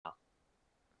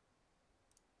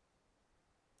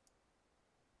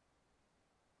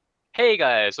Hey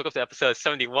guys, welcome to episode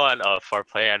 71 of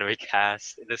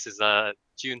 4PlayerAnimecast. This is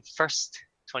June 1st,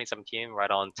 2017,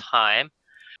 right on time.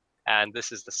 And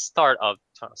this is the start of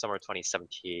summer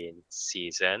 2017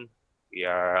 season. We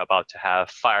are about to have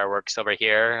fireworks over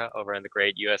here, over in the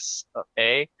great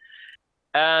USA.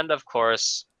 And of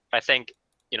course, I think,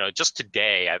 just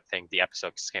today, I think the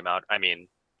episodes came out. I mean,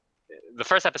 the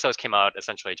first episodes came out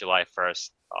essentially July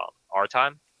 1st, our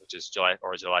time, which is July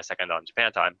 2nd on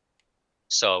Japan time.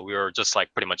 So we were just like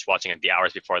pretty much watching it the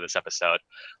hours before this episode.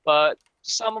 But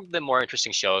some of the more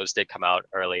interesting shows did come out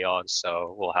early on,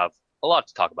 so we'll have a lot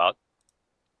to talk about.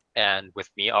 And with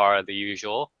me are the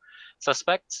usual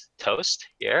suspects, Toast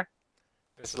here.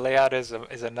 This layout is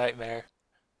a nightmare.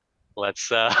 Let's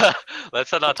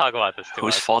let's not talk about this too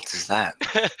Whose much. fault is that?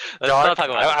 Let's not Dark. talk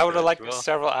about this I would too have much. liked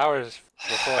several hours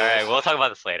before All right, this. we'll talk about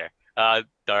this later.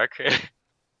 Dark.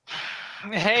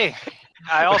 Hey,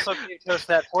 I also gave Toast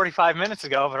that 45 minutes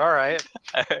ago, but all right.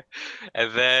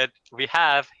 And then we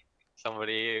have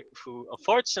somebody who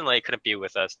unfortunately couldn't be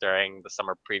with us during the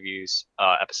summer previews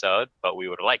episode, but we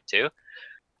would have liked to.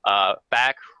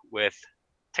 Back with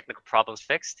technical problems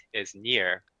fixed is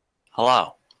Nier.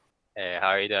 Hello. Hey, how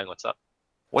are you doing? What's up?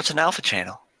 What's an alpha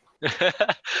channel? All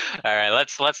right,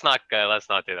 let's not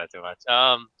do that too much.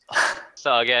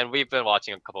 So again, we've been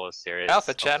watching a couple of series.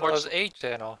 Alpha channel is A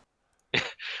channel.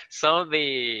 Some of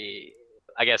the,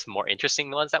 I guess, more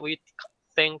interesting ones that we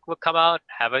think will come out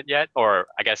haven't yet, or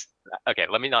I guess, okay,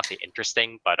 let me not say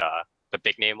interesting, but the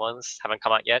big name ones haven't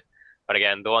come out yet. But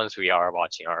again, the ones we are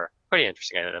watching are pretty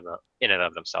interesting in and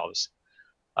of themselves.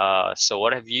 So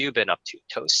what have you been up to,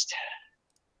 Toast?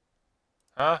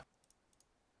 Huh?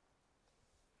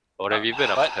 What have you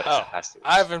been up what? to, Toast, Oh, the past 2 weeks?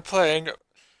 I've been playing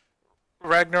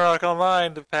Ragnarok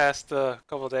Online the past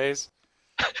couple days.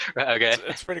 Okay.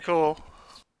 It's pretty cool.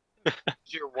 Did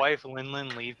your wife Lin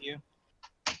leave you?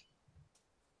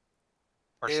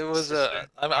 Or It was sister?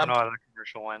 I don't know how the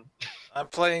commercial went. I'm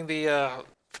playing the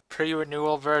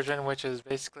pre-renewal version, which is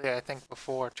basically I think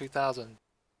before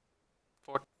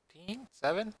 2014,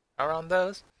 7, around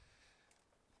those.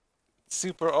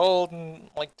 Super old and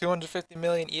like 250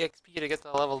 million EXP to get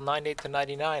to level 98 to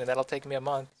 99, and that'll take me a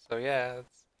month. So yeah,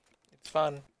 it's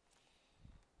fun.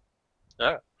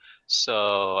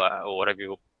 So what have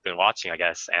you been watching, I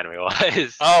guess,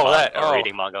 anime-wise? Oh, that. Or Oh,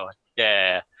 reading manga.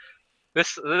 Yeah.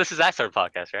 This is that sort of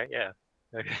podcast, right? Yeah.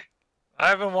 Okay.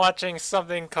 I've been watching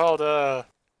something called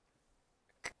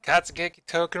Katsugeki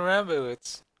Touken Ranbu.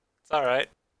 It's all right.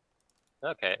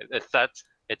 Okay. It's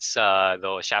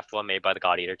the Shaft one made by the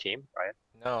God Eater team, right?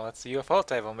 No, it's the UFO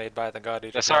table made by the God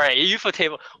Eater. Sorry, UFO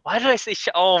table. Why did I say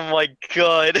Oh my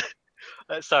god.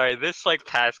 Sorry, this like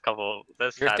past couple.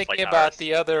 You're past, thinking like, about hours.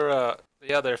 the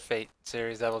other Fate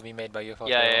series that will be made by UFO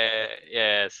Yeah, table.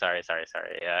 yeah. Sorry.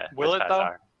 Yeah. Will this it,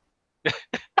 past though?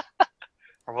 hour.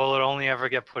 Or will it only ever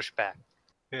get pushed back?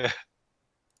 Yeah.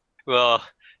 Well,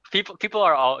 people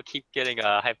are all keep getting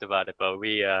hyped about it, but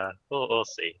we'll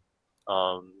see.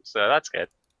 So that's good.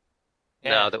 Yeah.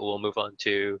 Now that we'll move on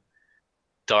to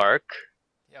Dark.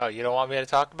 Oh, you don't want me to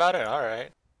talk about it? All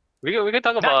right. We can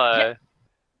talk about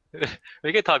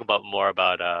we can talk about more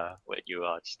about what you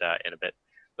watched in a bit.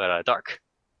 But Dark,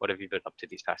 what have you been up to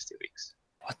these past 2 weeks?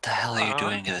 What the hell are you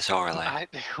doing to this overlay?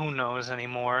 Who knows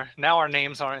anymore? Now our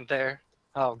names aren't there.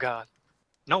 Oh god,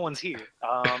 no one's here.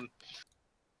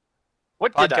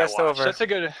 What did I Podcast watch? over. That's a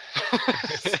good.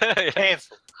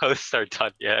 Cancel. Hosts are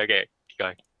done. Yeah, okay, keep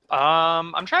going.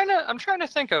 I'm trying to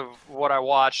think of what I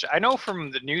watched. I know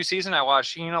from the new season I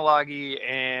watched Hina, Logi,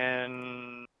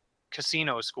 and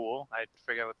Casino School. I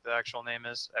forget what the actual name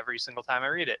is every single time I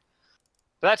read it.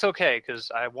 But that's okay because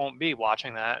I won't be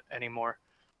watching that anymore.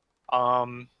 Oh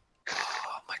my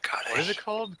god, What is it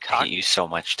called? I hate you so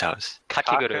much, Toast.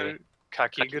 Kakegurui.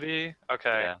 Kakegurui?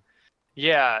 Okay. Yeah.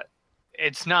 Yeah,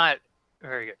 it's not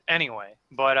very good. Anyway,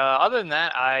 but other than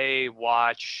that, I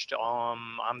watched.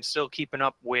 I'm still keeping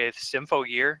up with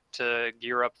Symphogear to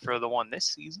gear up for the one this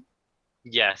season.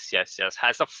 Yes. Has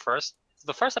the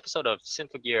first episode of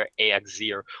Symphogear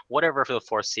AXZ or whatever for the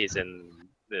 4th season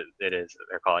it is that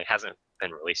they're calling hasn't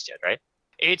been released yet, right?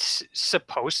 It's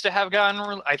supposed to have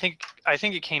gotten. I think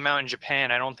it came out in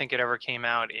Japan. I don't think it ever came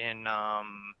out in. I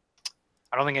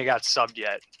don't think it got subbed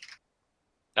yet.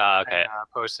 Okay. And,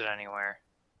 posted anywhere.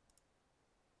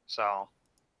 So.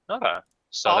 Okay.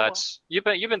 So that's you've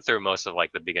been through most of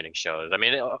like the beginning shows. I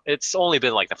mean, it's only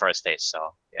been like the first stage,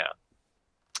 so yeah.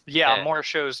 Yeah, more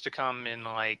shows to come in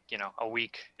like, a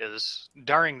week is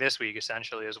during this week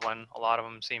essentially is when a lot of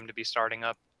them seem to be starting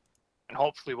up, and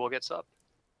hopefully we'll get subbed.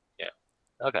 Yeah.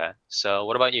 Okay. So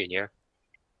what about you, Nier?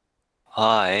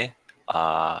 I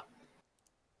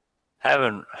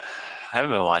haven't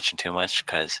been watching too much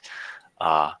because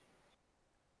my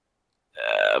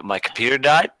computer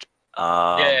died.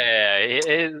 His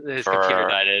computer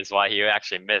died is why he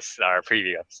actually missed our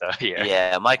preview episode here.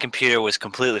 Yeah, my computer was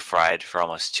completely fried for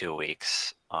almost 2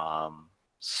 weeks.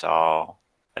 So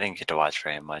I didn't get to watch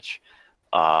very much.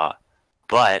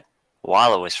 But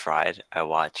while it was fried, I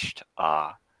watched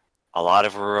a lot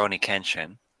of Rurouni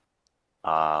Kenshin.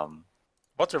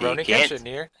 What's a the Roni Gant- Kenshin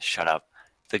here? Shut up.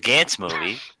 The Gantz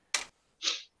movie.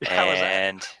 How was that?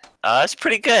 And it's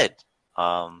pretty good.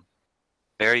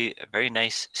 Very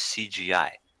nice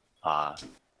CGI.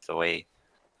 The way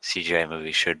CGI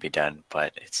movies should be done,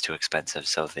 but it's too expensive,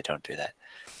 so they don't do that.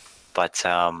 But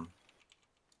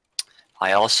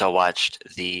I also watched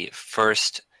the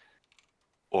first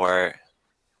or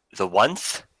the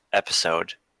 1st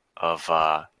episode of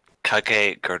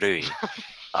Kakegurui.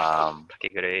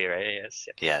 Kakegurui, right? Yes.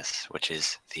 Yes, which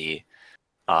is the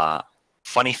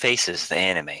Funny Faces, the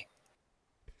anime.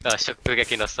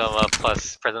 Shokugeki no Soma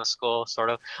plus prison school,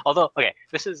 sort of. Although, okay,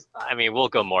 this is, I mean, we'll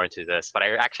go more into this, but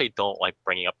I actually don't like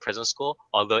bringing up prison school,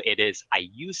 although I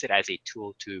use it as a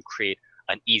tool to create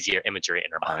an easier imagery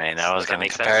in our minds. I mean, I was going to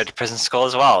make compare sense? it to prison school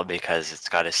as well, because it's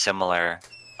got a similar...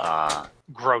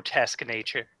 Grotesque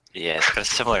nature. Yeah, it's got a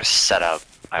similar setup,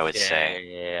 I would say,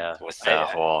 Yeah. with the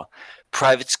whole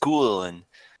private school, and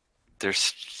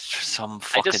there's some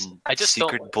fucking I just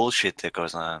secret don't- bullshit that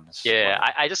goes on. It's Yeah,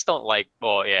 like- I just don't like.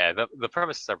 Well, yeah, the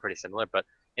premises are pretty similar, but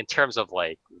in terms of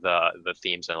like the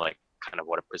themes and like kind of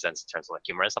what it presents in terms of like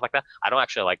humor and stuff like that, I don't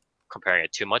actually like comparing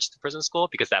it too much to Prison School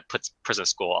because that puts Prison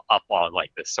School up on like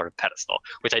this sort of pedestal,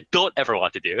 which I don't ever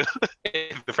want to do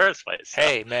in the first place. So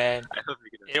Hey, man. I hope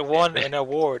you can It understand. won an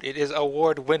award. It is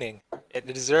award winning. It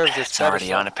deserves its It's already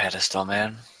pedestal. on a pedestal,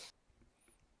 man.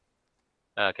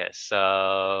 Okay,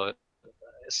 so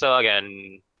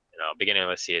again, beginning of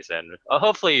the season.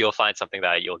 Hopefully, you'll find something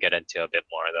that you'll get into a bit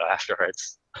more though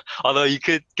afterwards. Although you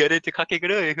could get into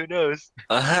Kakegurui, who knows?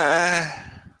 I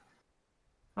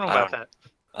don't know about that.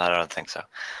 I don't think so.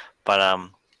 But I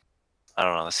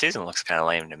don't know. The season looks kind of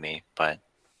lame to me, but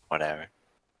whatever.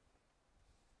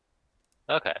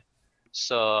 Okay.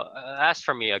 So as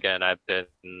for me, again, I've been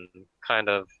kind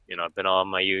of, been on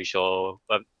my usual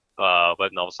web novel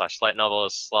 / light novel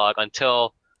slog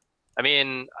until, I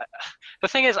mean, the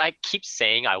thing is, I keep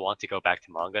saying I want to go back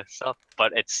to manga stuff,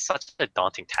 but it's such a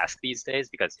daunting task these days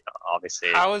because,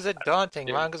 obviously. How is it daunting?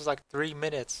 Yeah. Manga's like 3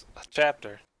 minutes a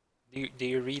chapter. Do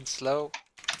you read slow?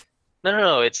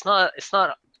 No, it's not.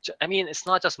 I mean, it's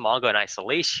not just manga in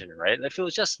isolation, right? If it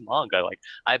was just manga, like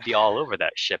I'd be all over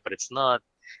that shit. But it's not.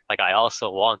 Like I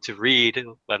also want to read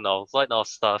light novel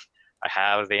stuff. I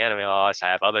have the anime watch.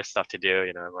 I have other stuff to do,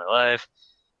 in my life,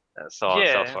 and so on and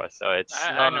Yeah. so forth. So it's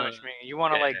I not. know what you mean. You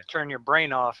want to yeah. like turn your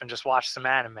brain off and just watch some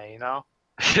anime, you know?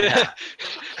 Yeah.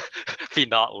 Be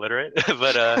not literate,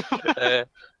 but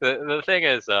the thing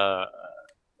is,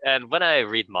 and when I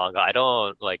read manga, I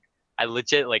don't like. I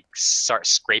legit like start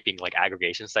scraping like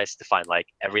aggregation sites to find like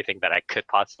everything that I could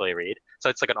possibly read. So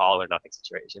it's like an all or nothing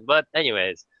situation. But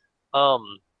anyways, I've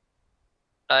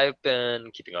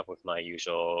been keeping up with my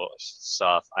usual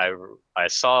stuff. I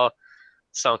saw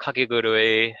some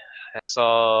Kakegurui.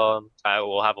 I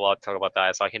will have a lot to talk about that.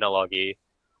 I saw Hina Logi.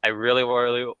 I really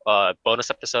bonus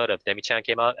episode of Demi-chan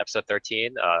came out, episode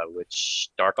 13,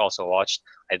 which Dark also watched.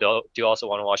 I do also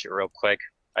want to watch it real quick.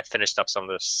 I finished up some of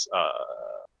this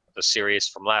the series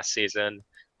from last season,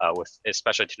 with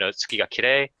especially to note Tsuki ga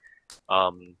Kirei.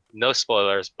 No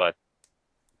spoilers, but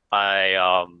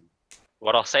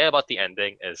what I'll say about the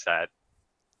ending is that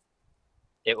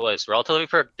it was relatively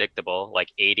predictable,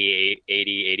 like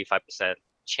 85%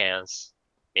 chance,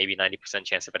 maybe 90%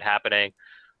 chance of it happening.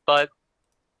 But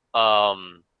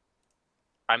I'm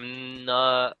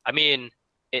not. I mean,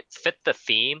 it fit the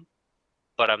theme,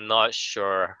 but I'm not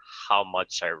sure how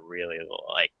much I really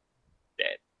liked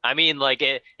it. I mean, like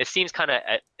it seems kind of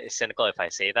cynical if I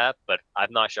say that, but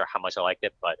I'm not sure how much I liked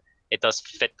it. But it does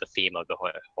fit the theme of the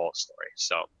whole story.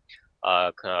 So,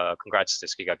 congrats to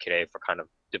Tsuki ga Kirei for kind of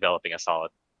developing a solid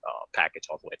package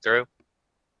all the way through.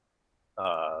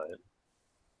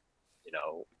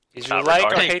 Did you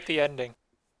like or hate the ending?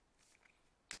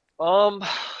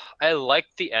 I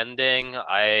liked the ending.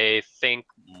 I think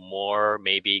more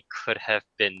maybe could have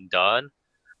been done,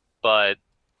 but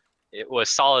it was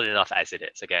solid enough as it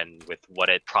is, again, with what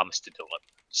it promised to deliver.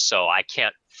 So I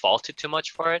can't fault it too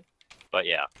much for it, but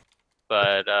yeah.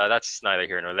 But that's neither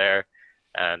here nor there.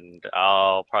 And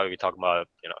I'll probably be talking about,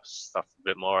 stuff a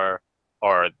bit more,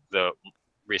 or the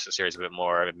recent series a bit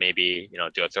more, maybe,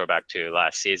 do a throwback to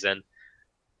last season.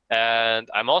 And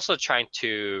I'm also trying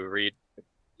to read,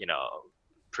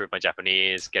 improve my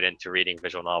Japanese, get into reading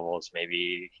visual novels,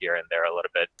 maybe here and there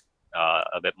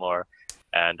a bit more.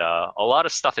 And a lot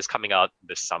of stuff is coming out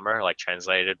this summer, like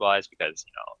translated wise, because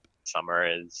summer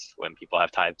is when people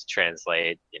have time to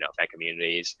translate, fan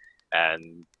communities,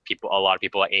 and a lot of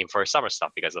people aim for summer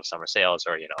stuff because of summer sales,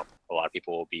 or a lot of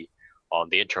people will be on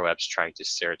the interwebs trying to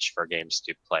search for games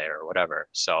to play or whatever.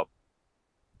 So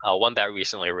one that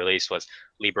recently released was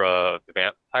Libra the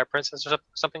Vampire Princess or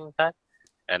something like that,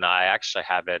 and I actually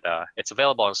have it. It's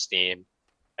available on Steam,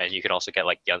 and you can also get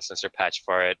like the uncensored patch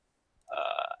for it.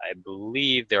 I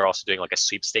believe they're also doing like a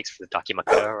sweepstakes for the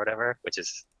Dakimakura or whatever, which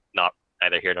is not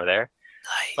neither here nor there.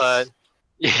 Nice. But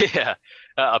yeah,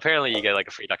 apparently you get like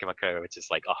a free Dakimakura, which is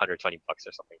like 120 bucks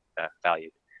or something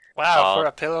valued. Wow, for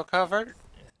a pillow cover?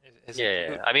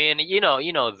 Yeah, I mean, you know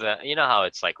how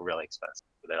it's like really expensive.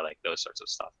 They're like those sorts of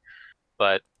stuff.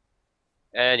 But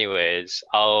anyways,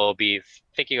 I'll be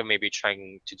thinking of maybe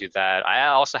trying to do that. I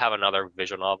also have another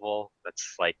visual novel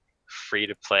that's like free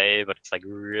to play, but it's like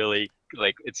really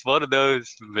like it's one of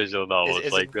those visual novels.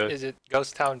 Is it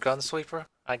Ghost Town Gunsweeper?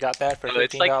 I got that for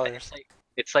 $15.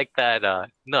 It's like that.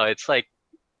 No, it's like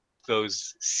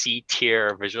those C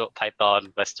tier visual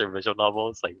Python Western visual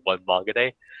novels, like one manga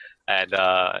day. And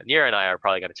Nira and I are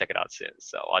probably gonna check it out soon,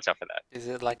 so watch out for that. Is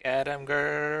it like Adam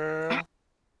Girl?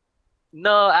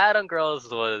 No, Adam Girls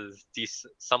was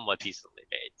somewhat decently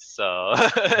made. So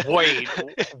Wait,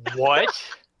 what?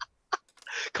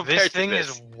 Compared this thing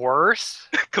is worse?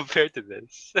 Compared to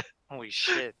this. Holy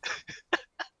shit.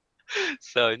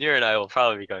 So Nira and I will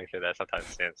probably be going through that sometime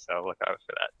soon, so look out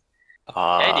for that.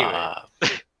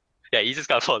 Anyway. Yeah, you just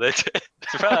got pulled into it.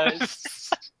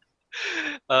 Surprise!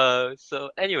 So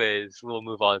anyways, we'll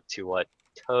move on to what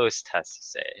Toast has to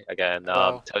say. Again,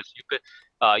 Toast,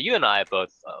 you and I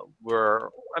both we're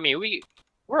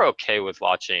okay with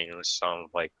watching some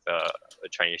like the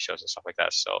Chinese shows and stuff like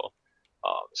that. So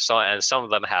and some of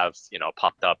them have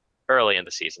popped up early in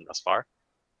the season thus far.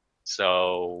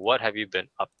 So what have you been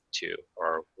up to,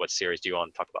 or what series do you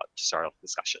want to talk about to start off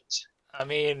discussions? I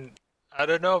mean, I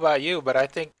don't know about you, but I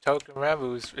think Touken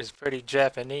Ranbu is pretty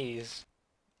Japanese.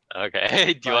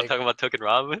 Okay, do you want to talk about Touken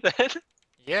Ranbu then?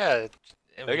 Yeah.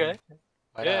 Okay.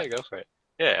 Yeah, go for it.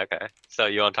 Yeah, okay. So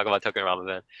you want to talk about Touken Ranbu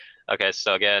then? Okay,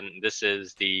 so again, this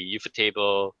is the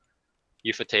Ufotable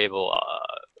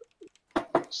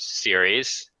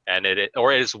series, and it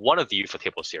is one of the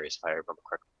Ufotable series, if I remember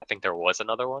correctly. I think there was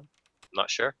another one. I'm not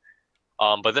sure.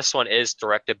 But this one is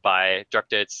directed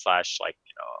slash like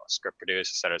script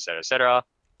produced, etc.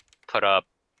 Put up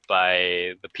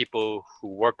by the people who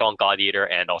worked on God Eater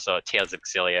and also Tales of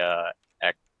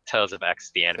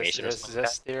X, the animation.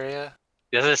 Zestiria?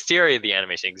 Zestiria, the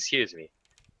animation, excuse me.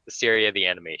 Zestiria, the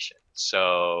animation.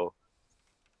 So,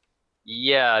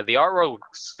 yeah, the artwork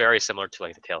looks very similar to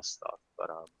like the Tales stuff.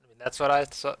 But I mean, that's what I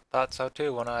thought so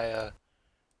too when I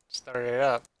started it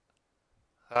up.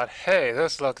 Thought, hey,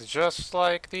 this looks just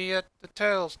like the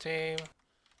Tales team.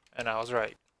 And I was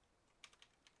right.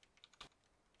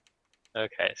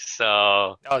 Okay,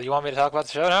 so... Oh, you want me to talk about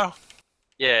the show now?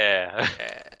 Yeah.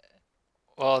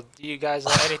 Well, do you guys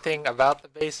know anything about the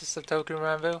basis of Touken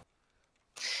Ranbu?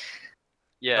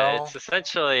 Yeah, No? It's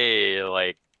essentially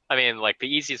like... I mean, like,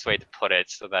 the easiest way to put it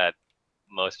so that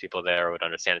most people there would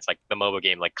understand, it's like the mobile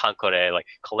game, like Kankore, like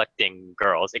collecting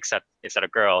girls, except instead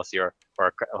of girls, or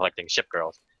collecting ship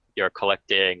girls, you're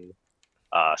collecting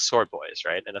sword boys,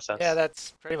 right, in a sense? Yeah,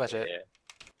 that's pretty much it.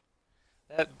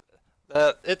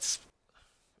 Yeah.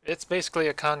 It's basically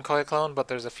a Kankoi clone, but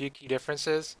there's a few key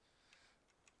differences.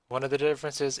 One of the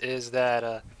differences is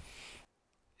that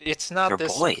it's not They're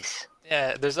this. boys.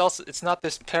 Yeah, it's not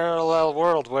this parallel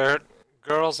world where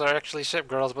girls are actually ship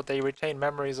girls, but they retain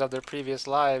memories of their previous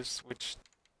lives, which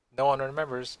no one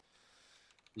remembers.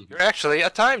 Mm-hmm. You're actually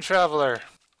a time traveler,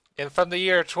 from the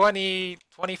year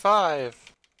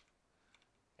 2025,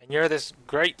 and you're this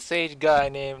great sage guy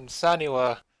named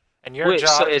Saniwa, and your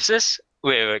job. So is this?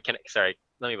 Wait. Sorry,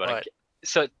 let me butt in.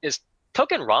 So is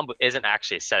Touken Ranbu isn't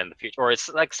actually set in the future, or it's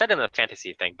like set in a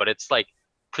fantasy thing, but it's like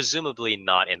presumably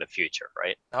not in the future,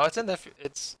 right? No, it's in the.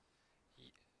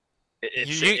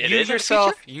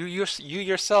 You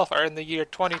yourself are in the year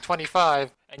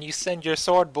 2025, and you send your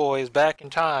sword boys back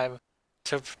in time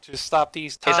to stop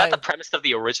these time. Is that the premise of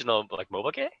the original like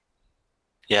mobile game?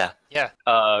 Yeah. Yeah.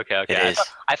 Okay. It is.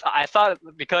 I thought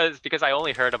because I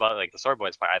only heard about like the sword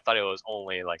boys part, I thought it was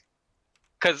only like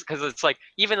because it's like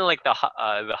even in like the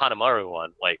Hanamaru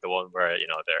one, like the one where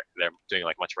they're doing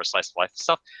like much more slice of life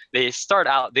stuff. They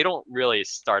don't really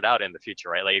start out in the future,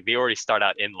 right? Like they already start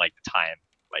out in like the time,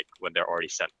 like when they're already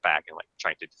sent back and like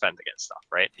trying to defend against stuff,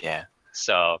 right? Yeah.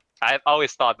 So I've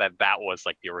always thought that was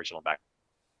like the original back.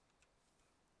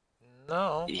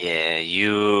 No. Yeah,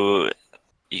 you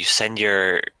send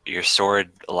your sword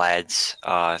lads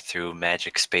through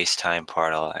magic space-time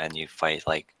portal, and you fight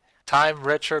like Time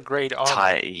retrograde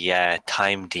armor.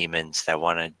 time demons that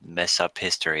want to mess up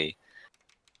history.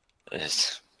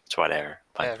 It's whatever.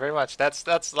 But Yeah, very much. That's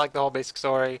like the whole basic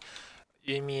story.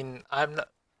 You mean I'm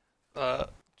not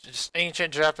just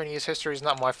ancient Japanese history is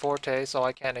not my forte, so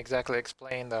I can't exactly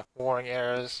explain the warring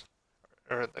eras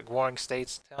or the warring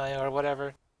states time or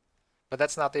whatever. But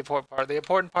that's not the important part. The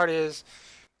important part is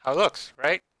how it looks,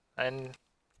 right? And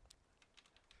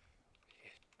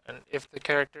if the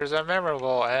characters are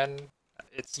memorable and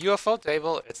it's UFO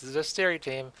table, it's the Stereo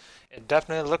team. It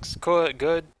definitely looks cool,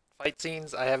 good. Fight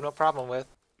scenes, I have no problem with.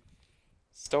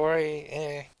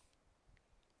 Story,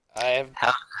 I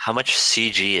have how much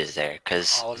CG is there?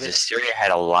 Because all of it. Syria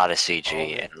had a lot of All of CG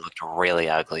it. and it looked really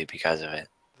ugly because of it.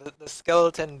 The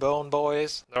skeleton bone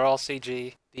boys, they're all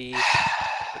CG.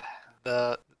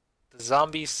 The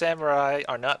zombie samurai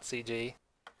are not CG.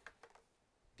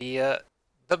 The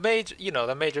major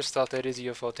the major stuff that is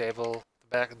UFO table,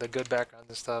 the good background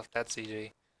and stuff, that's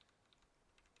CG.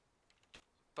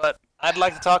 But I'd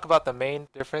like to talk about the main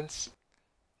difference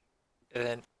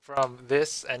from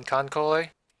this and Kankole.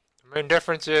 The main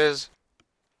difference is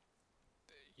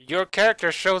your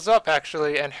character shows up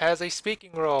actually and has a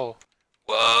speaking role.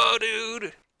 Whoa,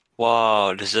 dude!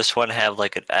 Whoa, does this one have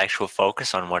like an actual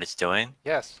focus on what it's doing?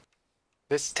 Yes.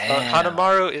 This Damn.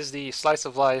 Hanamaru is the slice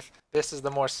of life. This is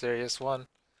the more serious one.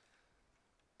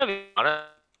 To be honest,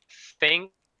 I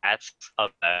think that's a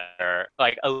better,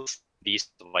 like at least these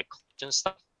like collection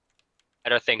stuff,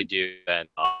 better thing to do than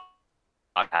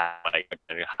like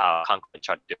how Conquest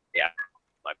tried to do. Yeah, in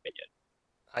my opinion.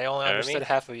 I only You know what I understood mean?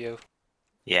 half of you.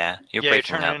 Yeah, you're You're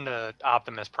breaking turning up. into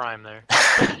Optimus Prime there.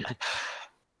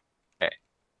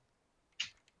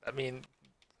 I mean,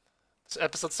 this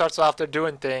episode starts off, they're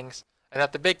doing things, and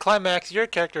at the big climax, your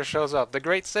character shows up, the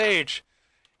Great Sage.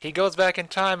 He goes back in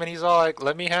time and he's all like,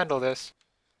 let me handle this.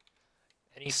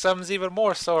 And he summons even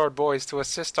more sword boys to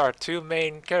assist our two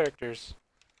main characters.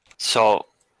 So,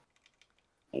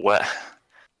 what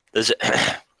does it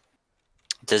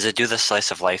does it do the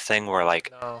slice of life thing where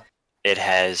like No. it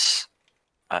has?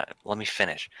 Let me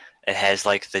finish. It has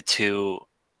like the two,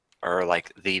 or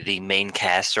like the main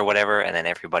cast or whatever, and then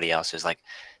everybody else is like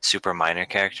super minor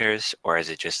characters, or is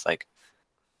it just like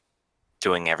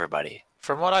doing everybody?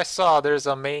 From what I saw, there's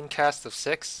a main cast of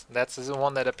 6. That's the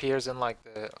one that appears in like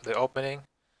the opening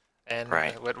and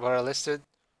Right. what are listed.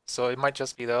 So it might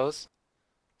just be those.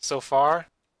 So far,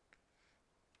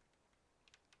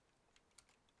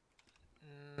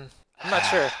 I'm not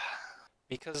sure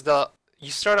because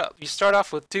you start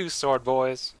off with 2 sword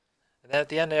boys, and then at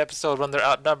the end of the episode when they're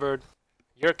outnumbered,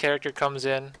 your character comes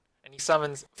in and he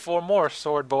summons 4 more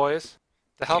sword boys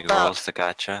to help He out. rolls the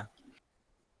gotcha.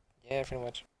 Yeah, pretty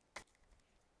much.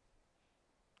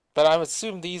 But I would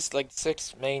assume these like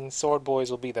 6 main sword boys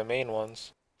will be the main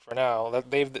ones for now.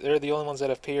 They're the only ones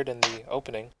that appeared in the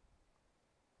opening.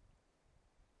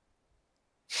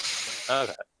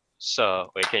 Okay.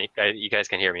 So wait, you guys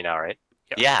can hear me now, right?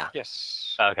 Yeah.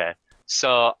 Yes. Okay.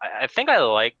 So I think I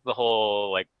like the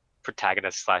whole like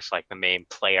protagonist slash like the main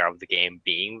player of the game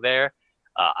being there.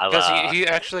 Because he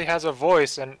actually has a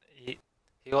voice and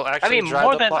he'll I actually mean, drive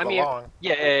more the than plot I mean, along.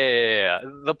 yeah.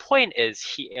 The point is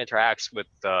he interacts with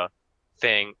the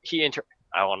thing.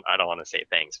 I don't want to say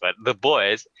things, but the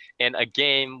boys in a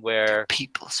game where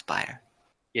People spire.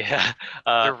 yeah,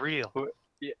 They're real.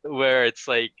 where it's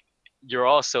like you're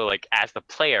also like as the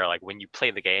player, like when you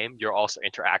play the game, you're also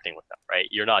interacting with them, right?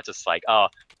 You're not just like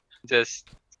just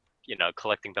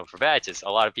collecting them for badges. A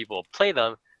lot of people play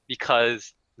them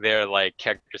because they're like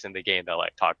characters in the game that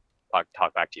like talk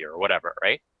back to you or whatever,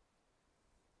 right?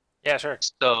 Yeah, sure.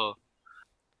 So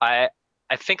I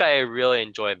I think I really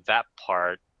enjoyed that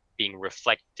part being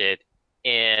reflected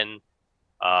in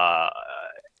uh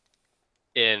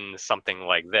in something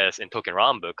like this in Touken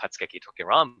Ranbu, Katsugeki Touken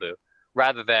Ranbu,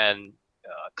 rather than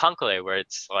Kankule where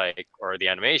it's like, or the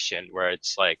animation where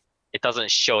it's like it doesn't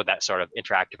show that sort of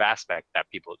interactive aspect that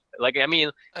people like. I mean,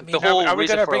 I mean, the whole are we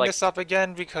reason gonna for bring like this up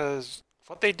again? Because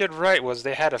what they did right was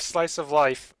they had a slice of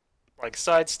life, like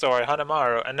side story,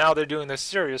 Hanamaru, and now they're doing this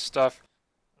serious stuff,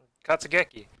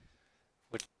 Katsugeki,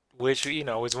 which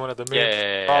is one of the main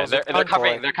yeah. problems with They're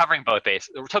Kankoi. covering both bases.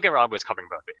 Touken Ranbu is covering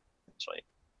both bases, actually.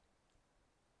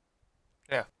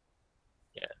 Yeah.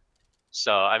 Yeah.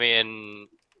 So I mean,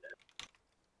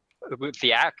 with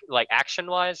the action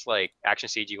wise, like action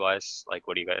CG wise, like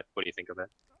what do you think of it?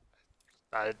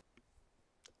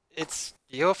 It's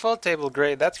UFO table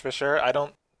great, that's for sure.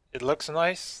 It looks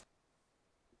nice.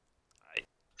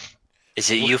 Is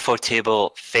it UFO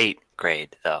table fate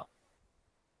grade though?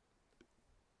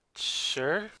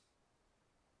 Sure.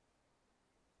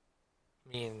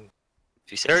 I mean,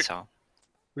 If you say There- so.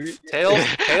 Tails.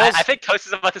 I think Toast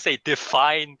is about to say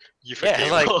define UFO Yeah,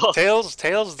 table. like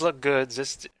tails look good.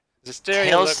 Zisteria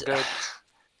Tails. look good.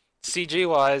 CG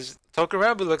wise, Touken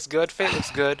Ranbu looks good. Fate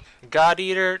looks good. God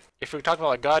Eater. If we're talking about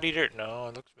like God Eater, no,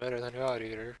 it looks better than God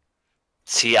Eater.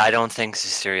 See, I don't think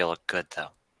Zisteria looked good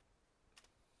though.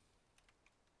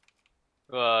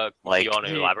 Do Like you want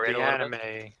to elaborate the a little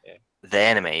anime. bit? the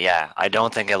anime, yeah. I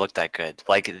don't think it looked that good.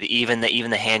 Like even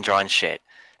the hand drawn shit.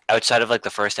 Outside of like the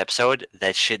first episode,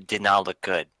 that shit did not look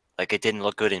good. Like it didn't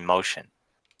look good in motion.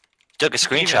 Took a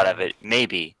screenshot of it,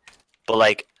 maybe, but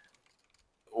like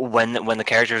when the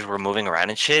characters were moving around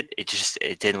and shit,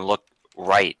 it didn't look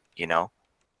right, you know.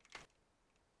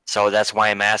 So that's why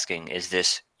I'm asking: is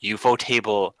this UFO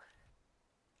table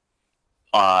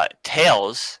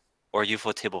Tails or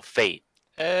UFO table Fate?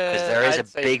 Because there is I'd a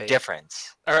say big Fate.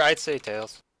 difference. Or I'd say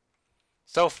Tails.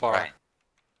 So far, Right.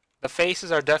 the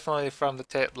faces are definitely from the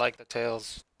the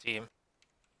Tails team.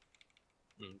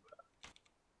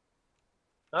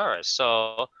 All right.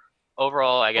 So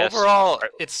overall, I guess. Overall,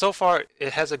 it's so far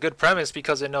it has a good premise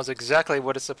because it knows exactly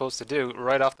what it's supposed to do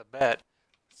right off the bat.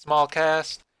 Small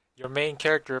cast, your main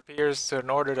character appears in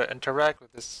order to interact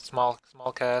with this small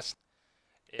cast.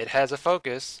 It has a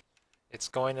focus. It's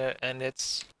going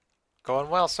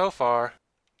well so far.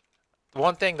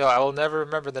 One thing though, I will never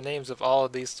remember the names of all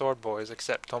of these sword boys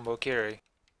except Tombokiri.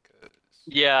 'Cause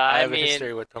Yeah, I I have a mean,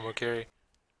 history with Tombokiri.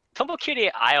 Tombokiri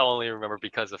I only remember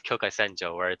because of Kyokai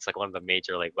Senjo, where it's like one of the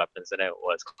major like weapons in it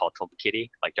was called Tombokiri,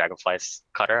 like Dragonfly's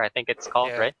cutter, I think it's called,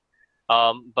 Yeah. right?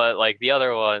 But like the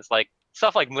other ones, like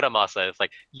stuff like Muramasa, it's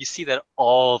like you see that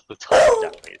all the time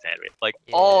in Japanese anime, like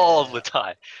all Yeah. the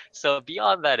time. So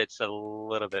beyond that, it's a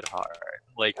little bit hard.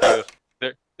 Like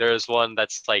there's one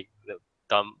that's like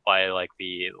done by like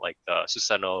the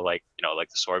Susanoo, like like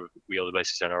the sword wielded by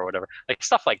Susanoo or whatever, like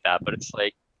stuff like that. But it's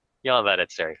like beyond that,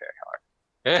 it's very hard.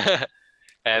 And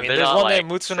I mean, they're there's not one like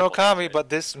named Mutsuno simple Kami, games, right? but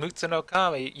this Mutsuno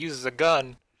Kami uses a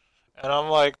gun, and I'm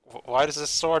like, why does this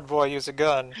sword boy use a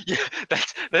gun? Yeah,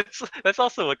 that's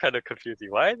also what kind of confusing.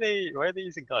 Why are they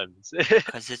using guns?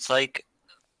 Because it's like,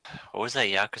 what was that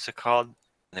Yakuza called?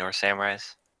 They were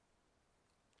samurais,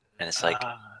 and it's like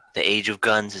the age of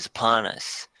guns is upon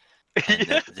us, and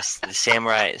Yeah. the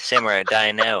samurai are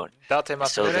dying out. Date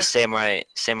So the Masamune?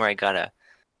 samurai gotta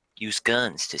use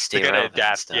guns to They stay gotta relevant and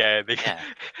adapt. stuff. Yeah, Yeah.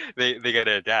 they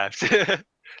gotta adapt. They I gotta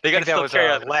think that still was carry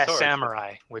out their Last swords.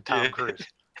 Samurai with Tom Yeah. Cruise.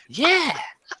 Yeah.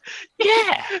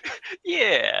 Yeah.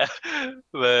 Yeah,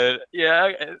 but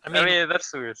yeah, I mean, mean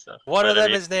that's weird stuff. One But of I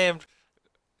them mean, is named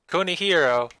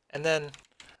Kunihiro, and then,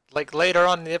 like later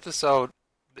on in the episode,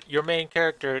 your main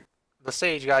character, the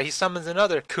sage guy, he summons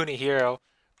another Kunihiro,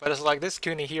 but it's like this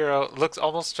Kunihiro looks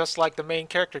almost just like the main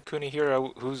character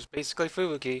Kunihiro, who's basically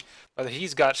Fubuki, but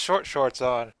he's got short shorts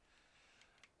on.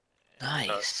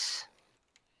 Nice.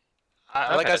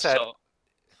 Like I okay, said, so,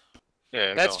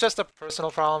 yeah, that's go. just a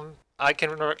personal problem. I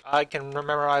can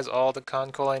memorize all the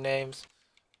Konkole names,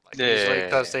 like usually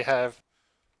because they have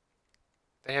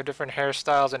different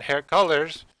hairstyles and hair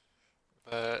colors.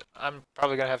 But I'm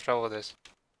probably gonna have trouble with this.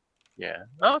 Yeah.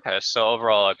 Okay. So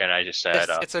overall, again, I just said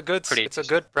It's a good pretty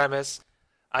premise.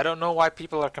 I don't know why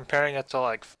people are comparing it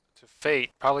to to Fate.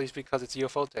 Probably it's because it's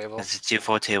UFO table. Because it's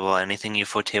UFO table. Anything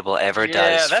UFO table ever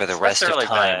Yeah, does for the that's rest of really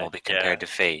time bad. will be compared to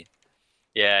Fate.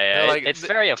 Yeah, They're like- it's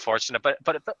very unfortunate, but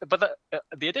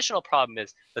the additional problem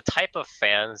is the type of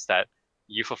fans that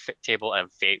UFO Table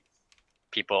and Fate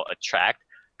people attract.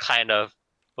 Kind of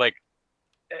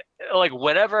like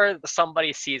whenever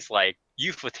somebody sees like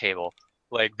UFO Table,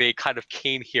 like they kind of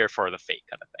came here for the Fate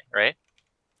kind of thing, right?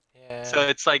 Yeah. So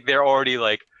it's like they're already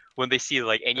like when they see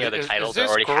like any other titles, is they're this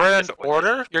already half Grand disappointed.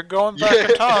 Order? You're going back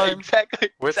in time exactly.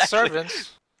 with exactly.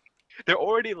 servants. They're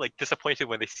already like disappointed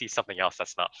when they see something else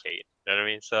that's not Fate. You know what I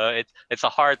mean? So it's a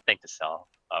hard thing to sell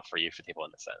for you for people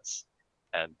in a sense.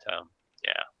 And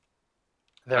yeah,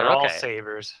 They're But all okay.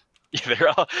 sabers. yeah,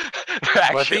 they're But I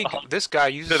actually think all, this guy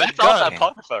uses no, a that's also gun.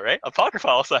 Apocrypha, right? Apocrypha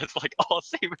also has like all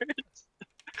sabers.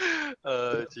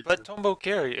 But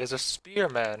Tombokiri is a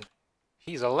spearman.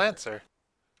 He's a lancer.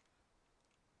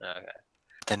 okay.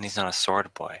 Then he's not a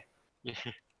sword boy.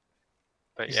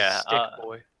 But He's yeah, a stick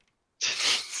boy.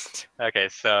 okay,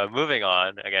 so moving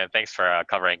on. Again, thanks for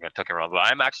covering Touken Ranbu.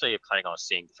 I'm actually planning on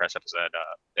seeing the first episode a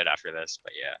bit after this,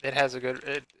 but yeah. It has a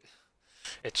good.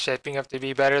 It's shaping up to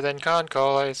be better than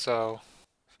Konkole, so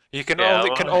you can Yeah,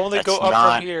 only that's go up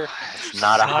not- from here. It's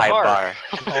not a not high hard.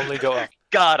 bar. Only go up.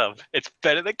 Got him. It's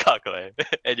better than Kakegurui.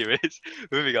 Anyways,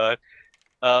 moving on.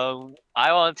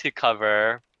 I want to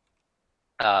cover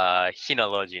Hina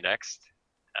Logi next,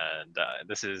 and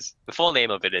this is the full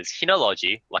name of it is Hina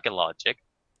Logi, Luck and Logic.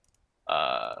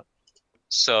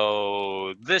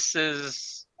 So this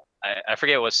is I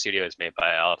forget what studio it's made by.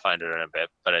 I'll find it in a bit,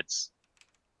 but it's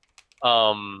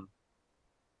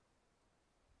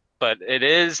but it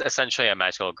is essentially a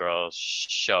magical girl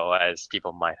show, as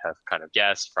people might have kind of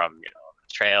guessed from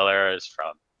trailers,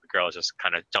 from the girls just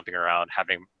kind of jumping around,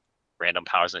 having random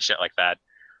powers and shit like that.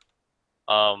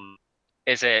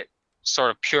 Is it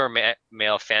sort of pure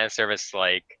male fan service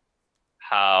like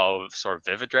how sort of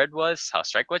Vivid Red was, how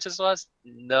Strike Witches was?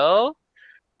 No,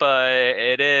 but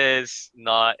it is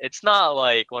not. It's not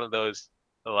like one of those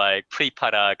like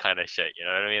pre-para kind of shit. You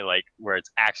know what I mean? Like where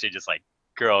it's actually just like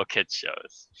girl kid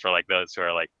shows for like those who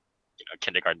are like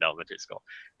kindergarten, elementary school.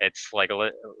 It's like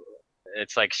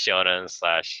it's like shonen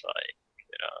slash like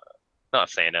not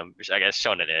seinen, I guess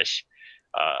shonen-ish,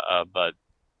 but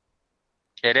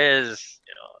it is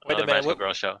Wait a another minute, magical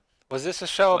girl show. Was this a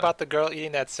show What? about the girl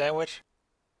eating that sandwich?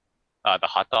 The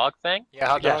hot dog thing. Yeah,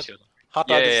 hot Yeah. dog. Hot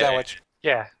dog and sandwich.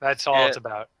 Yeah, that's all it's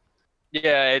about.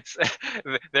 Yeah, it's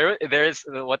there's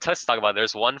what Tuss talk about.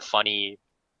 There's one funny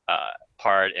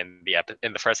part in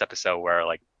the first episode where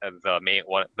like the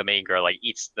main girl like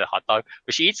eats the hot dog,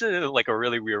 but she eats it in like a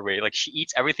really weird way. Like she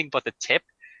eats everything but the tip,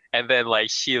 and then like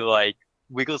she like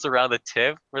wiggles around the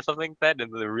tip or something like that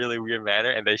in a really weird manner,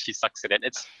 and then she sucks it in.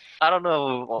 It's I don't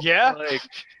know. Yeah? Like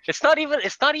it's not even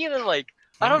like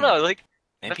I don't know. Like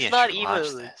Maybe that's I not should watch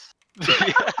even this.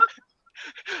 yeah.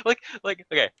 like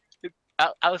okay.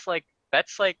 I was like,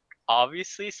 that's like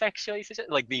obviously sexually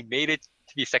suggestive. Like they made it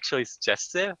to be sexually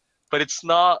suggestive, but it's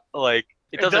not like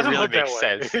it doesn't really look make that way.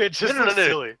 sense. It just No, no, looks no, no.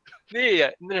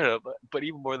 silly. No. But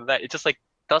even more than that, it just like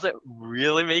doesn't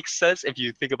really make sense if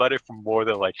you think about it for more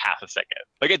than like half a second.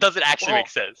 Like it doesn't actually Well, make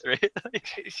sense, right?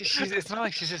 It's not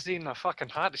like she's just eating a fucking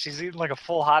she's eating like a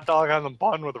full hot dog on the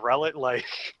bun with relish. Like,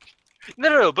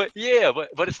 No. But yeah,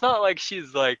 but it's not like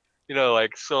she's like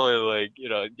like slowly like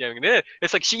getting it.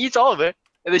 It's like she eats all of it,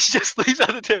 and then she just leaves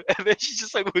on the tip, and then she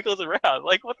just like wiggles around.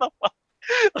 Like what the fuck?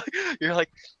 Like, you're like,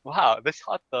 wow, this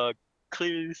hot dog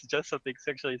clearly suggests something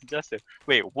sexually suggestive.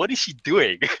 Wait, what is she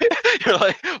doing? You're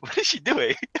like, what is she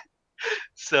doing?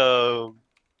 So,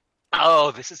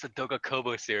 oh, this is the Doga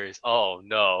Kobo series. Oh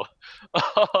no,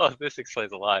 oh, this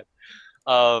explains a lot.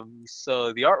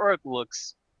 So the artwork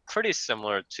looks pretty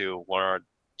similar to one or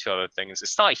two other things.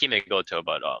 It's not Hime Goto,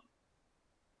 but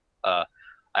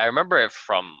I remember it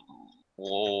from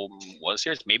one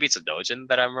series. Maybe it's a Dojin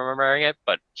that I'm remembering it,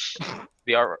 but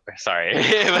the art. Sorry.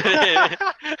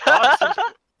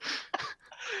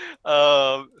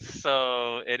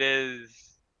 So it is.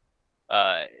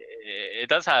 It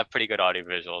does have pretty good audio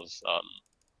visuals.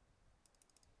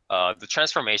 The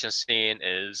transformation scene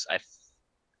is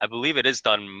I believe it is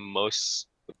done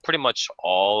pretty much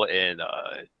all in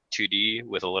 2D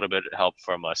with a little bit of help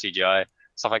from CGI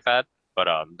stuff like that. But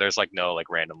there's like no like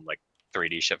random like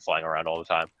 3D shit flying around all the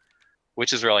time,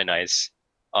 which is really nice.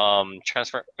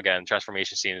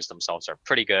 Transformation scenes themselves are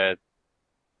pretty good,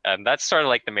 and that's sort of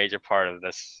like the major part of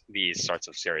these sorts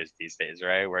of series these days,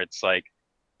 right? Where it's like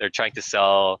they're trying to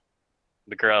sell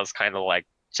the girls kind of like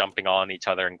jumping on each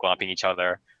other and glomping each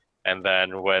other, and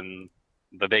then when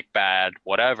the big bad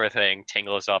whatever thing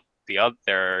tangles up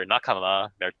their nakama,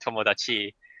 their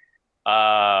tomodachi,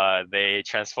 they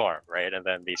transform, right? And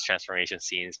then these transformation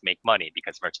scenes make money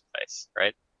because merchandise,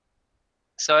 right?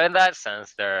 So in that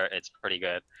sense, it's pretty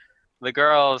good. The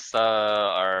girls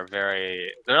they're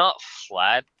not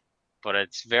flat, but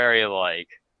it's very like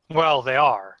well, they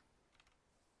are,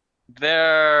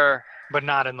 they're but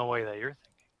not in the way that you're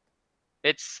thinking.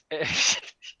 it's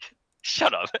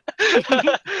shut up.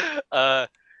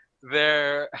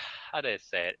 They're how do I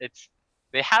say it?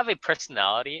 They have a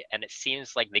personality, and it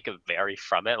seems like they could vary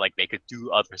from it. Like they could do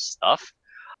other stuff,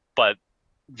 but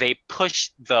they push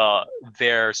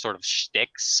their sort of shtick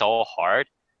so hard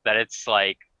that it's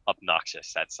like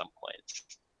obnoxious at some point.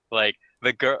 Like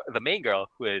the main girl,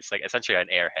 who is like essentially an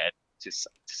airhead to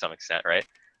some extent, right?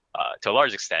 To a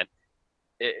large extent,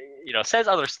 says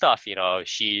other stuff.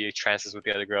 She trances with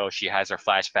the other girl. She has her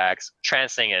flashbacks.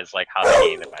 Trancing is like how they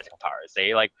gain their magical powers.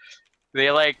 They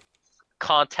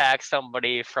contact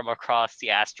somebody from across the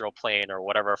astral plane or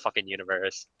whatever fucking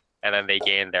universe, and then they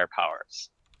gain their powers.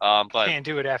 But Can't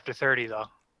do it after 30 though.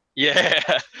 yeah,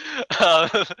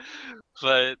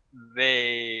 but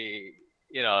they,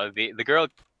 the girl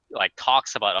like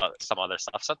talks about some other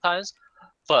stuff sometimes,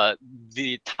 but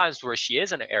the times where she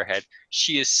is an airhead,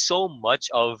 she is so much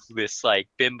of this like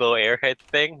bimbo airhead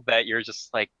thing that you're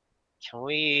just like, can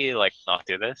we like not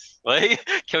do this? Like,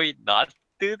 can we not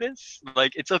do this.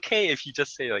 Like, it's okay if you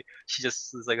just say like she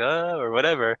just is like or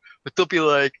whatever, but don't be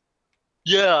like,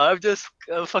 yeah,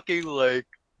 I'm fucking like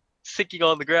sinking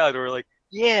on the ground, or like,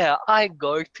 yeah, I'm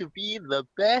going to be the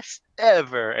best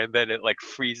ever, and then it like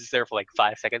freezes there for like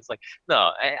 5 seconds. Like,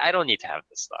 no, I don't need to have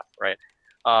this stuff, right?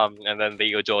 And then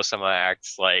the Ojo-sama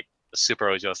acts like the super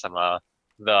Ojo-sama,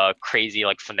 the crazy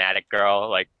like fanatic girl.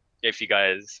 Like, if you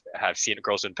guys have seen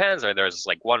Girls in Pens, or there's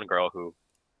like one girl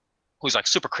who's like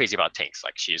super crazy about tanks.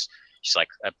 Like, she's like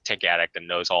a tank addict and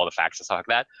knows all the facts and stuff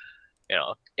like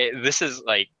that. This is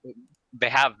like they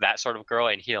have that sort of girl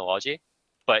in Hina Logi,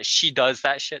 but she does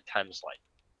that shit times like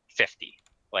 50,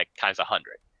 like times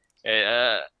 100.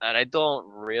 And I don't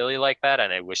really like that,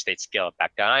 and I wish they'd scale it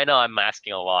back down. I know I'm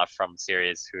asking a lot from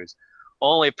series whose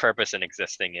only purpose in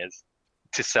existing is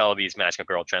to sell these magical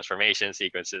girl transformation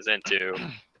sequences into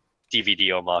DVD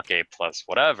omake plus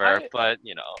whatever, but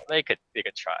they could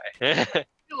try. I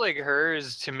feel like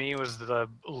hers to me was the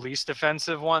least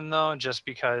offensive one though, just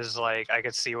because like I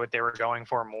could see what they were going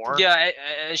for more. Yeah,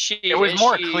 it was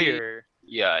more clear.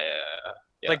 Yeah.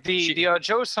 Like the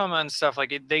Ojo-sama and stuff,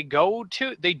 like they do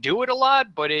it a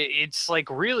lot, but it's like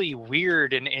really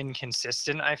weird and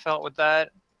inconsistent. I felt with that.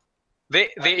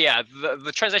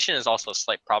 The transition is also a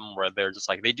slight problem where they're just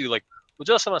like they do like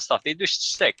Ojo-sama stuff, they do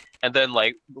stick, and then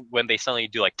like when they suddenly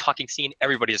do like talking scene,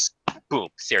 everybody's boom,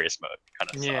 serious mode kind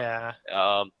of stuff.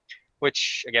 Yeah.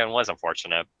 Which again was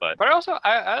unfortunate, but I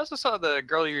also saw the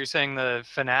girl you were saying, the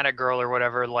fanatic girl or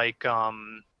whatever, like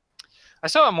I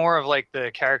saw more of like the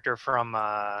character from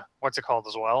what's it called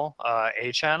as well,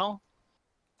 A Channel.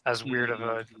 As weird of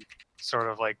a sort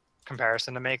of like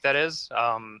comparison to make that is.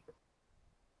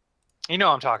 You know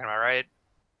what I'm talking about, right?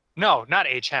 No, not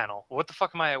A Channel. What the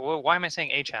fuck am I? Why am I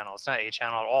saying A Channel? It's not A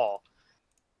Channel at all.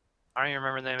 I don't even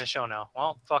remember the name of the show now.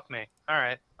 Well, fuck me. All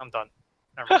right, I'm done.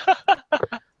 Never mind.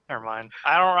 Never mind.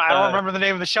 I don't remember the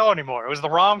name of the show anymore. It was the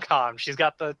rom-com. She's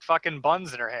got the fucking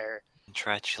buns in her hair.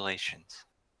 Congratulations.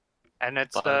 And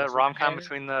it's the rom-com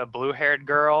between the blue-haired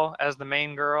girl as the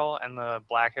main girl and the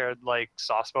black-haired, like,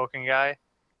 soft-spoken guy.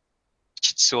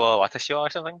 Chitsuo Watashi wa or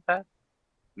something like that?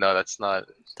 No, that's not.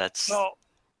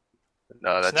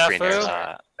 No, that's Green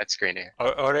Hair. That's Green Hair.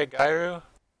 Oregairu?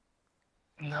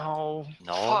 No.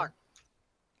 Fuck.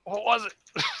 What was it?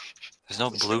 There's no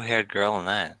blue-haired girl in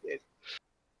that.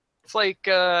 It's like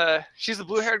she's the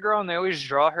blue-haired girl, and they always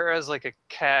draw her as like a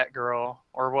cat girl,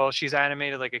 or well, she's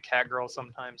animated like a cat girl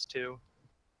sometimes too.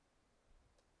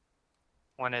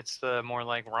 When it's the more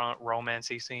like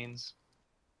romancy scenes.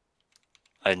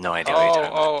 I had no idea what you're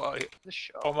talking about. The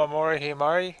show. Omamori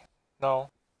Himari?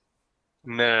 No.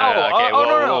 No. Okay,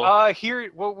 no. Here,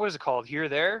 what was it called? Here,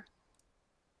 there?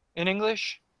 In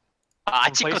English?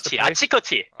 Achikochi.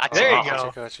 There you go.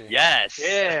 Achikochi. Yes.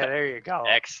 Yeah, there you go.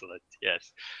 Excellent.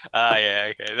 Yes.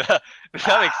 Yeah. Okay.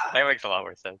 that makes a lot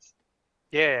more sense.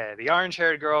 Yeah, the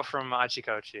orange-haired girl from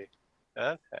Achikochi.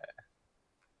 Okay.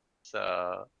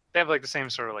 So they have like the same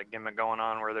sort of like gimmick going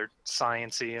on where they're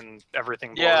sciencey and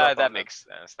everything. Blows yeah, up that makes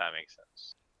sense. That makes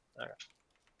sense. Okay.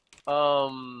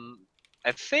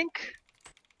 I think.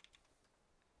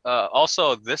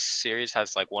 Also, this series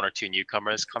has like one or two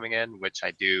newcomers coming in, which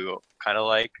I do kind of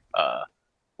like.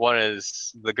 One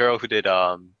is the girl who did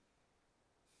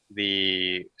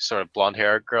the sort of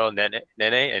blonde-haired girl Nene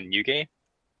and Yuge.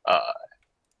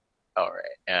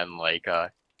 Alright, and like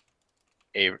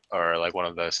one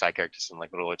of the side characters in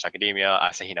like Little Witch Academia,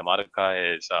 Asahina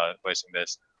Madoka is voicing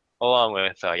this, along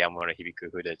with Yamamura Hibiku,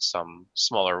 who did some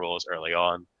smaller roles early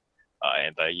on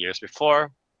in the years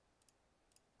before.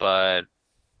 But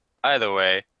either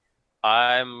way,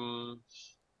 the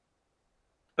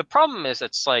problem is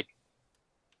it's like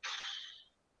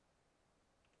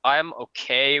I'm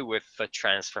okay with the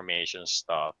transformation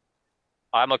stuff.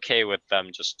 I'm okay with them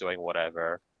just doing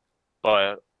whatever.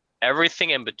 But everything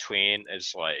in between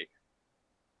is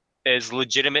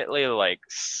legitimately like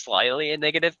slightly a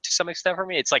negative to some extent for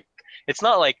me. It's like it's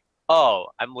not like, oh,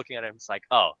 I'm looking at it and it's like,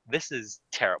 oh, this is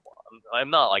terrible.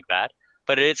 I'm not like that.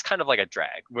 But it's kind of like a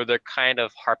drag where they're kind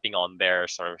of harping on their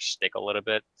sort of shtick a little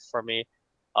bit for me.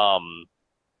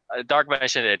 Dark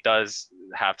mentioned it does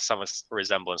have some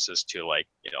resemblances to like,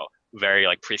 very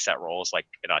like preset roles like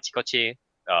in Achikochi,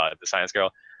 the science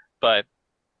girl. But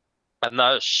I'm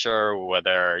not sure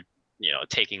whether,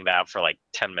 taking that for like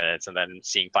 10 minutes and then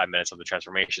seeing 5 minutes of the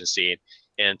transformation scene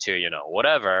into,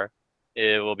 whatever,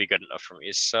 it will be good enough for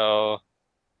me. So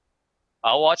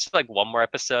I'll watch like one more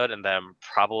episode and then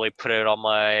probably put it on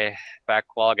my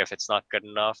backlog if it's not good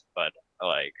enough. But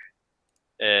like,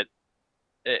 it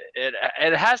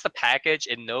has the package.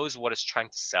 It knows what it's trying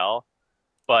to sell,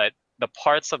 but the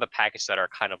parts of the package that are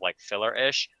kind of like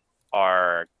filler-ish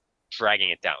are dragging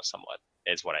it down somewhat,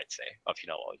 is what I'd say of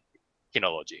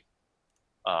Hinology.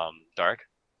 Dark.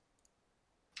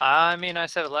 I mean, I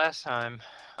said it last time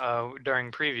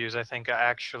during previews. I think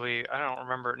I don't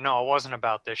remember. No, it wasn't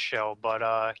about this show, but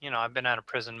I've been out of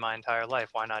prison my entire life.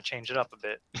 Why not change it up a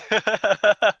bit?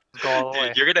 Go all the way.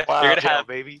 Dude, you're gonna Jail, have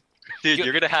baby. Dude,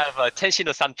 you're gonna have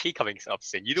Tenshino Sanpi coming up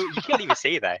soon. You can't even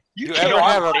say that. You can't ever even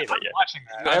have a- say that yet. Watching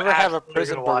that. You I'm ever have a absolutely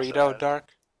prison gonna watch burrito, that. Dark?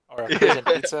 Or a prison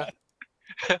pizza?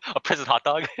 A prison hot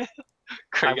dog.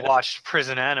 I watched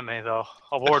prison anime though,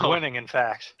 award-winning, in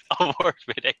fact. Award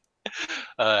winning.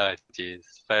 Jeez.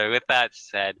 But with that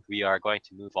said, we are going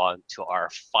to move on to our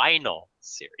final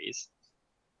series.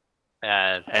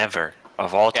 And Ever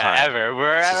of all time. yeah, ever.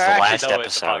 This is the last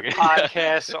episode.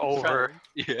 Podcast over.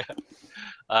 Yeah.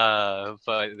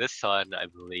 But this one, I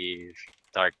believe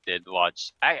Dark did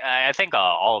watch. I think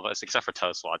all of us except for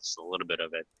Toast watched a little bit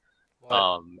of it.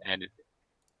 What? And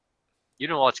you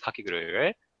didn't watch Kakegurui,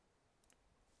 right?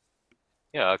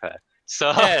 Yeah. Okay.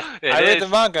 So Yeah, it I read is- the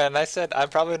manga and I said I'm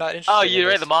probably not interested. Oh, in you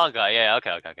read this. the manga? Yeah.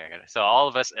 Okay. So all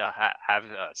of us have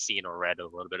seen or read a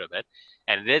little bit of it,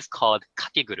 and it is called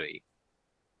Kakegurui.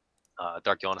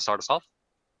 Dark, you want to start us off?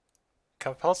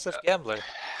 Compulsive gambler.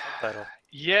 Subtitle.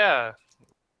 Yeah.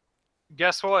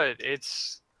 Guess what?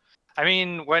 I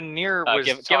mean, when Nier was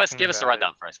Give us talking the about rundown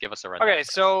it- first. Give us a rundown. Okay,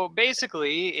 so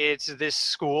basically, it's this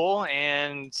school,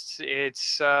 and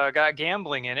it's got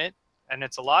gambling in it, and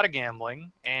it's a lot of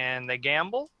gambling, and they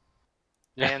gamble,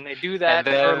 Yeah. and they do that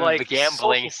and then for like the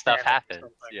gambling social stuff standing or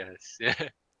happens. something. Yes.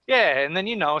 Yeah, and then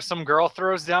some girl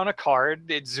throws down a card.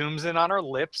 It zooms in on her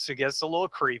lips. It gets a little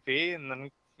creepy, and then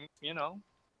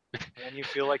then you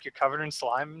feel like you're covered in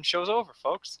slime, and show's over,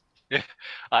 folks.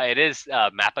 It is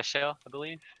Mappa show, I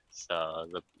believe. So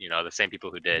the same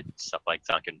people who did stuff like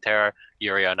Zankyun Terror,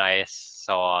 Yuri on Ice,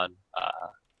 so on.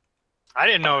 I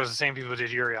didn't know it was the same people who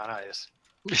did Yuri on Ice.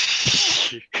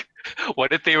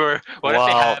 What if they Well-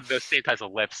 had the same types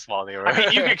of lips while they were? I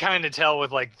mean, you could kind of tell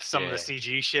with like some of the Yeah.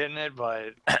 CG shit in it,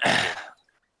 but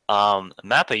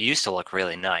Mappa used to look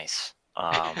really nice.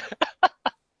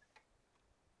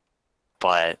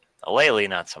 But lately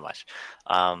not so much.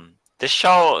 This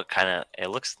show it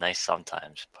looks nice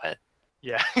sometimes, but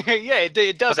yeah, yeah,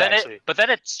 it does actually. But then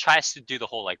it tries to do the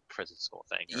whole like prison school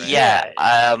thing. Right? yeah,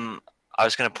 I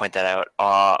was gonna point that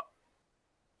out.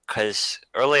 Because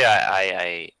earlier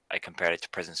I compared it to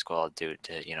prison school due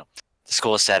to the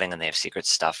school setting and they have secret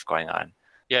stuff going on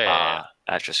Yeah.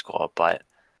 after school, but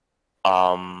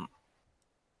I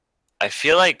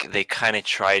feel like they kind of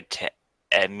tried to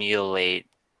emulate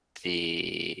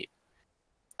the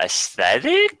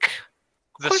aesthetic.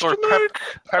 The sort of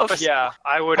purpose. Yeah,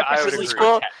 I would Prison agree.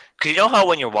 School? Because you know how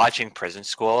when you're watching Prison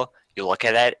School, you look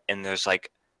at it and there's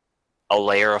like a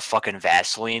layer of fucking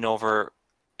Vaseline over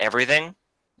everything?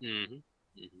 Mm-hmm.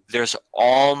 There's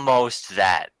almost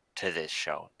that to this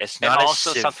show. It's And not as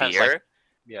also sometimes, severe, like-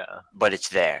 Yeah. but it's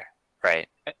there, right?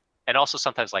 And also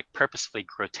sometimes like purposefully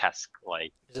grotesque,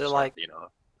 like Is it sort of, like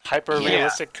hyper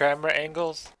realistic camera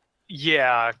angles?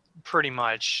 Yeah, pretty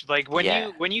much. Like when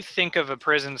Yeah. you think of a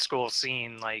prison school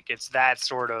scene, like it's that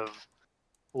sort of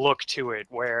look to it,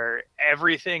 where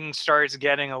everything starts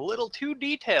getting a little too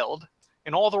detailed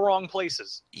in all the wrong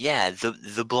places. Yeah,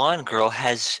 the blonde girl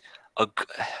has a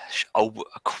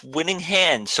winning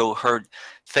hand, so her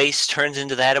face turns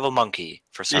into that of a monkey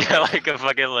for some yeah, reason. like a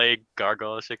fucking like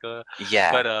gargoyle shika.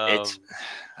 Yeah, But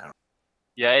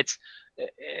it's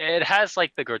it has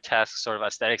like the grotesque sort of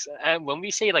aesthetics. And when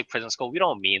we say like prison school, we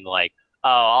don't mean like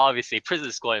obviously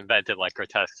prison school invented like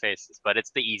grotesque faces, but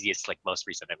it's the easiest like most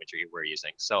recent imagery we're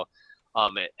using. So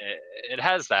it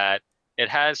has that. It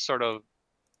has sort of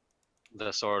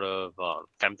the sort of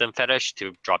femdom fetish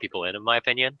to draw people in my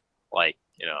opinion. Like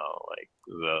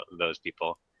those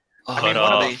people. I mean,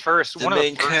 one of the first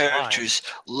lines.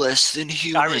 less than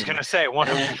human. I was gonna say one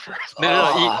of the first.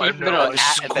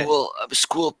 I'm a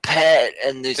school pet,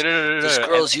 and this No.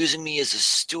 girl's using me as a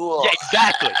stool. Yeah,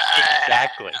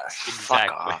 exactly.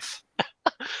 Fuck off.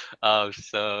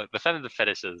 So the feminine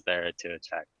fetish is there to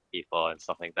attract people and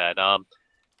stuff like that.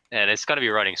 And it's gonna be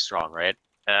running strong, right?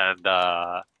 And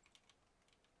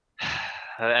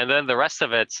then the rest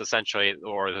of it's essentially,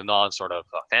 or the non sort of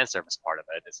fan service part of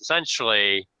it, is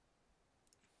essentially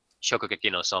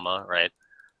Shokugeki no Soma, right?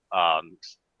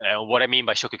 And what I mean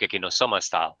by Shokugeki no Soma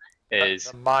style is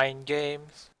The mind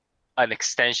games. an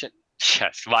extension.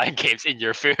 Yes, mind games in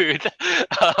your food.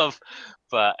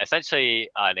 But essentially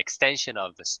an extension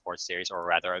of the sports series, or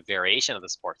rather a variation of the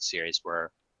sports series, where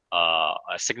a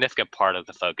significant part of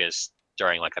the focus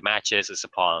during like the matches is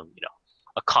upon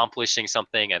accomplishing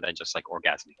something and then just like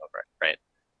orgasming over it, right?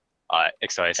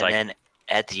 So it's And like then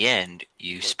at the end,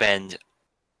 you spend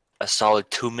a solid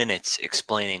 2 minutes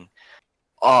explaining,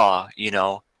 oh,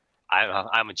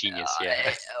 I'm a genius,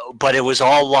 yeah. but it was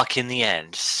all luck in the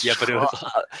end. Yeah, but it was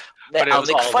I it was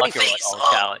was like, all funny luck and like face. all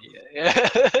Oh. talent.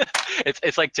 Yeah.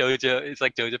 It's like JoJo. It's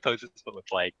like JoJo poses, but with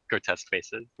like grotesque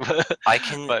faces. I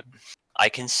can But I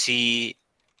can see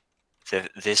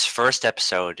this first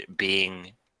episode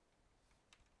being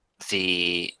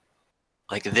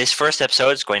this first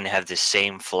episode is going to have the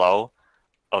same flow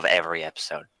of every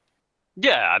episode.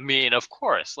 yeah, I mean, of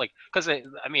course, like because I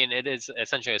mean, it is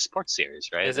essentially a sports series,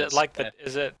 right? Is it like the?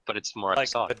 Is it But it's more like the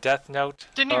episodic. Death Note?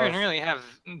 Didn't even of really have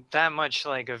that much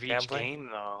like of each Gambling? game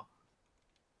though.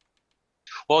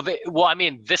 Well, I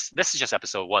mean, this is just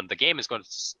episode 1. The game is going to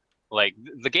like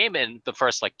the game in the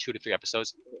first like 2 to 3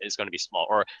 episodes is going to be small,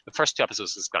 or the first 2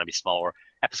 episodes is going to be small, or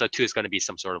episode 2 is going to be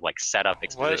some sort of like setup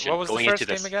exposition What was the going first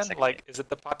into this game again? second Like, game. is it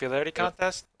the popularity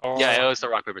contest? Or Yeah, it was the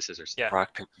rock paper scissors. Yeah.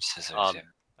 Rock, paper, scissors. Um, Yeah.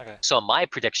 Okay. So my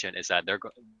prediction is that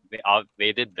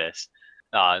they did this.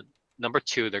 Number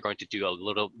 2, they're going to do a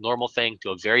little normal thing,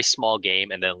 do a very small game,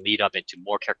 and then lead up into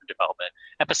more character development.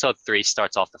 Episode 3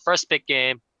 starts off the first big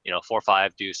game. 4,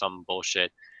 5 do some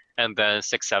bullshit, and then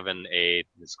 6, 7, 8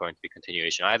 is going to be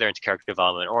continuation, either into character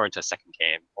development or into a second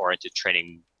game or into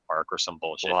training arc or some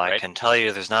bullshit. Well, I right? can tell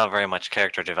you, there's not very much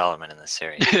character development in this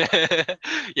series.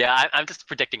 Yeah, I'm just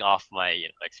predicting off my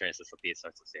experiences with these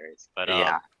sorts of series. But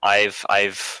Yeah,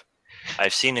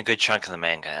 I've seen a good chunk of the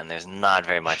manga, and there's not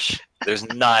very much. There's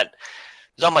not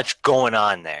much going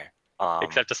on there.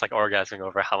 Except just like orgasming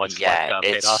over how much yeah, luck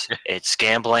paid off. it's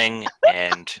gambling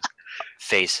and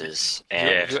faces,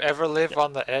 and You ever live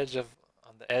on the edge of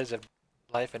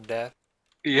life and death?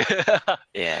 Yeah.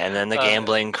 yeah, and then the Uh,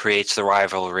 gambling creates the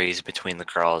rivalries between the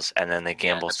girls, and then they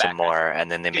gamble the some background. more,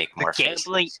 and then they make more The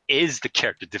gambling faces. is the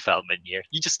character development here.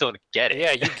 You just don't get it.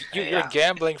 Yeah, you're Yeah.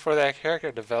 gambling for that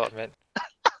character development.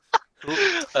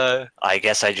 I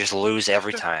guess I just lose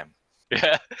every time.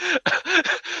 Yeah.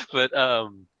 But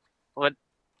what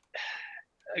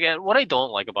again? What I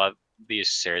don't like about these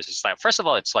series is that first of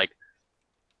all, it's like,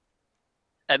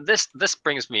 and this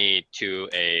brings me to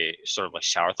a sort of like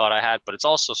shower thought I had, but it's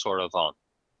also sort of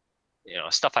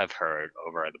stuff I've heard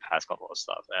over the past couple of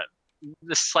stuff, and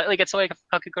this slightly gets away from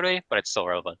Kakegurui, but it's still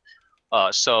relevant.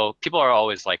 So people are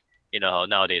always like,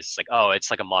 nowadays it's like, oh, it's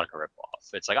like a Monica ripoff.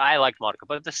 It's like, I liked Monica,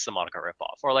 but this is a Monica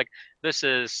ripoff, or like this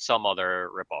is some other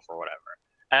ripoff or whatever.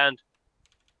 And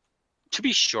to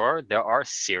be sure, there are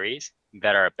series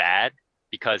that are bad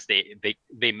because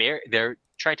they're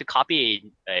trying to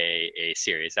copy a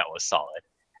series that was solid,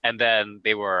 and then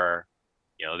they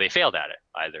failed at it,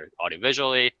 either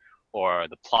audiovisually or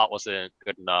the plot wasn't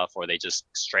good enough, or they just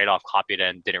straight off copied it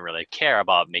and didn't really care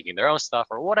about making their own stuff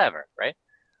or whatever, right?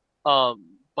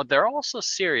 But there are also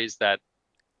series that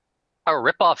are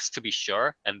ripoffs, to be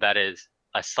sure, and that is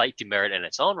a slight demerit in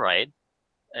its own right.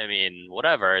 I mean,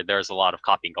 whatever, there's a lot of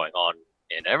copying going on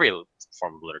in every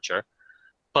form of literature,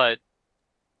 but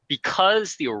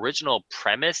because the original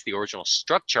premise, the original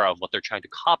structure of what they're trying to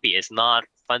copy is not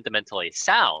fundamentally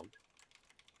sound,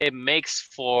 it makes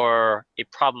for a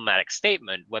problematic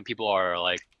statement when people are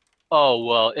like, oh,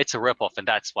 well, it's a ripoff and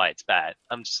that's why it's bad.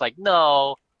 I'm just like,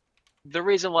 no, the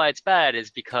reason why it's bad is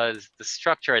because the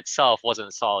structure itself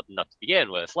wasn't solid enough to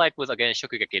begin with. Like with, again,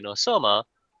 Shokugeki no Soma,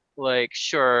 like,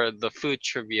 sure, the food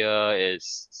trivia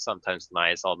is sometimes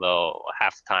nice, although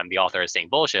half the time the author is saying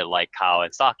bullshit, like Kao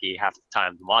and Saki, half the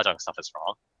time the mahjong stuff is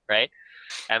wrong, right?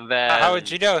 And then How would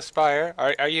you know, Spire?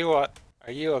 Are you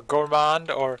a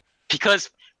gourmand or because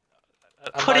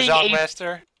a Putting mahjong a-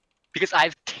 master? because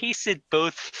I've tasted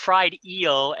both fried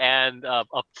eel and a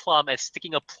plum, and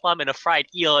sticking a plum in a fried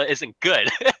eel isn't good.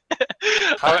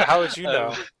 How would you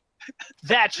know?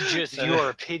 That's just your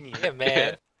opinion. Yeah,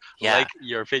 man. Yeah, Like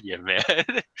your opinion, man.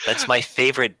 that's my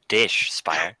favorite dish,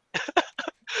 Spire.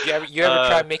 You ever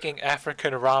try making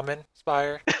African ramen,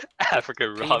 Spire?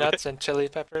 African ramen. Peanuts and chili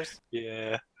peppers?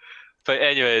 Yeah. But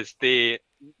anyways, the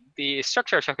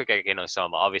structure of Shokugeki no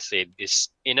Soma, obviously this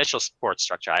initial sports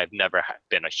structure, I've never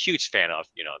been a huge fan of,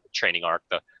 the training arc,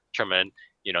 the tournament,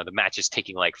 the matches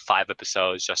taking like 5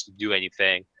 episodes just to do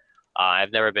anything.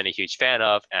 I've never been a huge fan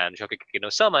of, and Shokugeki no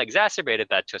Soma exacerbated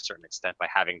that to a certain extent by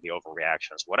having the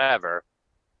overreactions, whatever,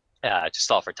 to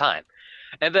stall for time.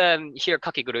 And then here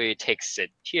Kakegurui takes it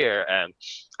here, and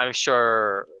I'm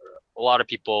sure a lot of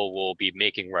people will be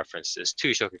making references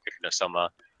to Shokugeki no Soma,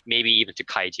 maybe even to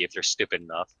Kaiji if they're stupid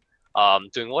enough,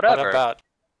 doing whatever. What about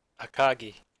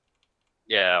Akagi?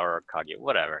 Yeah, or Kage,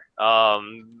 whatever.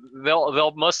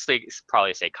 They'll mostly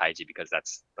probably say Kaiji because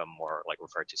that's the more like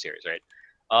referred to series, right?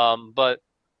 But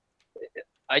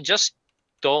I just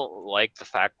don't like the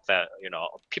fact that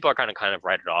people are kind of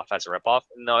write it off as a ripoff.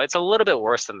 No, it's a little bit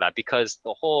worse than that because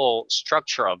the whole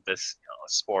structure of this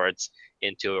sports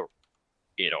into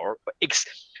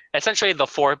essentially the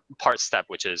 4-part step,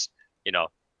 which is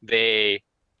they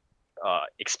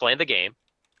explain the game.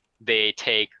 They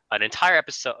take an entire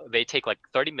episode. They take like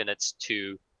 30 minutes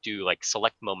to do like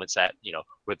select moments that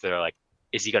where they're like,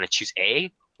 is he gonna choose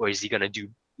A or is he gonna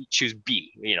choose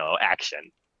B?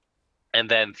 Action, and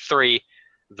then 3,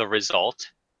 the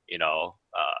result. And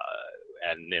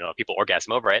people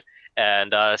orgasm over it.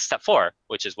 And step 4,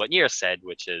 which is what Nier said,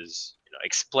 which is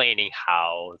explaining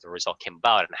how the result came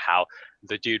about and how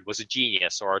the dude was a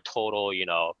genius or a total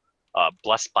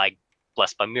blessed by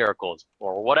miracles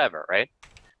or whatever, right?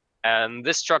 And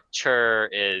this structure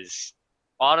is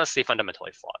honestly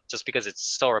fundamentally flawed, just because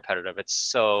it's so repetitive. It's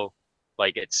so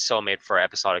made for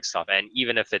episodic stuff, and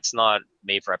even if it's not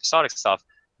made for episodic stuff,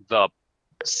 the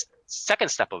second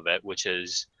step of it, which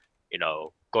is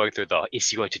going through is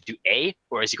he going to do A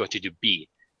or is he going to do B?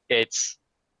 It's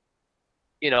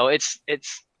it's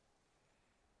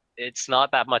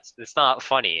not that much. It's not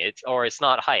funny. It's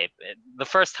not hype. The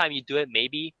first time you do it,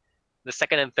 maybe. The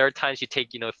second and third times you take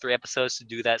 3 episodes to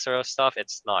do that sort of stuff,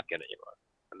 it's not gonna work.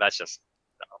 And that's just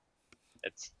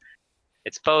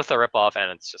it's both a ripoff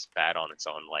and it's just bad on its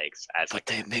own legs. But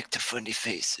they make the funny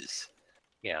faces.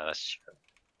 Yeah, that's true.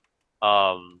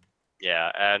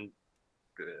 Yeah, and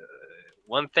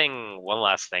one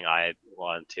last thing I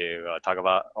want to talk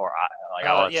about, or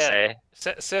I want to say.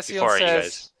 Cecil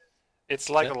says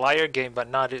it's like a liar game, but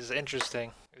not as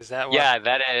interesting. Is that what? Yeah,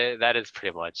 that is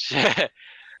pretty much.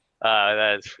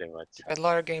 That is pretty much. And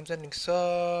liar games ending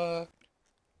suck.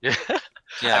 Yeah,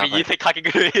 I mean, you think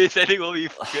Kakegurui's ending will be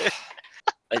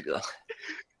good?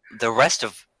 The rest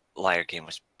of Liar Game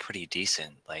was pretty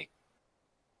decent.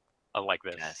 Unlike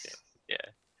this. Yeah.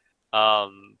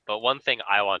 But one thing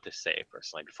I want to say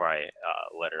personally before I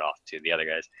let it off to the other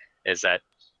guys is that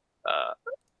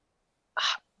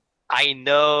I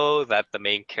know that the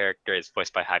main character is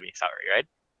voiced by Hina Saori, right?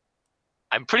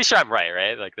 I'm pretty sure I'm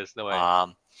right? Like, there's no way.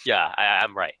 Yeah,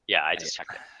 I'm right. Yeah, I just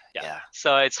checked it. Yeah.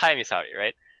 So it's Hina Saori,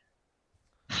 right?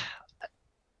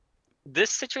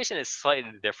 This situation is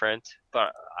slightly different,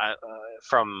 but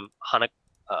from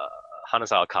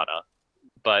Hanazawa Kana,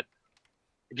 but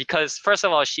because first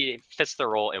of all, she fits the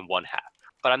role in one half.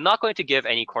 But I'm not going to give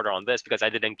any quarter on this because I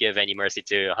didn't give any mercy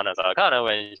to Hanazawa Kana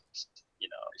when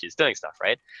she's doing stuff,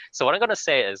 right? So what I'm gonna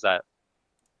say is that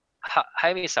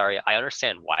Hina Saori, I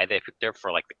understand why they picked her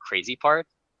for like the crazy part,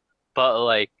 but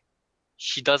like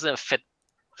she doesn't fit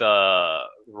the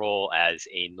role as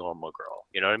a normal girl.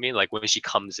 You know what I mean? Like when she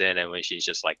comes in and when she's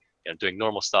just like doing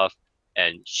normal stuff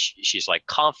and she's like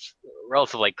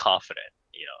relatively confident,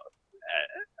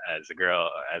 as a girl,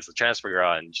 as a transfer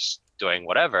girl, and just doing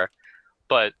whatever.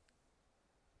 But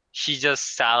she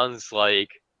just sounds like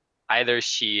either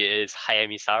she is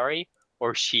Hayami Saori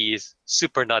or she's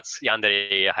super nuts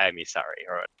yandere Hayami Saori,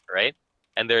 right?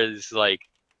 And there's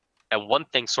and one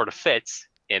thing sort of fits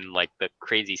in like the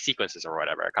crazy sequences or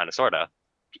whatever, kind of sorta,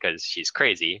 because she's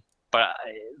crazy. But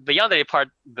the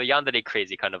yandere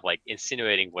crazy kind of like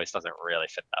insinuating voice doesn't really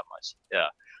fit that much. Yeah,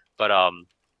 but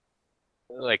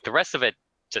like the rest of it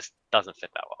just doesn't fit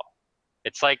that well.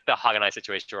 It's like the Haganai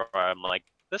situation where I'm like,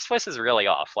 this voice is really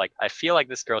off. Like I feel like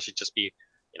this girl should just be,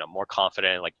 more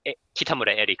confident, like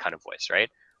Kitamura Eri kind of voice, right?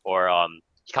 Or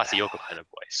Hikase Yoko kind of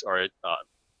voice, or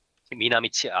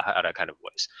Minami Chihara kind of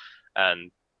voice.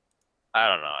 And I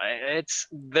don't know.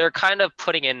 They're kind of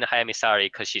putting in Hayami Saori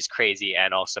because she's crazy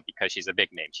and also because she's a big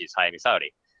name. She's Hayami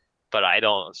Saori. But I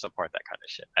don't support that kind of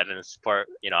shit. I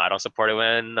don't support it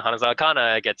when Hanazawa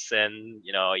Kana gets in,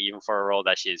 even for a role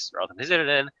that she's relatively suited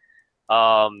in.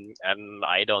 And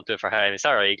I don't do it for Hayami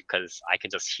Saori because I can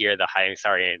just hear the Hayami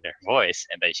Saori in her voice,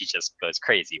 and then she just goes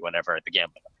crazy whenever the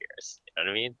gambling appears. You know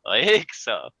what I mean? Like,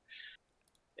 so,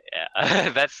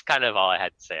 yeah, that's kind of all I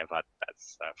had to say about that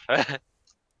stuff.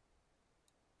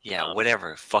 Yeah,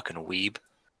 whatever, fucking weeb.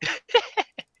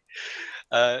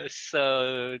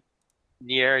 So,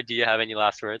 Nier, do you have any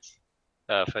last words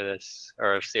for this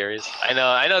series?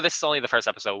 I know this is only the first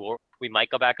episode. We might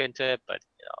go back into it, but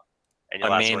any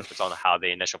last words on how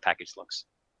the initial package looks?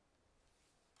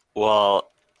 Well,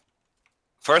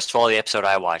 first of all, the episode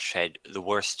I watched had the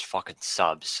worst fucking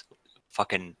subs.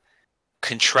 Fucking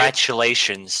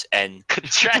congratulations and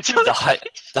the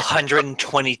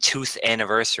 122th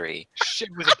anniversary. Shit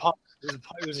was a pump.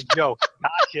 It was a joke.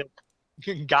 Gotcha.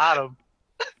 Got him.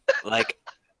 Like,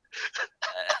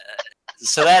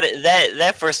 so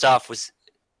that first off was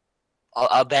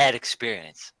a bad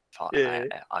experience. grateful.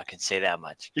 Yeah. I can say that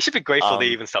much. You should be grateful they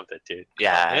even subbed it, dude.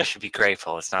 Yeah, I should be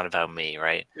grateful. It's not about me,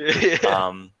 right?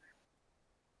 Yeah.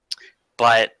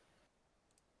 But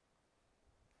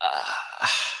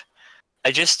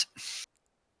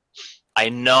I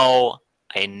know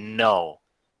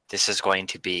this is going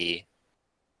to be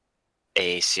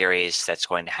a series that's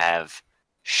going to have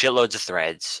shitloads of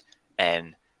threads,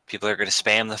 and people are going to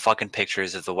spam the fucking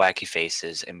pictures of the wacky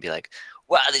faces and be like,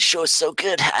 "Wow, this show is so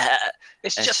good!"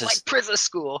 It's And just like prison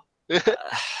school.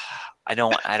 I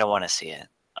don't want to see it.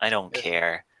 I don't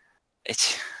care.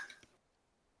 It's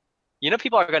You know,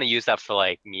 people are gonna use that for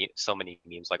like so many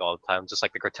memes, like all the time. Just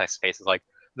like the grotesque faces, like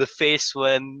the face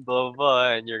when blah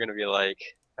blah, and you're gonna be like,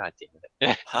 God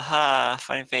damn haha,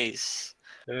 funny face.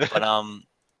 it. But I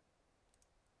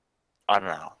don't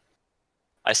know.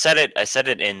 I said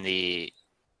it in the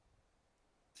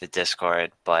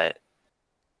Discord, but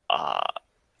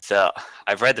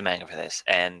I've read the manga for this,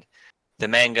 and the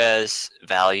manga's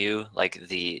value, like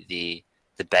the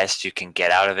best you can get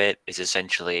out of it, is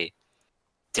essentially,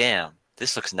 damn,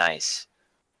 this looks nice.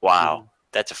 Wow,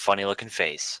 that's a funny looking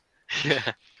face.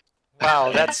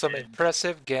 Wow, that's some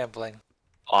impressive gambling.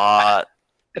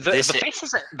 The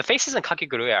faces in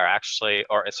Kakegurui are actually,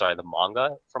 or sorry, the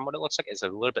manga, from what it looks like, is a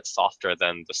little bit softer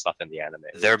than the stuff in the anime.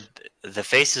 The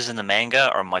faces in the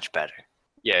manga are much better.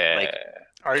 Yeah,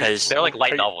 Like, they're like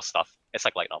light novel stuff. It's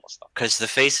like light novel stuff. Because the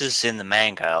faces in the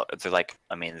manga, they're like,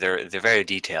 I mean, they're very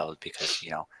detailed because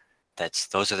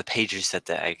those are the pages that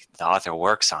the author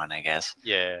works on, I guess.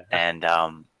 Yeah. And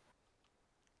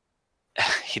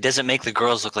he doesn't make the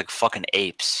girls look like fucking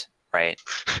apes, right?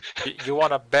 You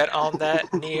want to bet on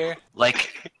that, Nier?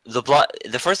 Like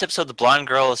the first episode, the blonde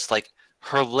girl is like,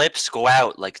 her lips go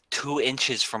out like 2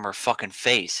 inches from her fucking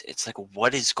face. It's like,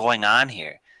 what is going on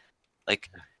here? Like,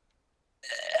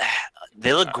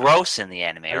 they look gross in the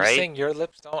anime, Are right? you saying your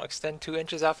lips don't extend 2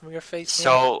 inches out from your face? Nier?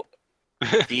 So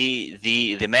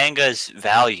the manga's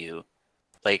value,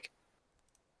 like,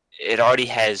 it already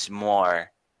has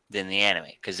more than the anime,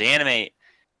 because the anime,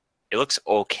 it looks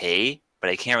okay, but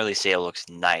I can't really say it looks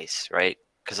nice, right?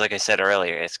 Because like I said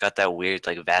earlier, it's got that weird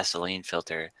like Vaseline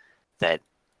filter that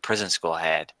Prison School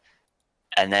had,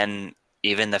 and then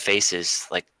even the faces,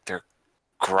 like, they're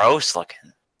gross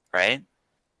looking, right?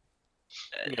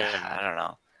 Yeah. I don't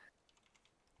know,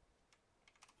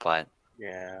 but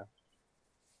Yeah.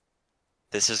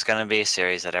 this is gonna be a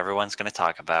series that everyone's gonna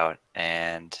talk about,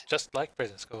 and Just like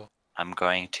Prison School. I'm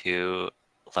going to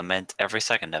lament every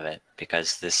second of it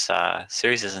because this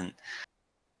series isn't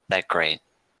that great.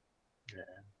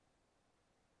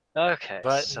 Okay.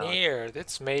 But so, Nier,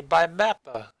 it's made by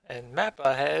Mappa, and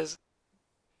Mappa has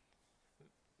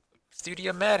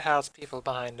Studio Madhouse people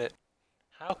behind it.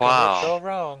 How could Wow. it go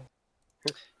wrong?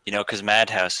 Because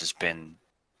Madhouse has been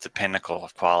the pinnacle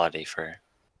of quality for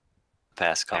the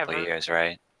past couple of Ever. years,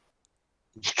 right?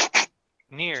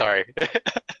 Near. sorry.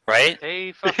 Right?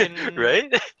 They fucking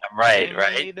right? Right, they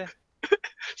right. made-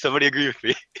 Somebody agree with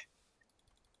me.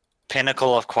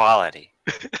 Pinnacle of quality.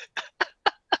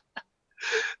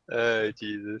 Oh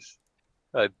Jesus.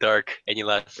 Dark. Any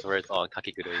last words on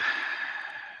Kakegurui?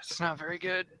 It's not very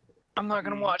good. I'm not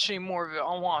gonna watch any more of it.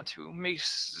 I want to.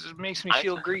 Makes me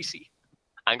feel greasy.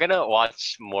 I'm gonna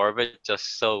watch more of it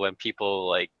just so when people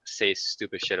like say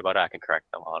stupid shit about it, I can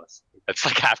correct them. Honestly, that's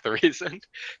like half the reason.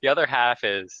 The other half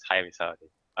is Hayami Saudi.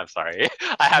 I'm sorry,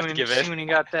 I have to give See in. when he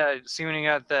got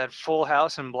that full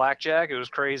house in blackjack, it was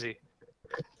crazy.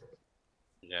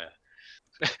 Yeah.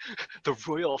 The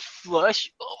royal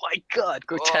flush. Oh my god,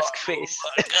 grotesque face.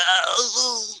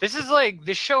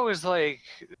 This show is like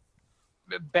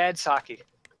bad sake.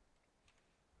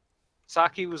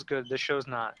 Sake was good. This show's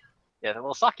not. Yeah,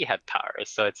 well, Saki had powers,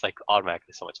 so it's like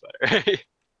automatically so much better.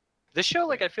 This show,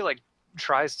 like, I feel like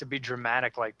tries to be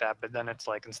dramatic like that, but then it's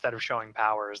like instead of showing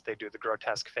powers, they do the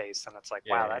grotesque face, and it's like,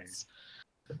 wow, Yeah. that's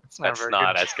That's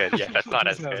not as good. Yeah, that's not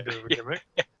as good. of a gimmick.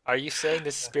 Are you saying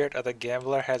the spirit of the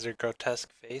gambler has a grotesque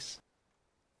face?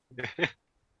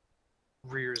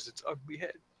 Rears its ugly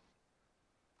head.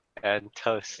 And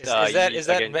toast. Is again,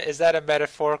 that a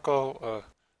metaphorical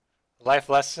life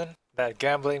lesson that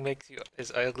gambling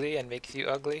is ugly and makes you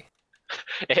ugly?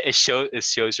 it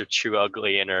shows your true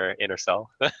ugly inner self.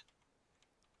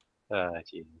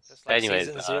 Jesus. Just like Anyways,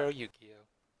 season 0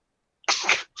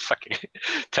 Yu-Gi-Oh. fucking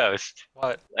toast.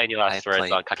 What? Any I last words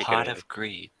play on Pot Kakegurui? of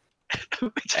Greed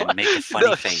Which and one? make a funny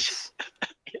No, face.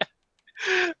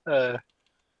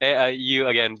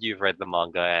 You've read the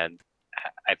manga, and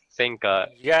I think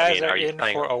You guys are are you in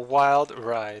planning for a wild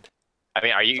ride. are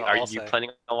That's you all I'll say. planning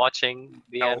on watching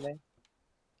the No. anime?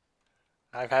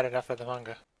 I've had enough of the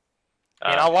manga.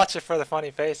 I mean, I'll watch it for the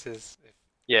funny faces.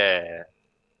 Yeah.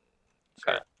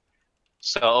 Sure. Okay.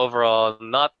 So overall,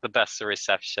 not the best of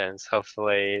receptions.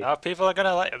 Hopefully, Now people are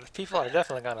gonna like. People are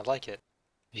definitely gonna like it.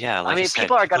 Yeah, I like I mean, said,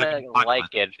 people are people gonna talk like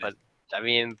about it, this but shit. I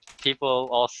mean, people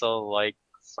also like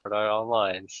Sword Art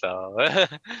Online, so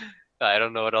I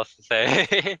don't know what else to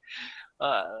say.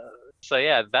 uh, so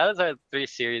yeah, that is our three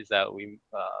series that we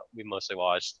mostly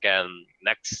watched. Again,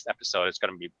 next episode is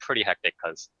gonna be pretty hectic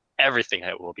because everything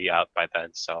will be out by then,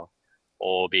 so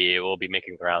we'll be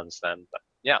making the rounds then. But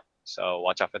yeah, so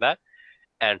watch out for that.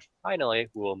 And finally,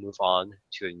 we'll move on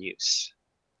to the news.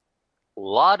 A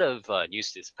lot of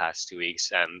news this past 2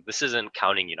 weeks, and this isn't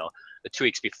counting, the 2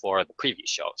 weeks before the previous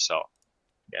show. So,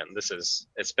 again,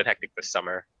 it's been hectic this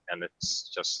summer, and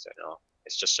it's just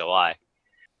July.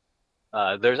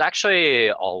 There's actually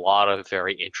a lot of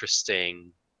very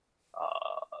interesting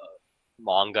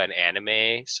manga and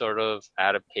anime sort of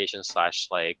adaptation slash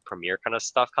like premiere kind of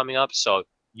stuff coming up. So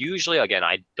usually, again,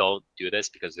 I don't do this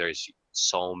because there's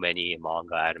so many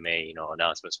manga, anime,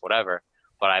 announcements, whatever.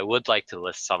 But I would like to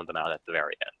list some of them out at the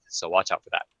very end. So watch out for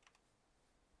that.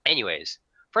 Anyways,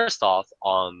 first off,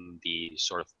 on the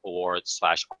sort of awards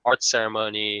slash art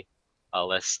ceremony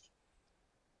list,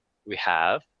 we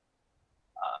have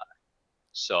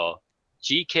so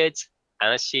G Kids,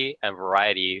 NSC, and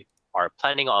Variety are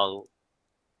planning on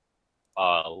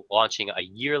launching a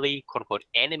yearly quote unquote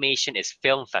animation is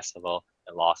film festival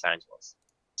in Los Angeles.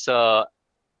 So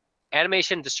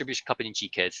animation distribution company G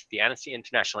Kids, the Annecy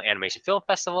International Animation Film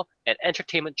Festival, and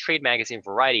entertainment trade magazine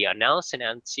Variety announced in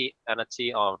Annecy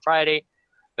on Friday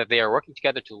that they are working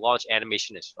together to launch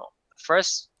animation as film. The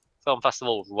first film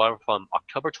festival will run from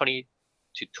October 20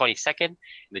 to 22nd in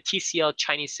the TCL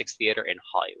Chinese Six Theater in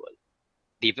Hollywood.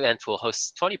 The event will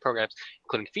host 20 programs,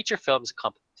 including feature films,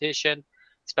 competition,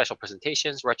 special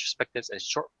presentations, retrospectives, and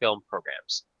short film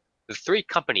programs. The three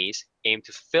companies aim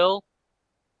to fill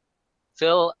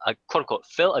a quote unquote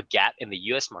fill a gap in the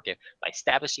US market by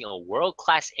establishing a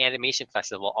world-class animation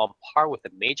festival on par with the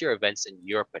major events in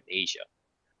Europe and Asia.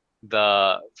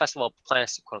 The festival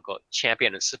plans to quote unquote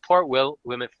champion and support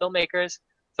women filmmakers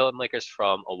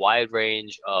from a wide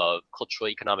range of cultural,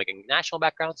 economic, and national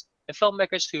backgrounds, and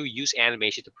filmmakers who use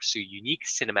animation to pursue unique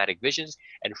cinematic visions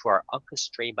and who are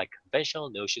unconstrained by conventional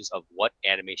notions of what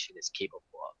animation is capable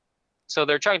of. So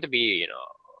they're trying to be,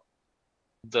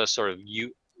 the sort of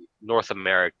North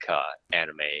America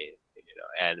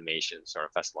animation sort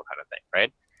of festival kind of thing,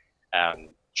 right?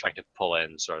 Trying to pull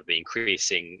in sort of the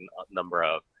increasing number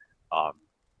of,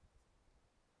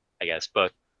 I guess,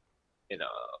 both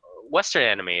Western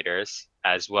animators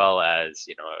as well as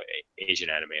Asian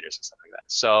animators and stuff like that.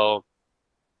 So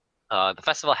the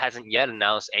festival hasn't yet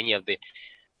announced any of the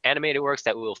animated works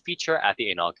that will feature at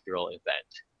the inaugural event.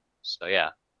 So yeah,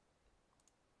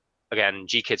 again,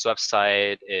 GKid's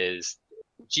website is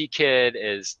GKid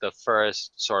is the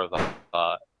first sort of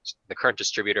the current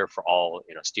distributor for all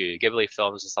Studio Ghibli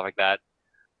films and stuff like that.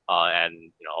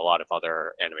 And a lot of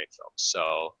other anime films.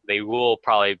 So they will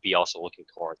probably be also looking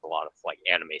towards a lot of like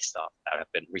anime stuff that have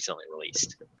been recently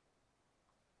released.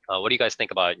 What do you guys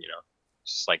think about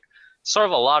just like sort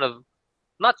of a lot of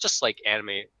not just like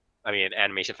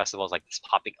animation festivals like this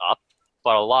popping up,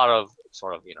 but a lot of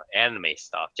sort of anime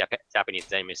stuff,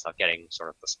 Japanese anime stuff getting sort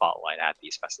of the spotlight at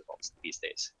these festivals these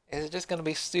days. Is it just gonna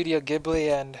be Studio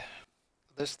Ghibli and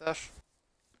this stuff?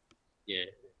 Yeah,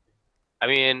 I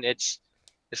mean it's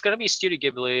gonna be Studio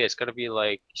Ghibli. It's gonna be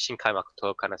like Shinkai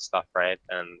Makoto kind of stuff, right?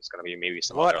 And it's gonna be maybe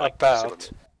some What other like about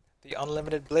the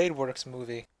Unlimited Blade Works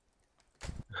movie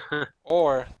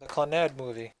or the Clannad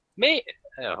movie?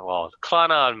 Well,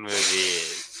 Clannad movie.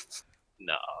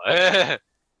 No.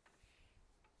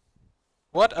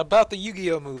 What about the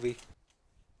Yu-Gi-Oh movie?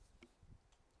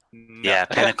 No. Yeah,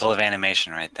 pinnacle of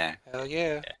animation right there. Hell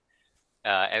yeah.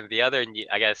 And the other,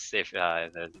 I guess, if the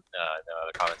other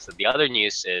comments, the other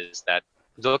news is that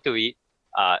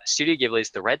Studio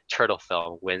Ghibli's The Red Turtle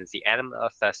film wins the Anime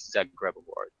Fest Zagreb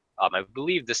Award. I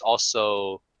believe this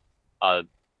also,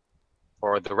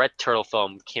 for the Red Turtle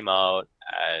film, came out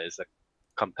as a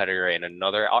competitor in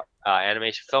another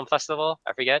animation film festival.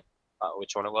 I forget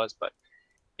which one it was, but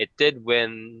it did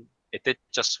win. It did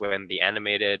just win the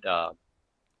animated.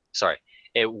 Sorry,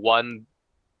 it won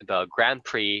the Grand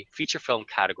Prix feature film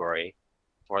category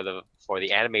for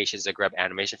the Animation Zagreb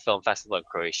Animation Film Festival in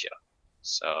Croatia.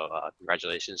 So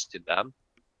congratulations to them.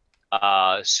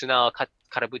 Sunal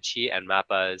Karabuchi and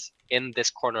Mappa's In This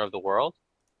Corner of the World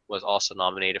was also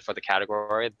nominated for the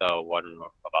category, the one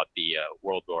about the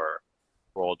World War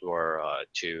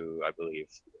II, I believe,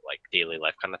 like daily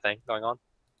life kind of thing going on.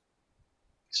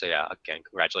 So yeah, again,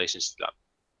 congratulations to them.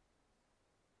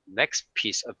 Next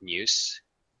piece of news.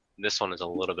 this one is a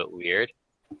little bit weird.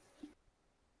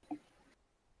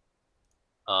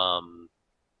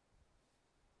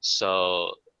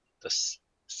 So the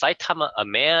Saitama, a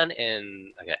man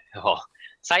in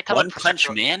Saitama One Punch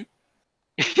Man?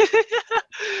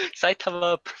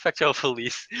 Saitama Prefectural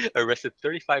Police arrested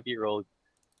 35-year-old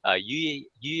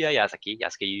Yasuke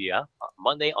Yuya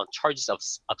Monday on charges of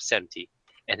obscenity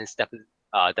and his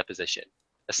deposition.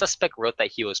 The suspect wrote that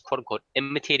he was quote-unquote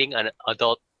imitating an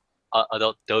adult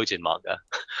doujin manga.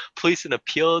 Police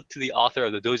appealed to the author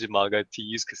of the doujin manga to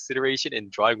use consideration in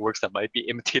drawing works that might be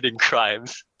imitating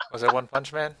crimes. Was it One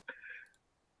Punch Man?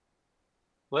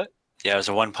 What? Yeah, it was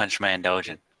a One Punch Man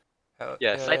doujin.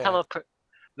 Yeah, Saitama.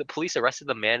 The police arrested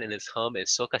the man in his home in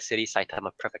Soka City,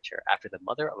 Saitama Prefecture, after the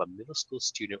mother of a middle school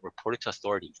student reported to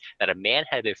authorities that a man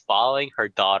had been following her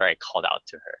daughter and called out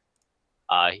to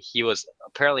her. He was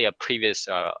apparently a previous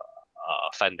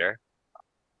offender,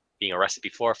 being arrested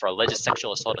before for alleged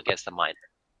sexual assault against a minor.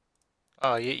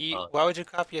 Oh, why would you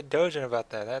copy a doujin about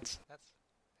that? That's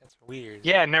weird.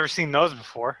 Yeah, I've never seen those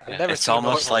before. I've never It's seen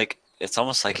almost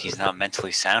those. like he's not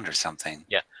mentally sound or something.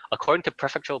 Yeah, according to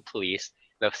prefectural police,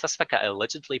 the suspect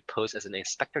allegedly posed as an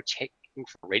inspector checking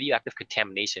for radioactive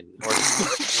contamination in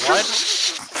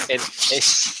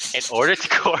order to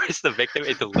coerce the victim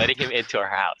into letting him into her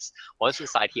house. Once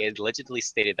inside, he allegedly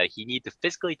stated that he needed to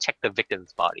physically check the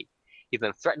victim's body. He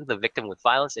then threatened the victim with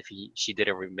violence if she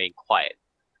didn't remain quiet.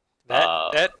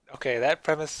 That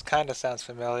premise kind of sounds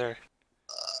familiar.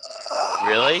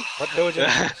 Really? What doujin?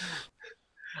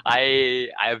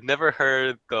 I've never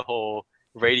heard the whole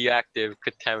radioactive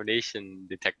contamination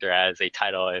detector as a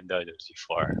title in doujins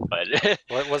before, but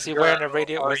What was he wearing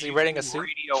Was he wearing a suit?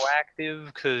 Radioactive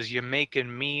because you're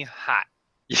making me hot.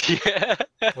 yeah,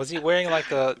 Was he wearing like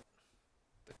the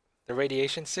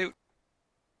radiation suit?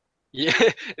 yeah,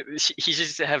 he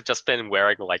should have just been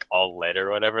wearing like all lead or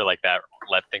whatever, like that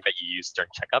lead thing that you use during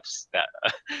checkups. That,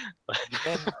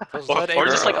 Man, those or, lead or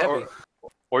apes just are like heavy.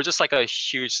 or just like a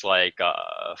huge like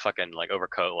fucking like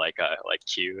overcoat like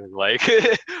Q like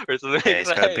or something. Yeah, he's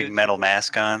like got a that. big metal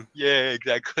mask on. Yeah,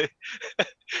 exactly.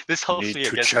 This helps me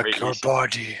against radiation.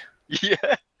 body.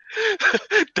 Yeah,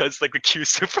 does like the Q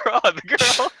super on the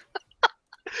girl.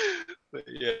 But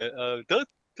yeah,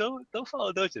 don't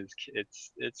follow doujins.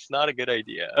 It's not a good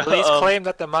idea. Police claim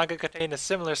that the manga contained a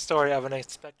similar story of an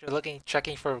inspector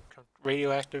checking for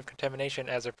radioactive contamination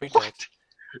as a pretext.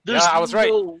 There's I was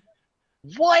right.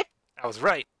 What? I was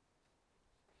right.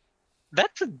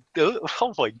 That's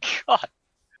oh my god.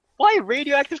 Why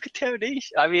radioactive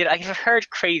contamination? I mean, I've heard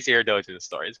crazier doujin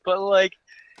stories, but like,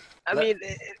 I mean,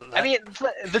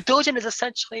 the doujin is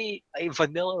essentially a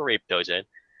vanilla rape doujin,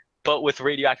 but with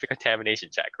radioactive contamination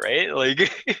check, right?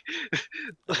 Like,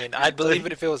 I mean, I'd believe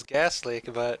it if it was gas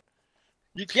leak, but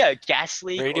yeah, gas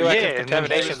leak, radioactive yeah, and then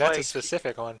contamination, there's, that's a like-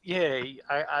 specific one. Yeah,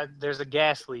 there's a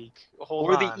gas leak. Hold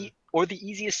or on. or the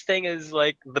easiest thing is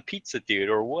like the pizza dude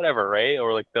or whatever, right?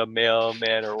 Or like the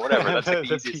mailman or whatever. That's like the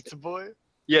the easiest. pizza boy.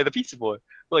 Yeah, the pizza boy.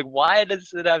 Like, why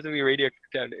does it have to be radioactive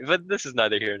contamination? But this is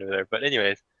neither here nor there. But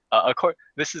anyways,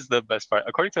 this is the best part.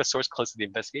 According to a source close to the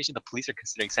investigation, the police are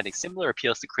considering sending similar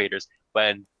appeals to creators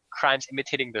when crimes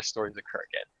imitating their stories occur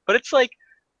again. But it's like,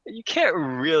 you can't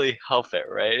really help it,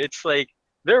 right? It's like,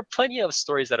 there are plenty of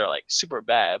stories that are like super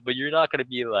bad, but you're not gonna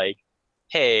be like,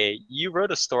 hey, you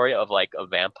wrote a story of like a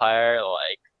vampire,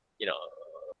 like, you know,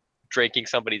 drinking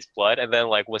somebody's blood, and then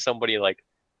like when somebody like,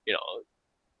 you know,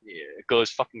 goes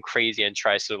fucking crazy and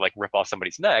tries to like rip off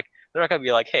somebody's neck, they're not gonna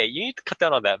be like, hey, you need to cut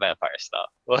down on that vampire stuff.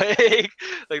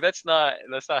 Like that's not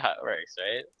how it works,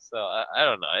 right? So I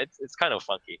don't know. It's kind of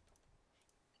funky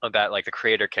that like the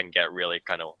creator can get really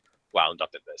kind of wound up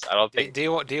in this. I don't think. Do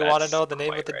you want to that's know the name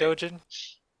of quite the right. doujin?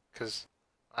 Because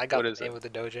I got What the is name it? of the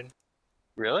doujin.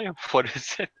 Really? What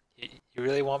is it? You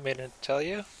really want me to tell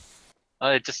you?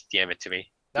 Just DM it to me.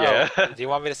 No. Yeah. Do you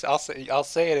want me to? I'll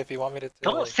say it if you want me to.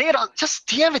 Don't say it on. Just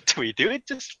DM it to me, dude.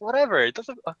 Just whatever. It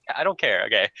doesn't. Okay, I don't care.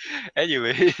 Okay.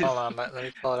 Anyways. Hold on, let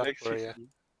me pull it up Next for you.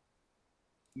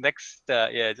 Next,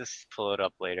 yeah, just pull it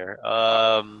up later.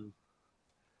 Or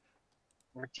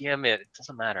DM it. It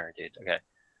doesn't matter, dude. Okay.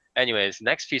 Anyways,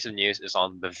 next piece of news is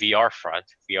on the VR front.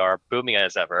 VR booming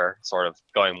as ever, sort of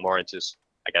going more into,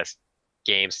 I guess,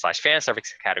 games/fan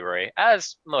service category,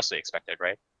 as mostly expected,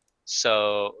 right?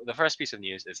 So the first piece of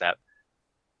news is that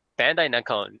Bandai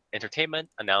Namco Entertainment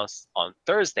announced on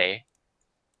Thursday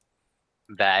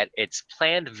that its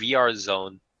planned VR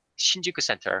zone Shinjuku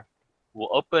Center will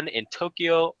open in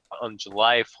Tokyo on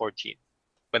July 14th.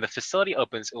 When the facility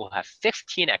opens, it will have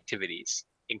 15 activities,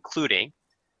 including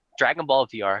Dragon Ball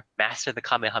VR, Master the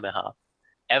Kamehameha,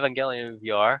 Evangelion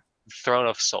VR, Throne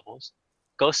of Souls,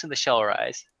 Ghost in the Shell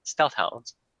Rise, Stealth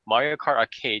Hounds, Mario Kart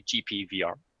Arcade GP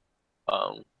VR.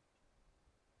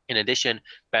 In addition,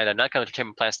 Bandai Namco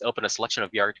Entertainment plans to open a selection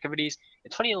of VR activities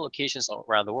in 20 locations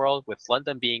around the world, with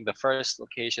London being the first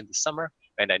location this summer.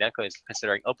 Bandai Namco is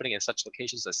considering opening in such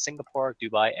locations as Singapore,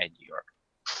 Dubai, and New York.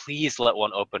 Please let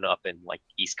one open up in like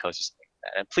East Coast or something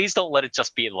like that, and please don't let it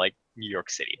just be in like New York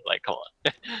City. Like, come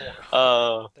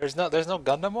on. There's no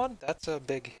Gundam one. That's a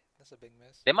big miss.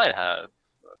 They might have.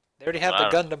 They already have the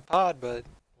Gundam pod, but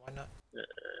why not?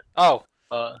 Oh.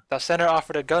 The center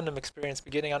offered a Gundam experience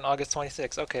beginning on August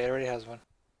 26th. Okay, it already has one.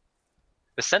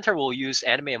 The center will use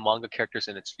anime and manga characters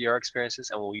in its VR experiences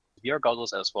and will use VR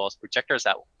goggles as well as projectors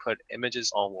that will put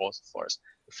images on walls and floors.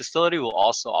 The facility will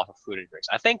also offer food and drinks.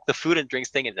 I think the food and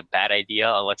drinks thing is a bad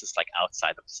idea unless it's like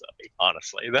outside the facility.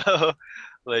 Honestly, though,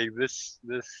 like this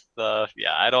stuff,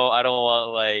 yeah, I don't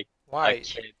want like why a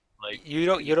kid, like you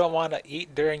don't want to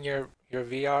eat during your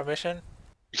VR mission.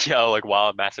 Yeah, like while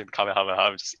I'm mastering the Kamehameha,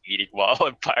 I'm just eating while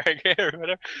I'm firing it or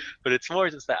whatever. But it's more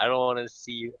just that I don't want to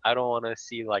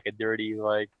see like a dirty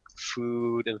like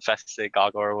food infested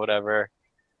goggle or whatever,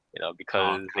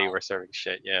 because they were serving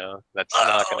shit. That's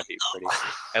not gonna be pretty.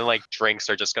 And like drinks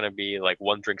are just gonna be like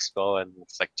one drink spill and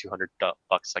it's like $200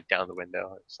 like down the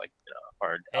window. It's like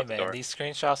hard. Hey man, door. These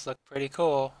screenshots look pretty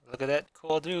cool. Look at that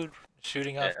cool dude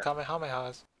shooting off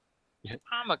Kamehamehas.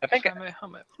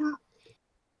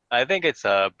 I think it's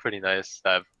pretty nice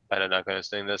that Bandai Namco is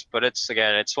doing this, but it's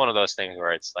one of those things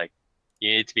where it's like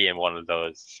you need to be in one of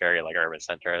those very like urban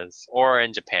centers or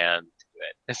in Japan to do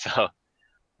it. So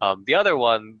the other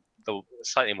one, the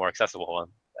slightly more accessible one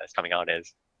that's coming out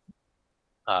is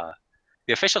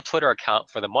the official Twitter account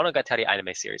for the Monogatari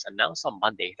anime series announced on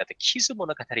Monday that the Kizu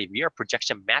Monogatari VR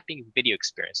projection mapping video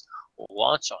experience will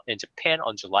launch in Japan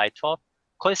on July 12th.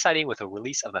 Coinciding with the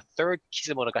release of the third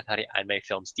Kizumonogatari anime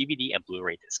film's DVD and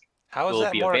Blu-ray disc. How is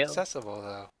that more accessible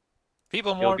though?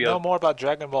 People know more about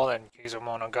Dragon Ball than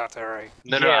Kizumonogatari.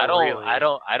 No,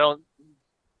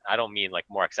 I don't mean like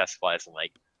more accessible as in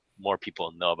like more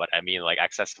people know, but I mean like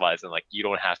accessible as in like you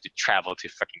don't have to travel to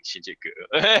fucking Shinjuku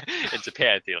in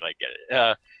Japan to like get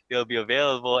it. It'll be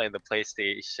available in the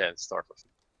PlayStation Store for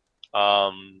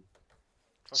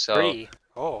free.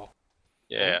 Oh.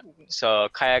 Yeah, so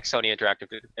Kayak, Sony Interactive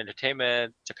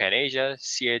Entertainment, Japan Asia,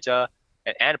 Sieja,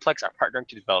 and Aniplex are partnering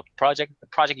to develop the project. The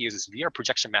project uses VR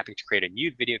projection mapping to create a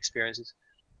new video experiences.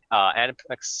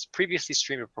 Aniplex previously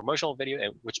streamed a promotional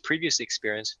video which previously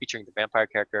experienced featuring the vampire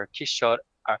character Kishore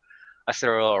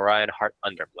Asuro Orion Heart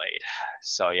Underblade.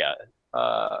 So yeah,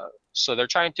 so they're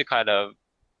trying to kind of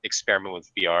experiment with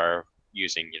VR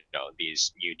using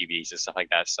these new DVDs and stuff like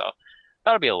that. So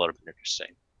that'll be a little bit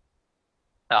interesting.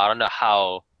 I don't know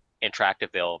how interactive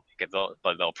they'll make it,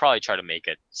 but they'll probably try to make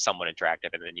it somewhat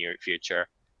interactive in the near future.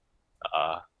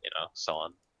 So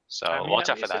on. So watch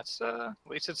out for that. At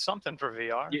least it's something for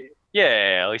VR.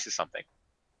 Yeah, at least it's something.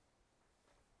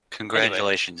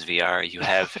 Congratulations, VR. You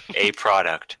have a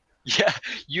product. Yeah,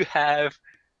 you have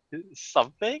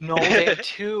something? No, they have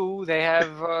two. They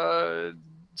have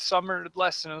Summer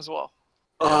Lesson as well.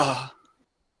 Ugh.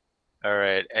 All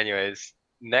right. Anyways,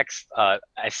 next, I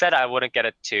said I wouldn't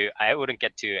get to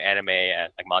anime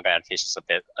and like manga adaptations a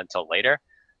bit until later,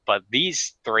 but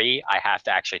these three I have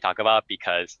to actually talk about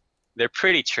because they're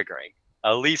pretty triggering.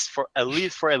 At least for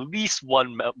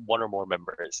one or more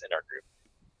members in our group.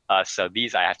 So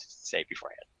these I have to say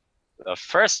beforehand. The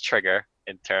first trigger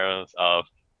in terms of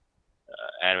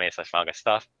anime/manga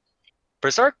stuff.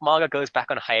 Berserk manga goes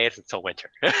back on hiatus until winter.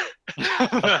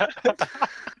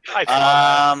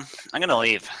 I'm gonna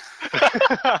leave.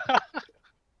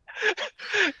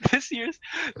 This year's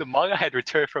the manga had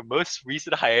returned from most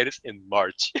recent hiatus in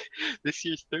March. This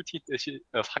year's 13th issue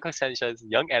of Hakusensha's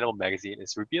Young Animal magazine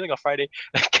is revealing on Friday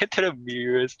that Kentaro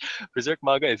Miura's Berserk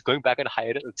manga is going back on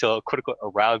hiatus until quote-unquote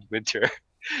around winter.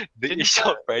 The issue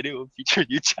on Friday will feature a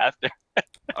new chapter.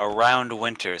 Around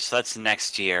winter, so that's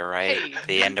next year, right? Hey,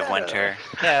 the end of winter.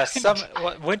 Yeah,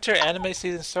 winter anime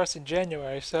season starts in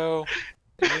January, so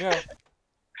there you go.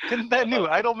 Didn't that new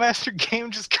Idolmaster game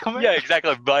just come out? Yeah,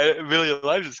 exactly. A Million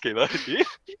Lives just came out.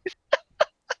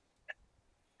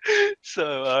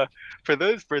 So, for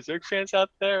those Berserk fans out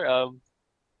there,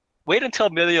 wait until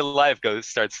Million Live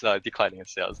starts declining in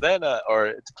sales, then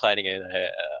or declining in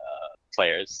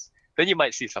players. Then you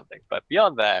might see something. But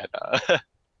beyond that,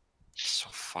 so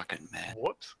fucking mad.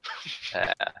 Whoops.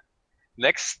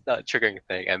 Next triggering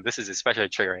thing, and this is especially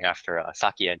triggering after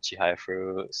Saki and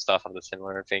Chihayafuru stuff of the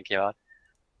similar thing came out.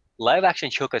 Live-action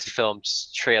Choka's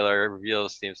film's trailer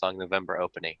reveals theme song November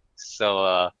opening.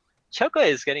 So Choka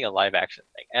is getting a live-action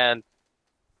thing, and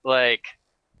like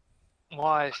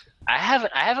Why? I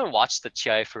haven't watched the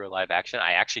Chai for live action.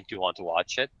 I actually do want to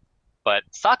watch it, but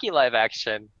Saki live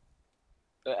action,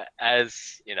 as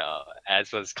you know,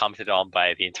 as was commented on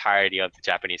by the entirety of the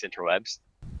Japanese interwebs,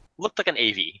 looked like an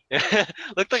AV,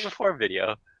 looked like a porn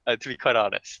video. To be quite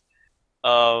honest,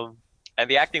 and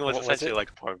the acting was What was essentially it? like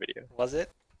a porn video. Was it?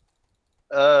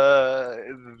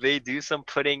 They do some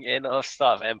putting in of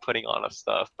stuff and putting on of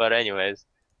stuff, but anyways,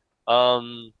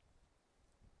 um,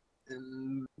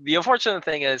 the unfortunate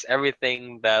thing is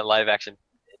everything that live action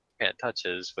Japan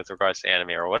touches with regards to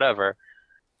anime or whatever,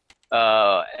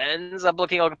 ends up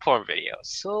looking like a porn video.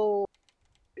 So,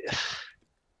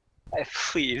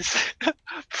 please,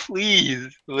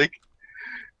 please, like,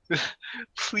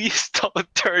 please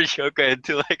don't turn yoga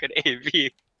into like an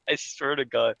AV. I swear to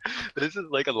God, this is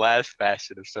like a last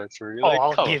bastion of sorts for me. Oh, Like,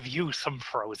 I'll come give you some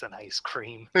frozen ice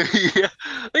cream. on. Yeah,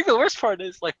 like the worst part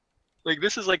is like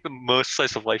this is like the most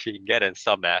slice of life you can get in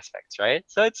some aspects, right?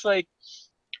 So it's like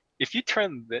if you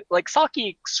turn like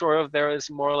Saki, sort of there was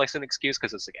more or less an excuse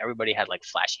because it's like everybody had like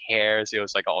flash hairs. It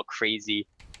was like all crazy,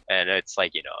 and it's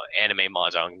like anime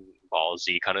mahjong ball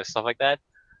Z kind of stuff like that.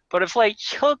 But if like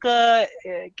Hyuga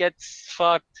gets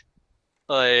fucked,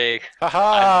 like I'm just gonna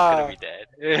Haha! be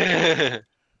dead.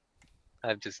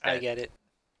 I'm just I dead. get it.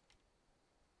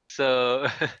 So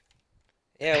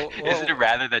Yeah, isn't it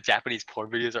rather that Japanese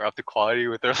porn videos are up to quality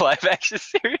with their live action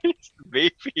series?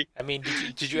 Maybe. I mean,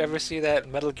 did you ever see that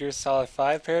Metal Gear Solid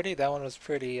 5 parody? That one was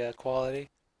pretty quality.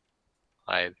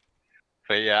 Fine.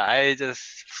 But yeah, I just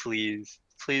please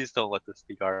don't let this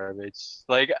be garbage.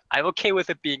 Like I'm okay with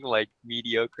it being like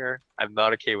mediocre. I'm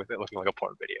not okay with it looking like a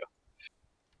porn video.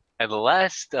 And the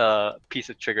last piece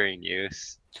of triggering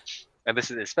news, and this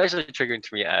is especially triggering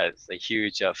to me as a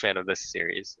huge fan of this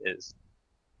series, is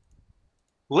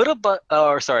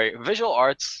visual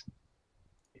arts.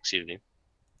 Excuse me,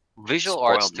 visual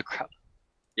arts Spoiled.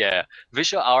 to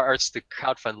visual arts to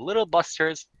crowdfund Little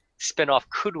Busters spin-off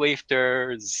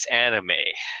Codewafter's anime.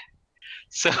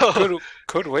 So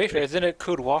Could Wafer, isn't it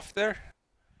Could Wafter?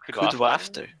 Kudo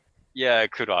after. Yeah,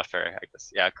 Codewafter, I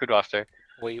guess. Yeah, Codewafter.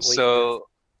 Wait, So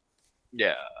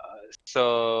yeah,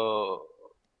 so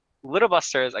Little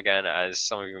Busters, again, as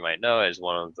some of you might know, is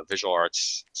one of the visual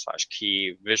arts slash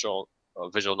key visual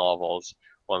novels,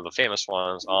 one of the famous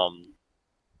ones.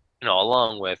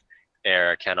 Along with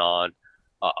Air Canon,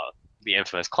 uh, the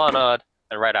infamous Clannad,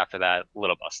 and right after that,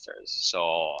 Little Busters.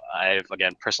 So I've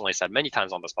again personally said many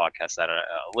times on this podcast that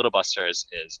Little Busters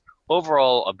is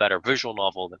overall a better visual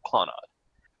novel than Clannad,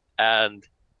 and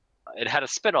it had a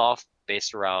spin-off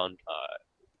based around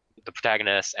the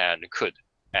protagonist and Kud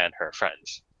and her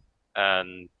friends.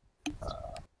 And,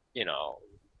 you know,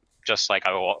 just like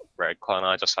I read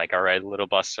Clannad, just like I read Little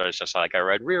Busters, just like I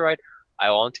read Rewrite, I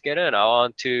want to get in. I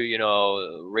want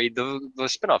to, read the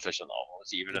spin-off visual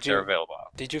novels, even if they're available.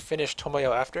 Did you finish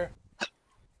Tomoyo after?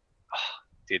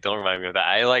 Dude, don't remind me of that.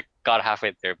 I got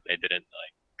halfway there, but I didn't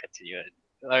continue it.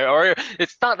 Or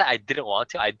it's not that I didn't want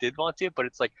to. I did want to, but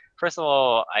it's like first of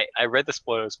all, I read the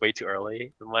spoilers way too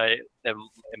early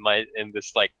in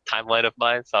this like timeline of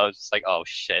mine, so I was just like, oh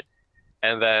shit.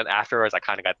 And then afterwards, I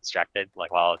kind of got distracted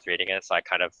like while I was reading it, so I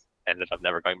kind of ended up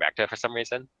never going back to it for some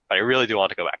reason. But I really do want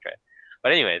to go back to it.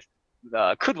 But anyways,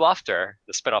 the Kudwafter,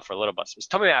 the spinoff for Little Busters.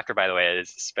 Tomoyo After, by the way,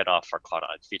 is the spinoff for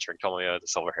Clannad, featuring Tomoyo, the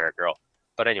silver-haired girl.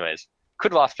 But anyways,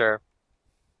 Kudwafter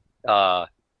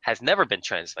has never been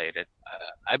translated.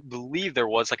 I believe there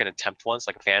was like an attempt once,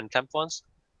 like a fan attempt once,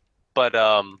 but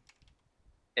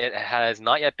it has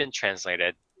not yet been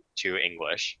translated to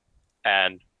English.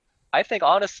 And I think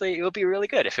honestly, it would be really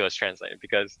good if it was translated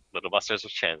because Little Busters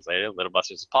was translated, Little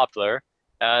Busters is popular,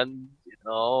 and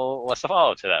what's the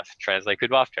follow to that? Translate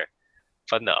Kudwafter.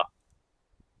 But no,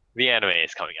 the anime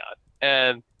is coming out,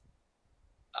 and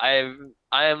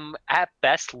I'm at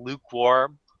best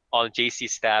lukewarm on JC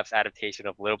Stabb's adaptation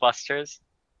of Little Busters,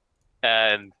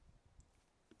 and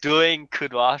doing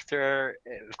Kudwafter,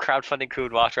 crowdfunding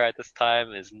Kudwafter at this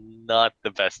time is not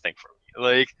the best thing for me.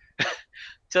 Like,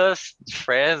 just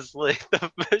translate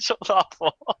the visual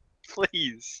novel,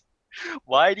 please.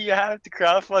 Why do you have to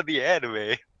crowdfund the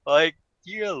anime? Like,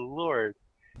 dear lord.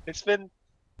 It's been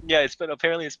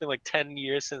like 10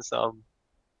 years since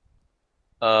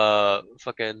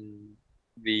fucking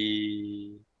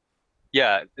the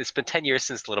it's been 10 years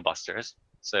since Little Busters.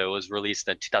 So it was released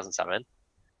in 2007.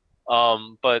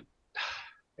 But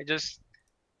I just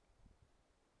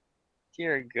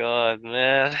dear god,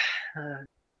 man.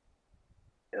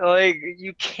 Like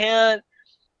you can't,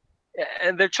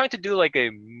 and they're trying to do like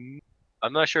I'm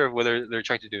not sure whether they're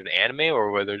trying to do an anime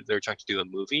or whether they're trying to do a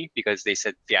movie because they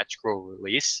said theatrical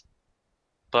release.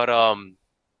 But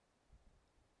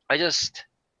I just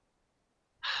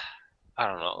I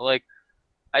don't know. Like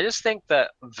I just think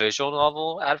that visual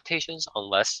novel adaptations,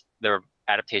 unless they're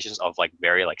adaptations of like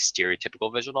very like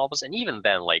stereotypical visual novels, and even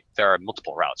then like there are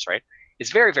multiple routes, right?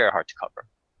 It's very, very hard to cover.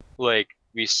 Like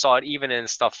we saw it even in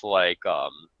stuff like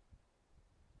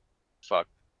fuck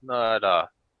not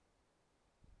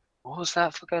what was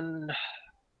that fucking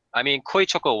I mean, Koi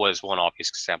Choco was one obvious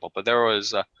example, but there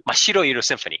was Mashiro Iro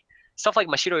Symphony. Stuff like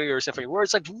Mashiro Iro Symphony, where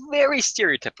it's like very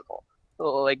stereotypical.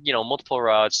 Like, you know, multiple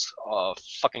routes,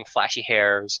 fucking flashy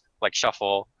hairs, like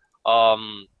shuffle,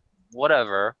 um,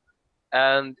 whatever.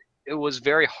 And it was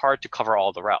very hard to cover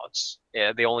all the routes.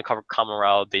 Yeah, they only covered common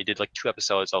route. They did like 2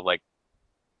 episodes of like,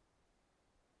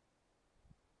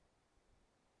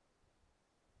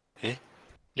 Eh?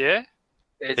 Yeah.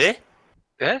 it's, Eh?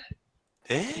 eh?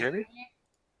 Eh? You hear me?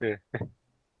 Yeah.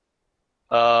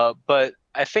 But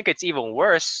I think it's even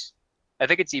worse. I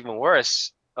think it's even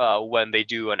worse when they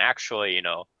do an actually, you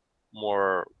know,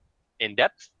 more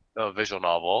in-depth visual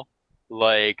novel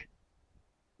like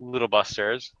Little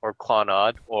Busters or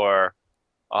Clannad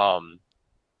um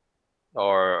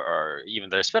or even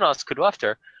their spin-offs Kudo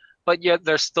After, but yet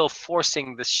they're still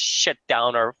forcing this shit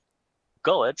down our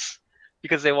gullets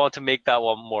because they want to make that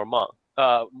one more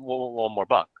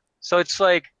buck. So it's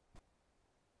like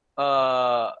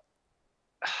uh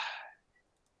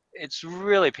it's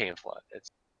really painful.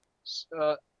 It's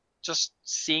uh, just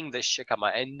seeing this shit come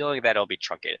out and knowing that it'll be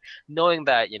truncated, knowing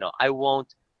that, you know, I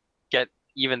won't get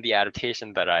even the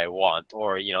adaptation that I want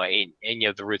or, you know, any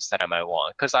of the routes that I might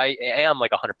want because I am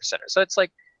like 100%er. So it's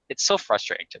like, it's so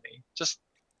frustrating to me. Just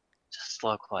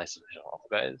localize the visual novel,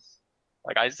 guys.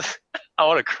 Like, I just, I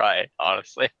want to cry,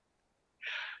 honestly.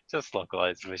 Just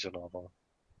localize the visual novel.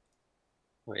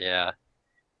 But yeah.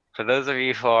 For those of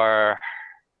you who are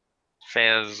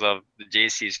fans of the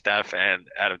JC stuff and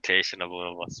adaptation of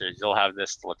Little Busters, you'll have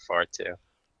this to look forward to.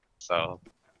 So,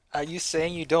 Are you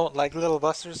saying you don't like Little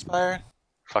Buster's Fire?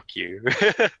 fuck you.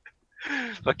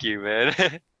 Fuck you, man.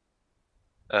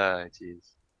 Jeez.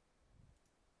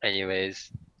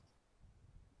 Anyways,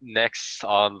 next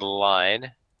on the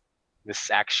line, this is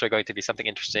actually going to be something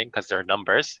interesting because there are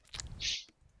numbers.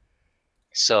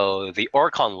 So the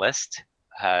Oricon list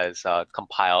has been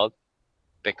compiled.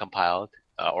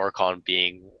 Oricon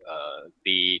being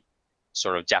the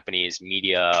sort of Japanese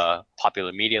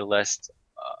popular media list.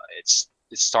 It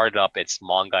started up its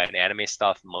manga and anime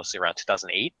stuff mostly around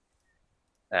 2008,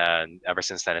 and ever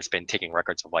since then, it's been taking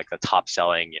records of like the top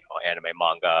selling, you know, anime,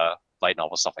 manga, light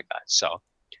novel, stuff like that. So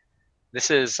this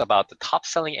is about the top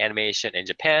selling animation in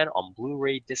Japan on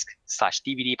Blu-ray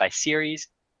disc/DVD by series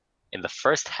in the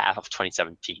first half of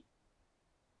 2017.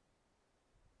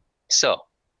 So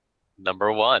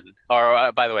number one,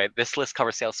 or by the way, this list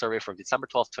covers sales survey from December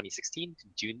 12th, 2016 to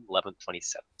June 11th,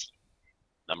 2017.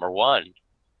 Number one,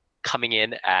 coming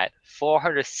in at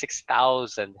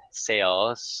 406,000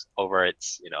 sales over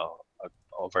its, you know,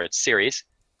 over its series,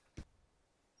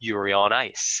 Yuri on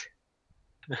Ice.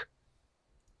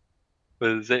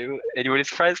 Was anybody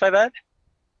surprised by that?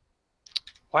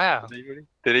 Wow.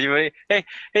 Did anybody? Hey,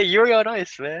 Yuri on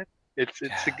Ice, man. It's a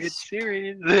good Yes.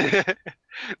 series.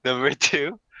 Number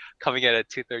two, coming in at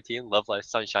 213, Love Live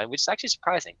Sunshine, which is actually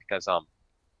surprising because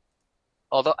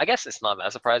although I guess it's not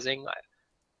that surprising.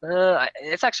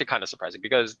 It's actually kind of surprising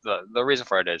because the reason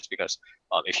for it is because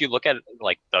if you look at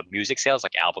like the music sales,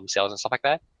 like album sales and stuff like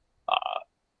that,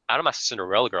 Master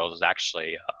Cinderella Girls is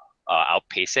actually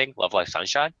outpacing Love Live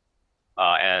Sunshine.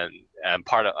 And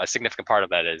a significant part of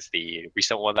that is the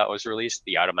recent one that was released,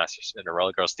 the Master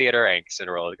Cinderella Girls Theater and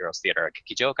Cinderella Girls Theater at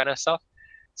Kikijo kind of stuff.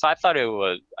 So I thought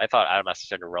Master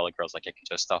Cinderella Girls like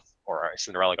Kikijo stuff or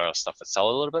Cinderella Girls stuff would sell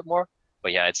a little bit more.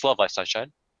 But yeah, it's Love Live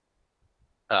Sunshine.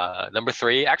 Number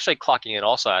three, actually clocking in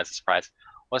also as a surprise,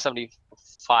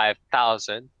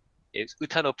 175,000 is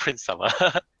Utano Prince Sama.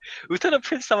 Utano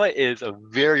Prince Sama is a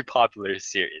very popular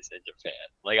series in Japan.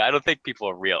 Like, I don't think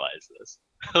people realize this.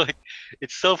 Like,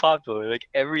 it's so popular. Like,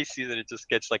 every season it just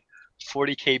gets like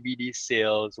 40K BD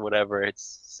sales, whatever.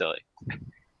 It's silly.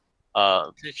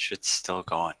 It should still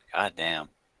go on. God damn.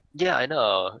 Yeah, I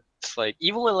know. It's like,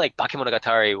 even when like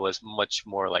Bakemonogatari was much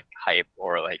more like hype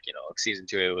or like, you know, season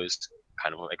two, it was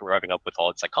kind of like revving up with all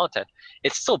its like content,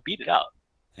 it still beat it out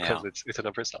because Yeah. it's a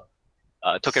number song.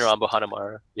 Touken Ranbu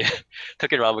Hanamara, yeah,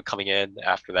 Touken Ranbu coming in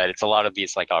after that. It's a lot of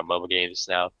these like our mobile games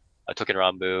now. Touken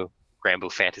Ranbu,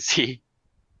 Granblue Fantasy,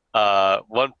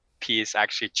 One Piece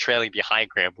actually trailing behind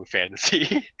Granblue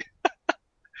Fantasy.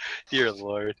 Dear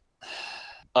Lord.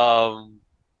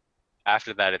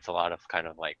 After that, it's a lot of kind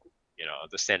of like, you know,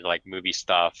 the standard like movie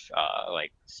stuff,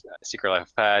 like Secret Life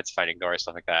of Pets, Finding Dory,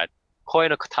 stuff like that. Koi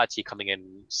no Kotachi coming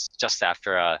in just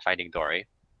after Finding Dory.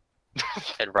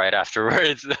 And right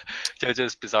afterwards,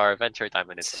 JoJo's Bizarre Adventure,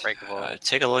 Diamond is Unbreakable.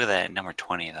 Take a look at that number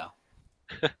 20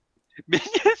 though.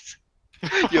 Minions?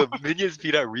 Yo, Minions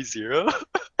beat out ReZero?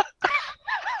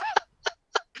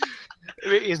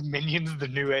 Is Minions the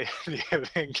new the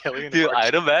Evangelion? Dude, March?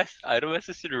 Item S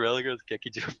and Cinderella Girls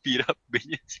Gekijo beat up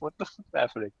Minions. What the fuck is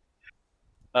happening?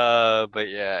 But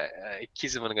yeah,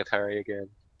 Kizumonogatari again.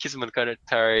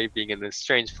 Kizumonogatari being in this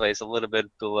strange place, a little bit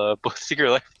below both Secret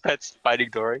Life Pets Fighting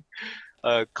Dory.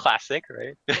 Classic,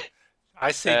 right?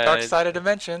 I see Dark Side of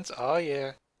Dimensions. Oh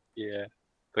yeah. Yeah.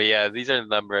 But yeah, these are the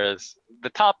numbers. The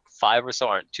top 5 or so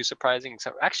aren't too surprising.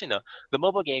 Except, actually, no. The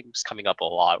mobile games coming up a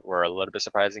lot were a little bit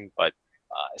surprising, but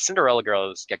Cinderella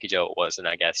Girls Gekijo wasn't,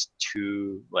 I guess,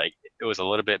 too, like, it was a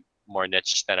little bit more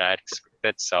niche than I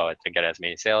expected, so it didn't get as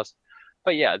many sales.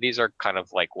 But yeah, these are kind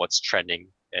of like what's trending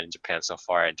in Japan so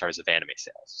far in terms of anime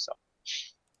sales. So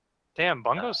Damn,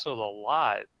 Bungo sold a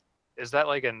lot. Is that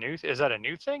like a new? Is that a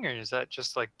new thing, or is that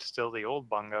just like still the old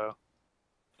Bungo?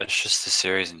 It's just the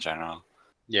series in general.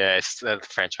 yeah, it's the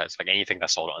franchise, like anything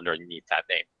that's sold underneath that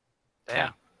name.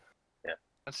 Damn. Yeah.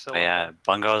 That's still. But yeah,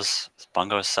 Bungo's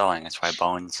selling. That's why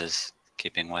Bones is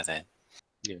keeping with it.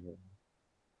 Yeah.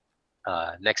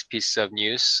 Next piece of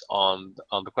news on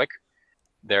the quick.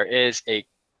 There is the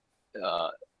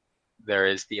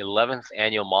 11th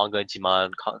annual Manga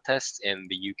Jiman contest in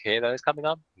the UK that is coming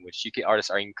up, in which UK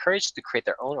artists are encouraged to create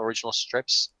their own original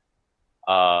strips.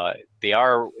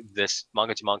 This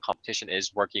Manga Jiman competition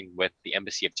is working with the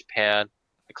Embassy of Japan.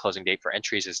 The closing date for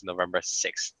entries is November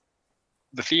 6th.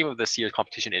 The theme of this year's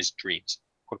competition is dreams.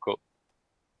 Quote, unquote.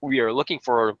 We are looking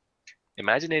for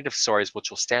imaginative stories which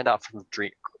will stand out from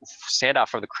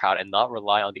the crowd and not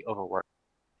rely on the overwork.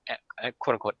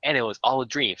 Quote unquote, and it was all a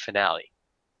dream finale.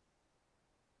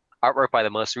 Artwork by the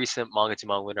most recent Manga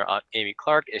Jiman winner, Amy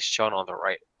Clark, is shown on the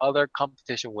right. Other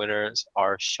competition winners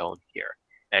are shown here.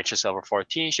 Entries over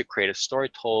 14 should create a story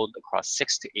told across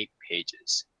 6 to 8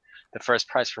 pages. The first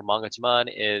prize for Manga Jiman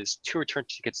is 2 return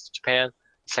tickets to Japan.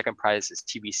 The second prize is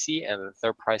TBC, and the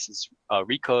third prize is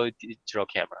Ricoh digital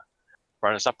camera.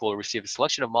 Runners-up will receive a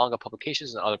selection of manga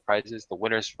publications and other prizes. The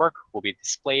winner's work will be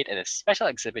displayed in a special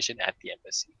exhibition at the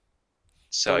embassy.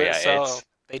 So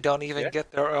they don't even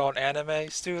get their own anime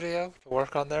studio to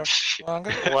work on their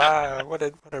manga. Wow, what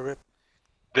a rip.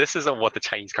 This isn't what the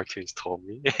Chinese cartoons told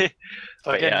me.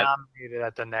 They'll get nominated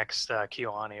at the next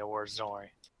Kyoani Awards, don't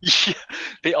worry. Yeah,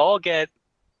 they all get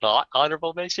not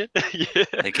honorable mention. Yeah.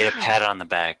 They get a pat on the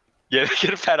back. Yeah, they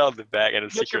get a pat on the back and a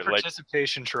Get secret your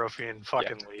participation trophy and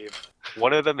fucking leave.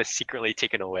 One of them is secretly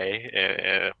taken away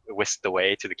and whisked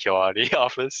away to the Kyoani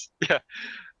office. Yeah,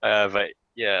 but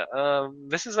yeah,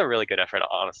 this is a really good effort,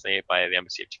 honestly, by the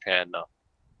Embassy of Japan.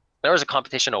 There was a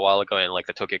competition a while ago in like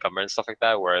the Tokyo government and stuff like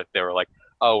that, where they were like,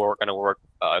 "Oh, we're gonna work.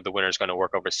 The winner's gonna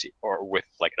work overseas or with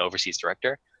like an overseas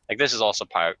director." Like this is also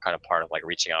kind of part of like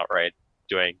reaching out, right?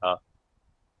 Doing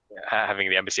having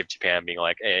the Embassy of Japan being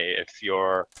like, "Hey, if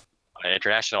you're an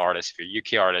international artist, if you're a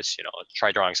UK artist,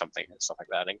 try drawing something and stuff like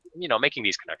that," and making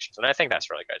these connections. And I think that's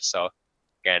really good. So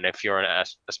again, if you're an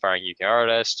aspiring UK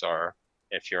artist, or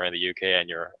if you're in the UK and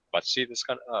you're about to see this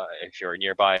if you're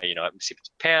nearby, Embassy of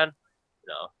Japan,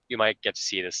 you might get to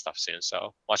see this stuff soon.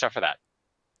 So watch out for that.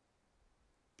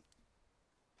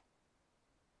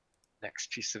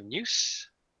 Next piece of news.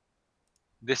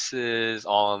 This is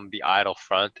on the Idol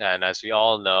front, and as we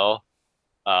all know,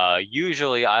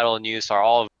 usually Idol news are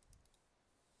all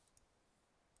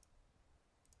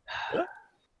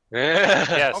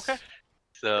Yes. Okay.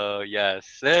 So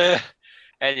yes.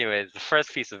 Anyways, the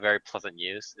first piece of very pleasant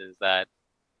news is that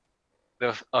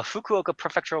the Fukuoka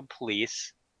Prefectural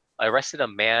Police arrested a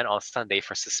man on Sunday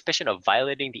for suspicion of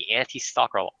violating the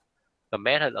anti-stalker law. The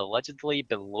man had allegedly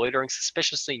been loitering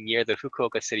suspiciously near the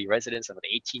Fukuoka city residence of an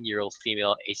 18-year-old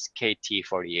female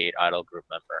HKT48 idol group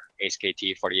member.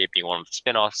 HKT48 being one of the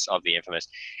spin-offs of the infamous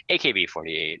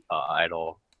AKB48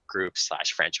 idol group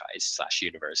 / franchise /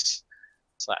 universe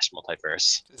 /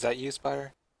 multiverse. Is that you,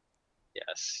 Spider?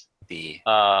 Yes. The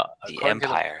According to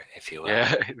Empire, if you will.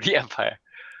 Yeah, the Empire.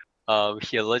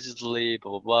 He allegedly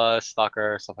blah blah blah,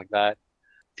 stalker, stuff like that.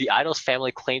 The idol's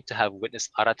family claimed to have witnessed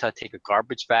Arata take a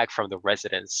garbage bag from the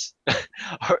residence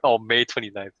on May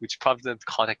 29th, which prompted them to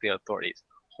contact the authorities.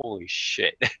 Holy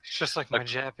shit. It's just like my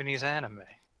Japanese anime.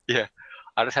 Yeah.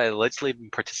 Arata had allegedly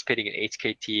been participating in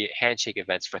HKT handshake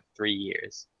events for 3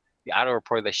 years. The idol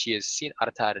reported that she has seen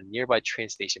Arata at a nearby train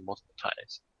station multiple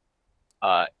times.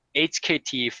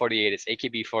 HKT48 is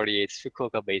AKB48's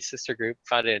Fukuoka-based sister group,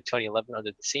 founded in 2011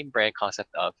 under the same brand concept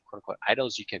of "quote unquote"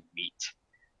 idols you can meet.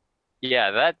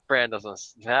 Yeah, that brand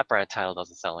title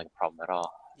doesn't sound like a problem at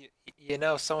all. You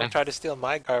know, someone tried to steal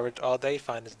my garbage. All they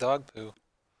find is dog poo.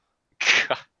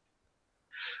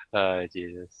 Oh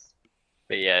Jesus.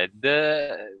 But yeah,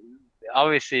 the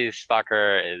obviously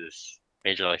Stalker is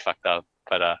majorly fucked up,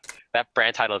 but that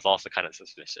brand title is also kind of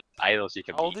suspicious. Idols you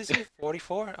can How old beat. is he?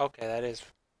 44? Okay, that is.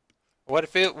 What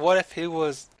if he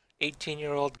was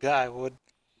 18-year-old guy? Would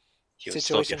He would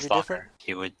still be a situation be different? stalker.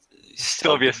 He would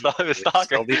Still be a he would stalker.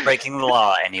 still be breaking the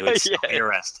law, and he would still Yeah. be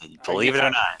arrested. Are Believe you- it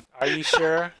or not. Are you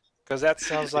sure? Because that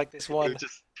sounds like this It would one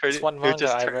just turn this one it would manga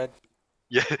just I turn, read.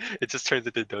 Yeah, it just turns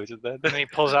into Doujin then. And then he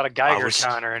pulls out a Geiger was-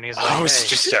 counter and he's like, I was hey,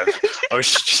 just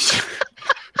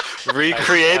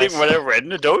recreating Nice. what I read in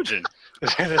the Dojin.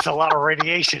 there's a lot of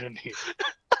radiation in here.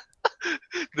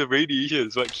 The radiation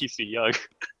is what keeps me young.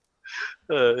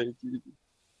 Uh,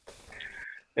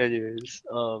 anyways,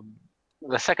 the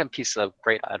second piece of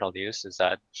great idol news is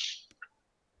that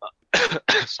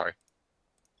sorry,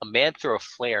 a man threw a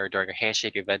flare during a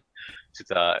handshake event to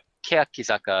the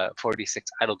Keakizaka 46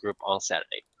 idol group on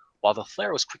Saturday. While the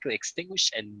flare was quickly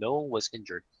extinguished and no one was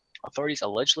injured, authorities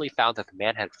allegedly found that the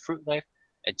man had a fruit knife,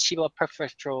 and Chiba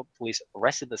Prefectural Police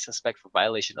arrested the suspect for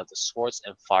violation of the Swords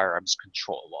and Firearms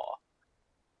Control Law.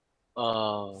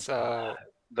 So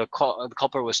The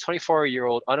culprit was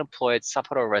 24-year-old unemployed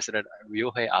Sapporo resident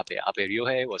Ryuhei Abe. Abe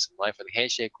Ryuhei was in line for the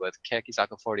handshake with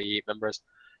Keakizaka 48 members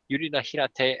Yurina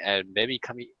Hirate and Memi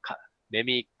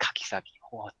Kakizaki.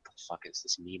 What the fuck is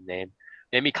this meme name?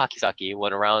 Memi Kakizaki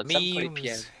when around 7:40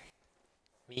 p.m.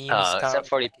 Memes count.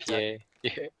 7:40 p.m.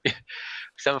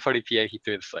 7:40 p.m. he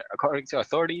threw the flare. According to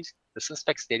authorities, the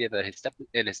suspect stated that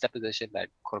in his deposition that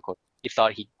quote unquote he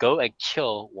thought he'd go and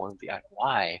kill one of the idols.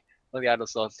 Why? One of the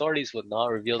idols, so authorities would not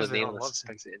reveal the Because they name don't of the love him.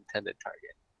 suspect's intended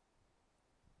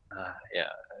target. Yeah.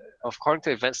 According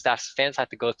to event staff, fans had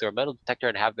to go through a metal detector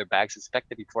and have their bags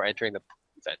inspected before entering the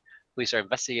event. Police are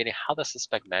investigating how the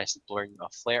suspect managed to bring a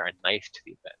flare and knife to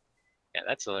the event. Yeah,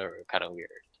 that's a little kind of weird.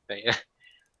 But, yeah.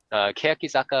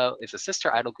 Keakizaka is a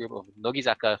sister idol group of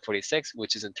Nogizaka 46,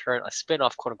 which is in turn a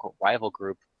spin-off quote-unquote rival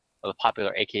group of the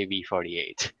popular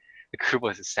AKB48. The group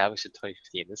was established in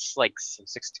 2015. This is like some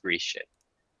 6th degree shit.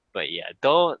 But yeah,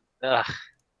 don't. God,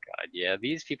 yeah,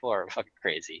 these people are fucking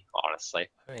crazy, honestly.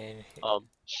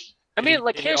 I mean,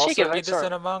 Like did you handshake also read events this are.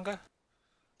 in a manga?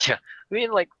 I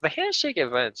mean, like the handshake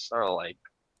events are like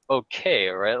okay,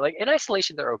 right? Like in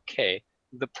isolation, they're okay.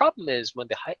 The problem is when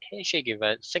the handshake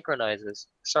event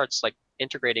starts like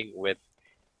integrating with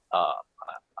uh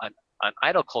an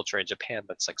idol culture in Japan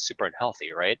that's like super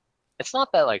unhealthy, right? It's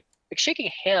not that like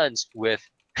shaking hands with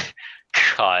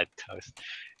God, Toast.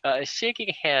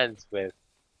 Shaking hands with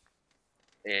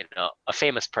a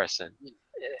famous person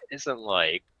isn't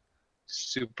like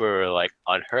super like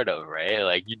unheard of, right?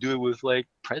 Like you do it with like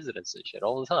presidents and shit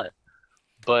all the time.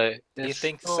 But Do you it's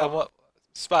think not- someone...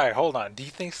 Spire, hold on. Do you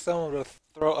think someone would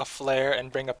throw a flare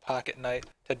and bring a pocket knife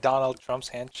to Donald Trump's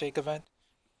handshake event?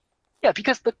 Yeah,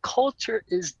 because the culture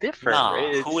is different, No,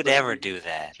 right? It's who would like- ever do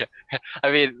that?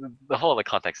 I mean, the whole like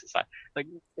context aside,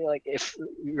 like if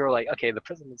you're like, okay, the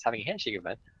president's having a handshake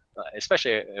event,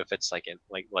 especially if it's like in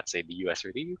like let's say the U.S.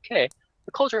 or the U.K.,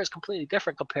 the culture is completely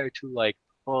different compared to like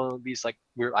these like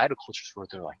weird idol cultures where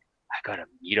they're like, I gotta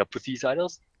meet up with these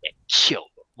idols and kill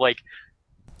them. Like,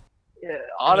 yeah,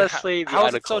 honestly, the how is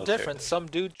idol it so culture. different? Some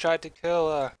dude tried to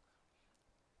kill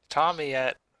Tommy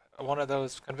at one of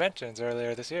those conventions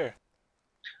earlier this year.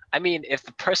 I mean, if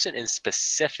the person in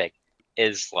specific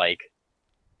is like,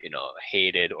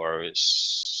 hated or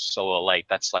so alike,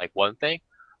 that's like one thing.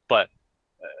 But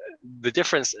the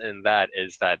difference in that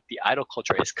is that the idol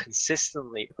culture is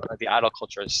consistently, the idol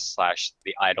culture slash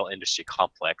the idol industry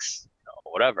complex,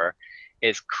 whatever,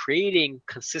 is creating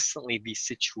consistently these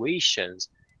situations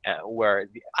where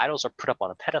the idols are put up on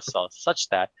a pedestal such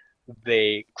that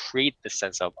they create the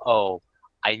sense of, oh,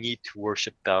 I need to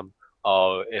worship them.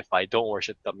 Oh, if I don't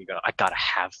worship them, I gotta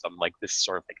have them. Like this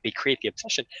sort of thing. They create the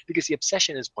obsession because the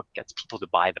obsession is what gets people to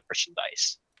buy the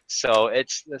merchandise. So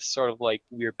it's this sort of like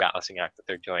weird balancing act that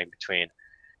they're doing between,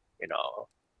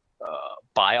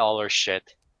 buy all our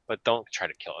shit, but don't try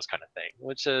to kill us kind of thing,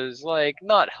 which is like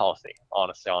not healthy,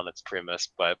 honestly, on its premise.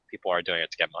 But people are doing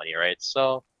it to get money, right?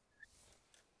 So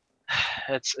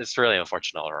it's really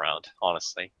unfortunate all around,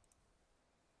 honestly.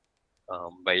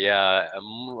 But yeah,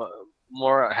 I'm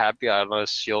more happy. I know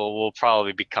will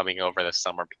probably be coming over this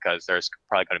summer because there's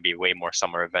probably going to be way more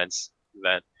summer events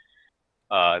than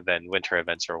winter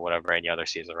events or whatever any other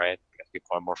season, right? Because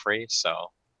people are more free, so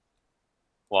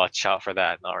watch out for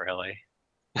that. Not really.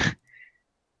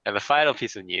 And the final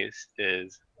piece of news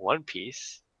is One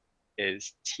Piece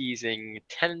is teasing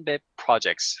 10 big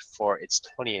projects for its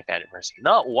 20th anniversary.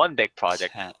 Not one big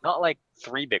project, 10. not like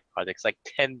 3 big projects, like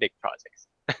 10 big projects.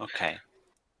 Okay.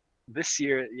 This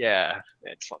year, yeah,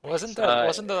 it's something.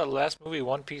 Wasn't the last movie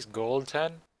One Piece Gold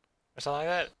 10 or something like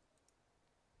that?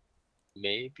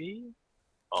 Maybe?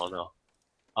 Oh no.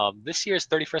 This year's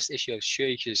 31st issue of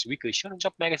Shueisha's weekly Shonen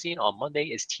Jump magazine on Monday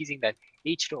is teasing that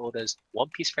Eiichiro Oda's One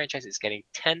Piece franchise is getting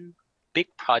 10 big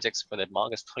projects for the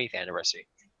manga's 20th anniversary.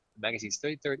 The magazine's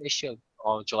 33rd issue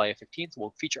on July 15th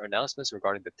will feature announcements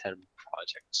regarding the 10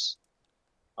 projects.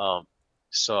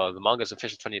 So the manga's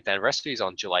official 20th anniversary is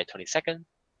on July 22nd,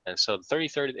 and so the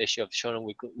 33rd issue of Shonen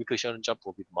Weekly Shonen Jump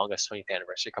will be the manga's 20th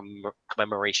anniversary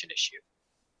commemoration issue.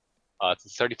 The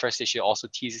 31st issue also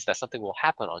teases that something will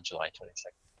happen on July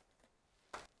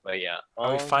 22nd. But yeah.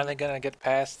 Are we finally gonna get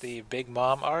past the Big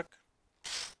Mom arc?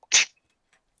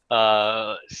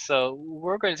 So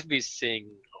we're going to be seeing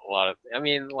a lot of. I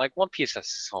mean, like One Piece has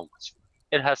so much.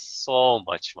 It has so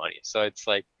much money, so it's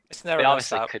like It's never they gonna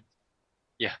obviously stop. could.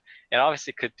 Yeah, it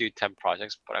obviously could do 10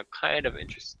 projects, but I'm kind of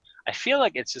interested. I feel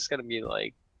like it's just gonna be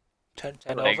like 10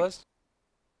 like- ovas?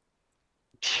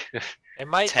 It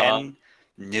might 10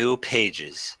 new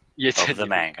pages yeah, of the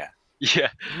manga.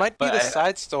 Yeah, It might be But the I-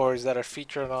 side stories that are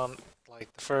featured on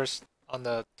like the first on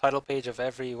the title page of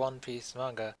every One Piece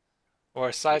manga,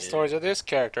 or side Yeah. stories of this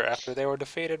character after they were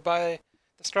defeated by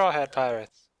the Straw Hat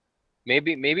Pirates.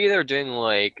 maybe they're doing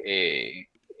like a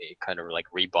kind of like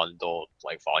rebundled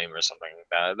like volume or something like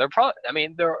that. They're probably. I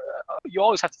mean, they're. You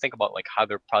always have to think about like how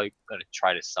they're probably gonna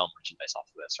try to sell merchandise off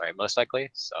of this, right? Most likely.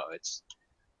 So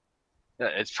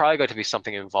it's probably going to be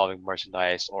something involving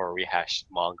merchandise or rehashed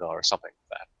manga or something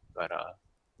like that. But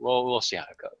we'll see how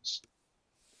it goes.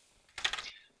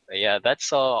 But yeah,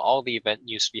 that's all the event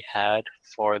news we had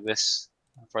for this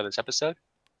episode.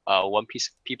 One piece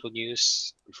of people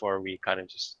news before we kind of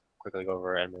just quickly go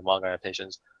over anime manga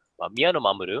adaptations. Miyano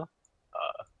Mamoru.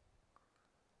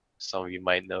 Some of you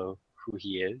might know who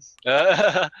he is.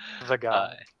 The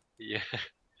guy. Yeah.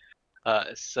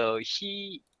 So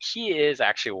he is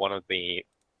actually one of the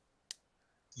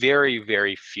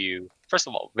very few. First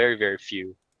of all, very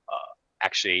few,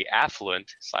 actually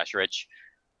affluent / rich,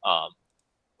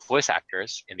 voice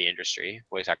actors in the industry.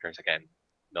 Voice actors again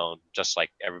known just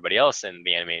like everybody else in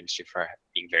the anime industry for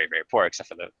being very poor, except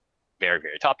for the very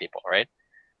top people, right?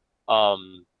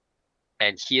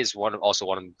 And he is also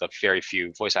one of the very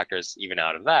few voice actors, even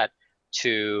out of that,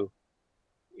 to,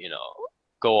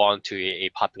 go on to a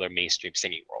popular mainstream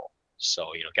singing role.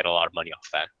 So, get a lot of money off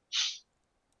that.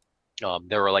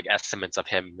 There were like estimates of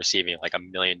him receiving like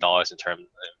 $1 million in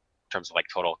terms of like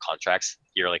total contracts,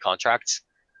 yearly contracts,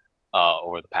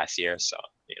 over the past year. So,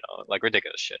 like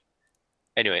ridiculous shit.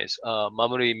 Anyways,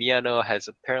 Mamoru Miyano has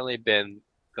apparently been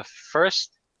the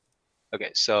first.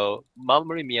 Okay, so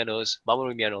Mamoru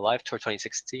Miyano Live Tour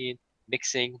 2016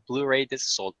 mixing Blu-ray disc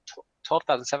sold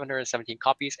 12,717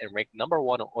 copies and ranked #1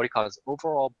 on Oricon's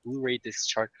overall Blu-ray disc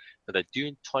chart for the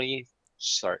June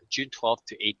 12th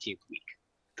to 18th week.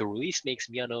 The release makes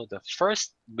Miyano the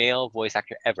first male voice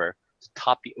actor ever to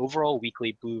top the overall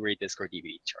weekly Blu-ray disc or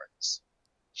DVD charts.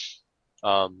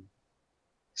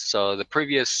 So the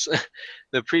previous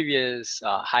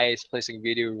highest placing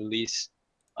video release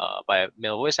by a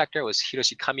male voice actor was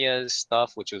Hiroshi Kamiya's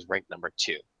stuff, which was ranked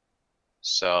 #2.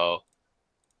 So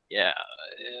yeah,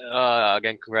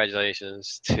 again,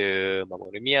 congratulations to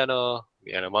Mamoru Miyano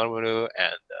Mamoru,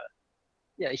 and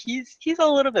yeah, he's a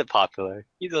little bit popular.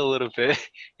 He's a little bit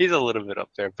up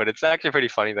there, but it's actually pretty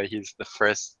funny that he's the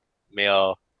first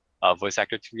male voice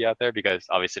actor to be out there, because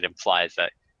obviously it implies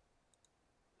that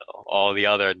all the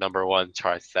other #1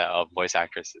 charts that voice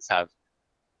actresses have,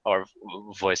 or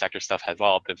voice actor stuff, has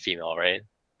all been female, right?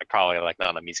 Like probably like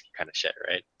Nana Mizuki kind of shit,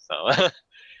 right? So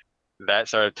that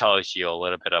sort of tells you a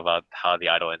little bit about how the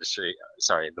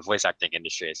the voice acting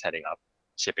industry is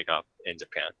shipping up in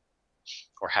Japan,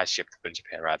 or has shipped up in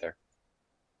Japan rather.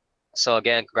 So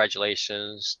again,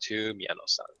 congratulations to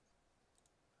Miyano-san.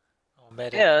 Oh,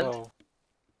 man, And-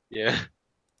 Yeah.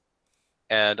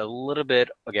 And a little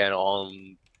bit again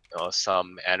on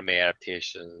some anime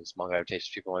adaptations, manga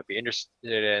adaptations people might be interested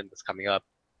in that's coming up.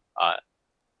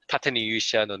 Tate no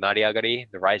Yusha no Nariagari,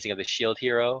 The Rising of the Shield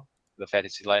Hero, the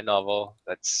fantasy light novel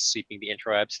that's sweeping the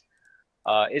interwebs,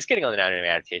 is getting on an anime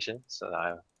adaptation. So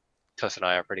Tos and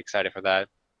I are pretty excited for that.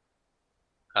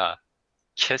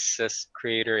 Kiss's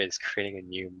creator is creating a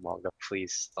new manga.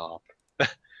 Please stop.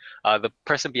 The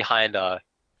person behind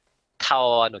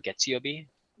Tawa no Getsuyobi,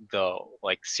 the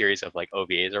like series of like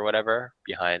OVAs or whatever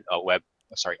behind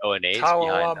ONAs Towel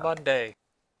behind on Monday.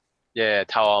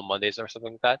 Tawa on Mondays or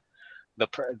something like that.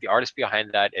 The artist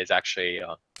behind that is actually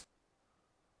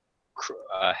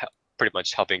pretty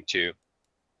much helping to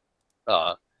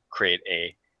create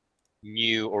a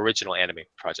new original anime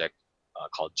project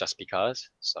called Just Because.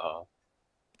 So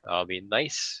that'll be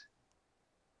nice.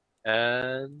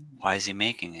 And Why is he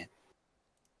making it?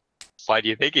 why do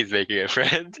you think he's making it,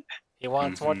 friend? He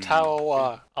wants more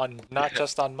Tao on not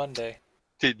just on Monday.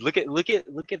 Dude, look at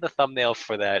the thumbnail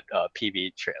for that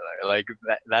PB trailer. Like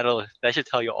that should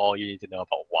tell you all you need to know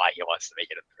about why he wants to make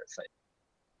it in the first place.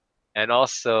 And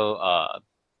also,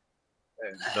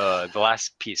 the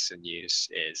last piece of news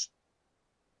is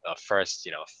first,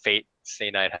 Fate Stay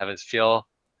Night Heaven's Feel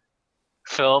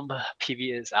film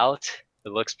PB is out. It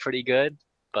looks pretty good,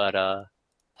 but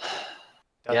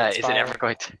yeah, is it ever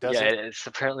going to? Does Yeah, it? it's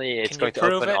apparently it's Can going you to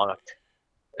prove open it? on.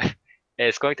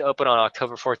 It's going to open on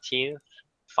October 14th.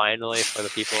 Finally, for the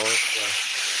people.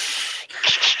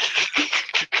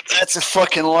 That's a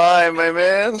fucking lie, my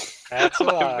man. That's a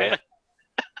My lie. man.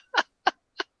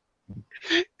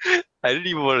 I didn't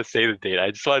even want to say the date.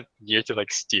 I just wanted Nier to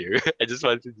like steer. I just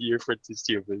wanted Nier for it to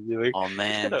steer. But you're like, Oh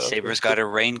man, gonna Saber's open. got a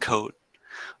raincoat.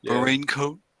 Yeah. A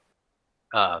raincoat.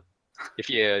 If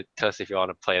you tell us if you want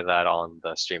to play that on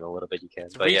the stream a little bit, you can.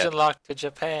 It's But region locked to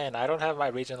Japan. I don't have my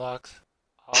region locks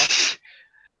off.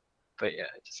 but yeah,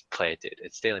 just play it, dude.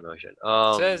 It's Daily Motion.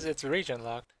 It says it's region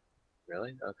locked.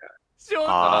 Really? Okay.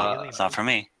 It's not for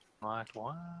me. What?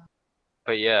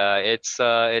 But yeah, it's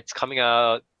coming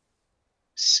out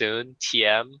soon.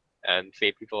 TM and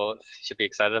Fate people should be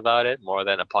excited about it more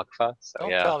than Apocrypha. So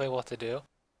Don't yeah. tell me what to do.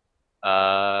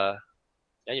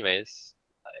 Anyways,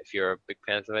 if you're a big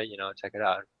fan of it, check it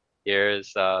out.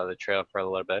 Here's the trailer for a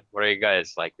little bit. What are you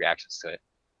guys like reactions to it?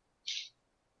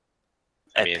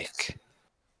 I mean, Epic.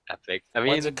 epic.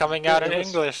 When's it coming out in it was-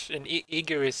 English in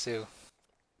Igirisu?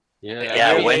 Yeah.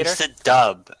 Yeah, year when's later? the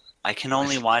dub? I can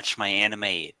only watch my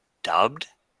anime dubbed.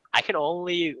 I can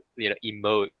only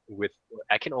emote with.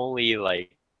 I can only like.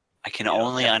 I can You know,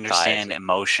 only empathize. understand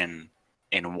emotion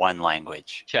in one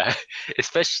language. Yeah,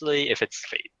 especially if it's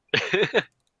Fate.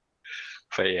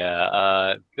 But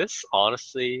yeah, this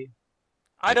honestly.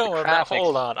 I Like, the don't remember. graphics-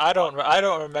 Hold on. I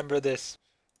don't remember this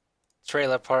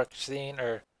trailer park scene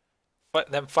or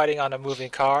them fighting on a moving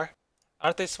car.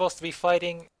 Aren't they supposed to be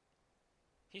fighting?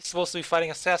 He's supposed to be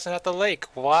fighting assassin at the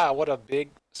lake. Wow, what a big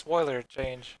spoiler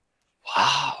change.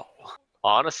 Wow.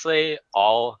 Honestly,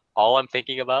 all I'm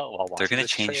thinking about while watching They're gonna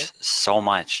this change trailer- so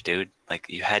much, dude. Like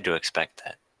you had to expect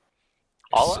that.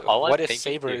 All I'm what if thinking,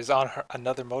 Saber dude- is on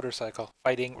another motorcycle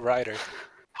fighting Ryder?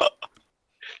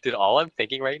 Dude, all I'm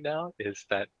thinking right now is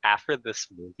that after this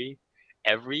movie,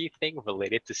 everything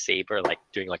related to Saber, like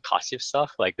doing like costume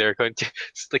stuff, like they're going to,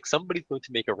 like somebody's going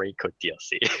to make a Raincoat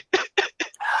DLC.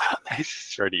 I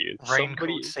swear to you,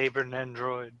 Raincoat Saber and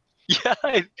Android. Yeah,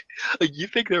 like you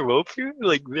think there won't be?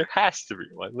 Like there has to be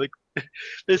one. Like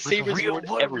the Saber's With real worth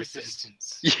water everything.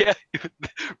 resistance. Yeah,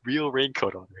 real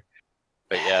raincoat on her.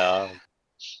 But yeah,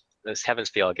 this Heaven's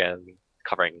Feel again,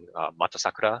 covering Mata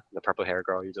Sakura, the purple hair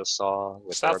girl you just saw with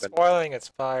the Stop ribbon. spoiling it,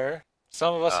 Spire.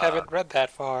 Some of us haven't read that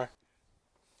far.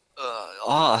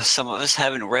 Some of us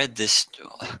haven't read this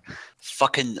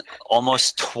fucking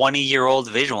almost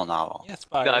 20-year-old visual novel. Yeah,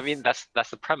 Spire. No, I mean that's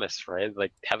the premise, right?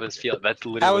 Like Heaven's Feel. That's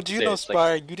literally. How what would you it know, is. Like,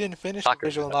 Spire? You didn't finish the soccer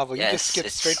visual stuff. novel. You Yes, just skipped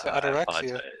it's- straight to I anorexia.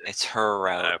 apologize. It's her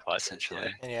I route, apologize,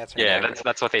 essentially. Yeah, it's Yeah, her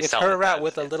that's what they It's sell. her it route as.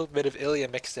 with a little bit of Ilya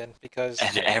mixed in because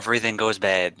And everything goes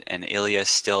bad, and Ilya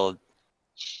still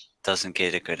doesn't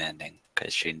get a good ending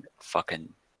because she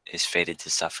fucking is fated to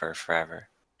suffer forever.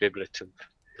 Biblitum.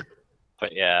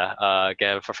 But yeah,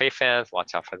 again, for Faith fans,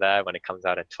 watch out for that when it comes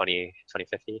out in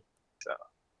 2050. So,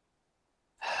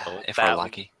 with If that, we're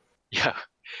lucky. yeah.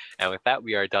 And with that,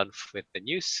 we are done with the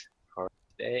news for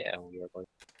today, and we are going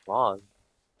to move on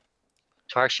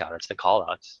to our shoutouts and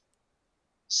callouts.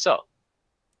 So,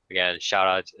 again,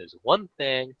 shoutouts is one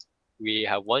thing. We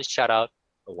have one shoutout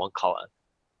and one callout.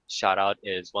 Shoutout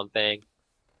is one thing.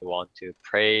 We want to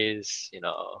praise,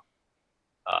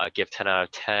 give 10 out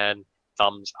of 10,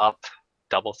 thumbs up,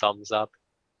 double thumbs up,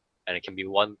 and it can be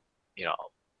one,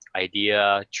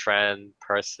 idea, trend,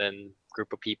 person,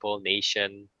 group of people,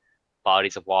 nation,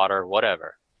 bodies of water,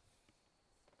 whatever.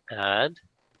 And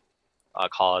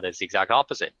call it as the exact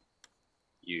opposite.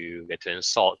 You get to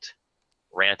insult,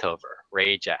 rant over,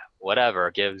 rage at, whatever,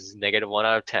 gives -1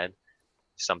 out of 10.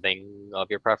 Something of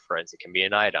your preference. It can be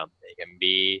an item. It can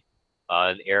be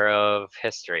an era of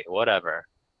history, whatever.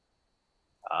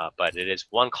 But it is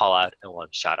one call out and one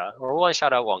shout out, or one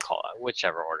shout out, one call out,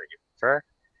 whichever order you prefer.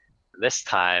 This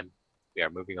time, we are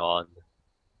moving on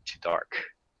to Dark.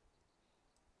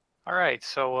 All right,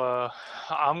 so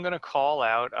I'm gonna call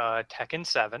out Tekken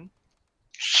 7.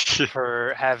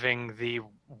 for having the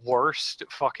worst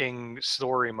fucking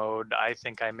story mode I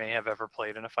think I may have ever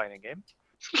played in a fighting game.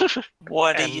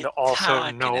 What are And you also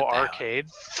talking no about? arcade.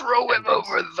 Throw him endings.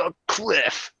 over the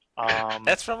cliff.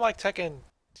 That's from like Tekken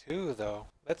 2 though.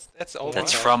 That's old.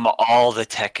 That's enough. from all the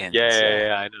Tekkens.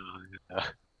 Yeah, I know.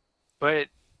 but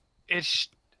it's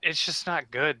just not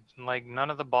good. Like none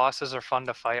of the bosses are fun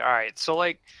to fight. All right, so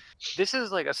like this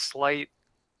is like a slight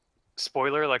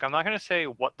spoiler. Like I'm not gonna say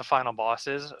what the final boss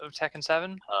is of Tekken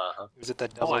 7. Is it the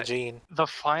double What? gene? The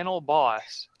final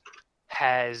boss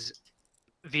has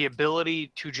the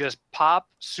ability to just pop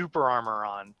super armor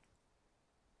on.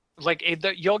 Like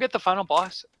you'll get the final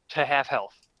boss to half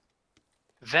health.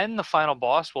 Then the final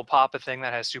boss will pop a thing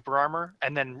that has super armor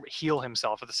and then heal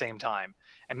himself at the same time.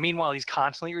 And meanwhile, he's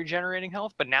constantly regenerating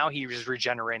health, but now he is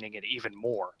regenerating it even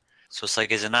more. So it's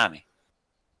like Izanami.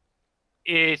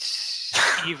 It's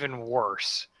even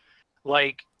worse.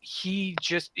 Like he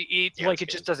just it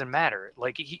just doesn't matter.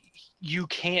 Like you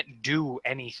can't do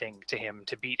anything to him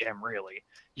to beat him really.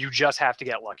 You just have to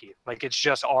get lucky. Like it's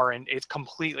just it's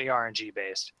completely RNG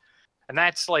based. And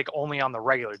that's like only on the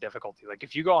regular difficulty. Like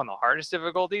if you go on the hardest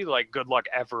difficulty, like good luck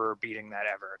ever beating that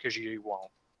ever, because you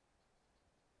won't.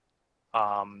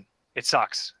 It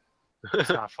sucks. It's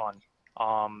not fun.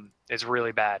 It's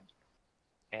really bad.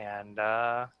 And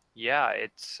yeah,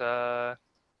 it's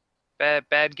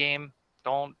bad game.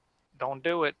 Don't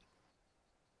do it.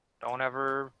 Don't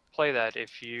ever play that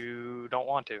if you don't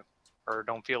want to or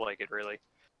don't feel like it really.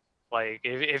 Like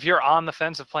if you're on the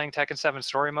fence of playing Tekken 7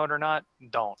 story mode or not,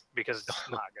 don't, because it's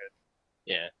not good.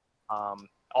 Yeah.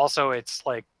 Also, it's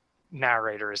like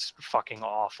narrator is fucking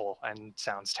awful and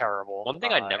sounds terrible. One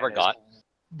thing I never and got, is,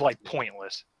 like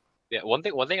pointless. yeah, one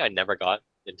thing I never got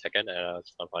in Tekken, and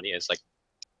it's not funny, is like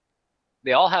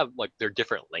they all have like their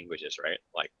different languages, right?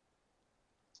 Like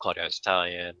Claudio's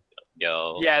Italian,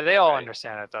 yo. Yeah, they all right?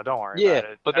 understand it though. Don't worry Yeah,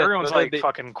 about it. but then- Everyone's but then like they-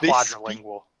 fucking they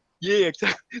quadrilingual. Yeah,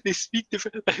 exactly. They speak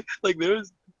different. Like there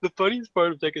was the funniest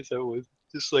part of Tekken 7 was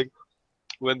just like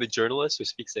when the journalist who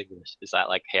speaks English is at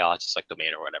like Chaos, like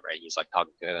domain or whatever, and he's like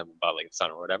talking to them about like the sun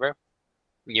or whatever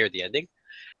near the ending,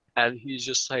 and he's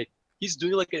just like he's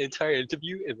doing like an entire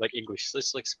interview in like English,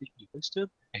 just like speaking English to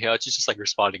him, and Chaos is just like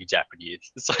responding in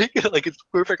Japanese. It's like like it's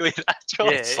perfectly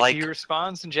natural. Yeah, It's like- he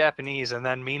responds in Japanese, and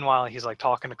then meanwhile he's like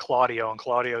talking to Claudio, and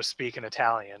Claudio's speaking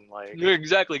Italian. Like Yeah,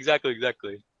 exactly.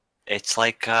 It's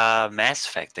like Mass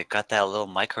Effect. They got that little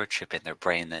microchip in their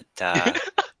brain that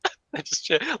It's just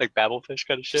shit, like Babelfish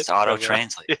kind of shit. just auto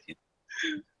translates.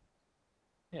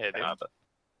 yeah, dude.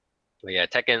 But yeah,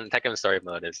 Tekken story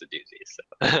mode is a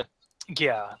doozy. So.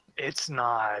 Yeah, it's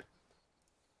not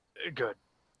good.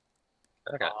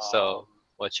 Okay, so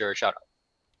what's your shout out?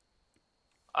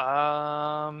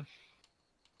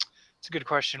 It's a good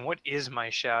question. What is my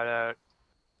shout out?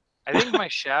 I think my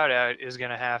shout out is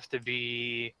gonna have to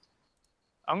be.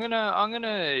 I'm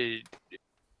gonna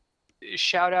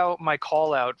shout out my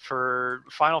call out for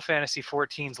Final Fantasy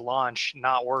XIV's launch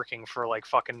not working for like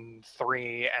fucking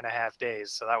 3.5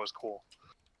 days. So that was cool.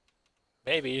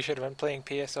 Maybe you should have been playing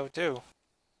PSO2.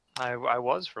 I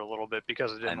was for a little bit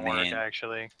because it didn't work mean,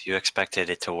 actually. If you expected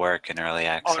it to work in early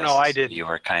access, no, I didn't. You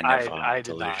were kind of I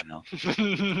did not.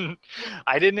 delusional.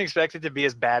 I didn't expect it to be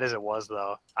as bad as it was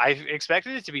though. I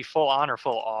expected it to be full on or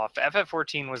full off.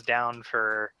 FF14 was down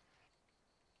for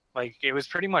like it was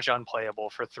pretty much unplayable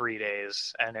for 3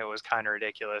 days, and it was kind of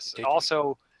ridiculous.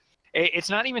 Also, it's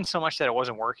not even so much that it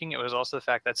wasn't working. It was also the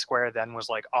fact that Square then was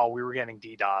like, "Oh, we were getting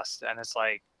DDoSed," and it's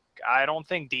like, I don't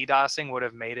think DDoSing would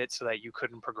have made it so that you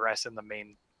couldn't progress in the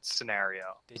main scenario.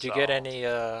 Did you get any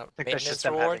I think that's maintenance just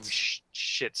them having rewards?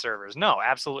 shit servers. No,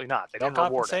 absolutely not. They No didn't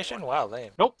reward compensation? anyone. Wow,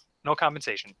 lame. Nope, no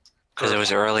compensation. Because it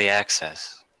was early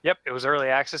access. Yep, it was early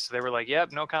access, so they were like,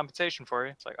 "Yep, no compensation for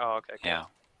you." It's like, "Oh, okay." Cool. Yeah.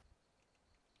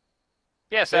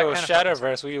 Yeah, so If it that was kind of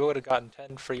Shadowverse, we would have gotten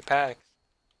 10 free packs.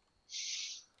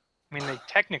 I mean, they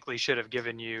technically should have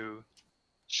given you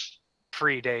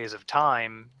 3 days of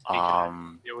time because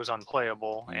it was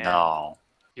unplayable. And No.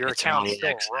 your it's account early still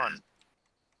access. run.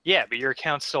 Yeah, but your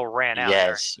account still ran out.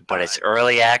 Yes, but it's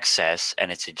early access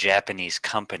and it's a Japanese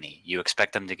company. You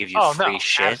expect them to give you free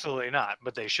shit? Absolutely not.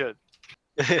 But they should.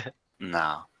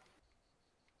 No.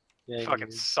 Yeah,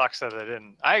 Fucking sucks that they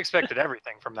didn't. I expected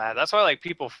everything from that. That's why like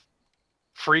people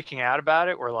freaking out about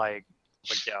it were like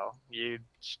yo, you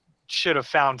should have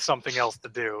found something else to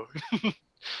do.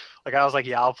 Like I was like,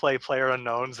 yeah, I'll play Player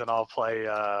Unknowns and I'll play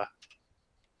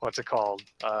what's it called?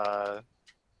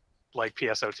 Like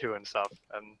PSO2 and stuff,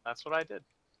 and that's what I did.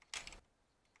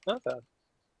 Not bad.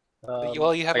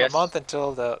 Well, you have I a guess- month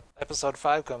until the episode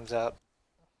 5 comes out.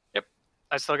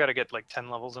 I still got to get like 10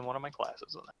 levels in one of my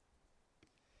classes.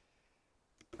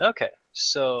 Okay,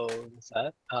 so with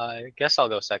that, I guess I'll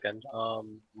go second.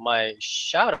 My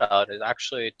shout out is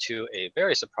actually to a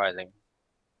very surprising,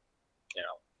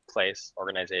 place,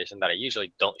 organization that I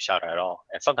usually don't shout out at all,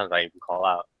 and sometimes I even call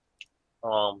out.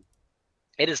 Um,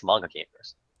 it is Manga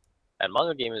Gamers, and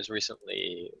Manga Gamers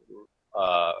recently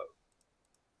uh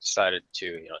decided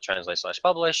to translate slash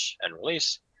publish and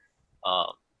release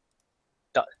um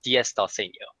DS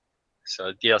Dalsenio.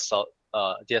 So DS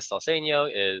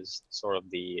Dalsenio is sort of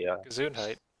the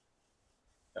Gesundheit.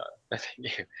 thank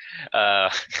you. Uh,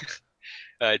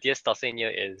 DS Dalsenio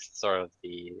is sort of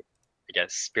the, I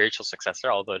guess, spiritual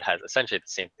successor, although it has essentially the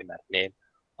same thematic name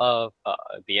of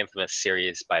the infamous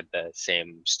series by the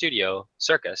same studio,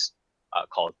 Circus,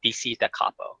 called DC da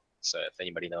Capo. So if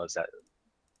anybody knows that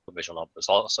visual novel, it's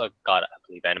also got, I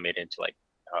believe, animated into like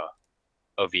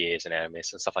OVAs and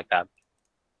animes and stuff like that.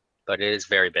 But it is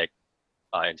very big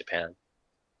in Japan.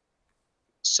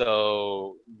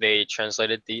 So they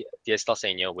translated the DS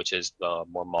Dalsenio, which is the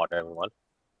more modern one,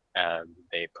 and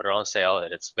they put it on sale,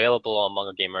 and it's available on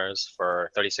Manga Gamers for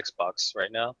 $36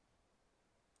 right now.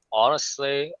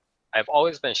 Honestly, I've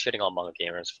always been shitting on Manga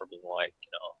Gamers for being like,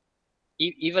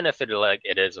 even if it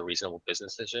is a reasonable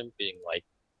business decision, being like,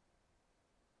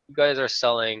 you guys are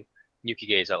selling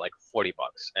Nuki at like $40,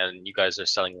 and you guys are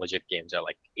selling legit games at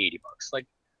like $80. Like,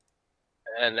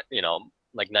 and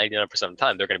like 99% of the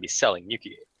time they're gonna be selling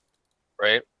Nuki,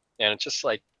 right? And it's just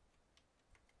like,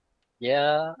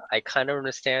 yeah, I kind of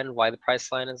understand why the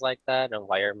price line is like that and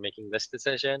why you're making this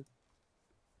decision,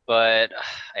 but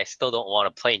I still don't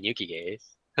want to play Nuki.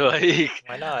 Like,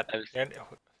 Why not?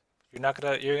 You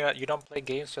don't play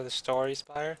games for the story,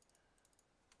 Spire?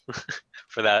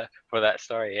 for that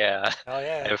story, yeah. Oh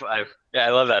yeah. Yeah, I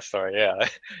love that story. Yeah,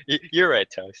 you're right,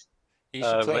 Toast. You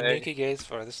should play But Nuki games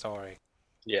for the story.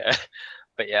 yeah,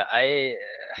 but yeah,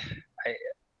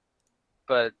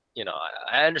 but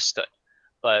I understood,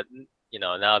 but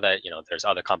now that there's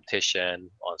other competition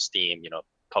on Steam,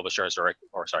 publishers or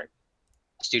sorry,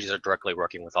 studios are directly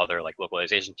working with other like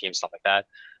localization teams, stuff like that.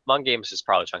 Manga Games is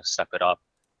probably trying to step it up,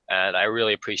 and I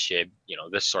really appreciate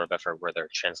this sort of effort where they're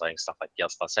translating stuff like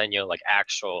Dios Paseño, like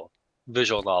actual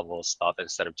visual novel stuff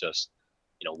instead of just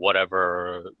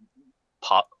whatever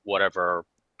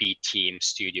B team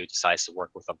studio decides to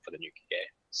work with them for the new game.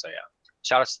 So yeah,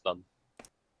 shout out to them.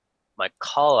 My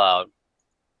call out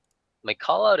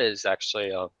is actually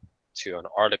to an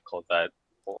article that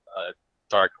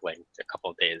Dark linked a couple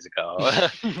of days ago.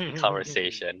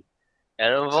 Conversation,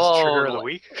 and it Is this trigger of involved the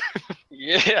week?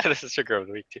 yeah, this is trigger of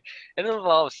the week too. It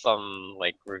involves some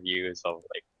like reviews of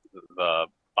like the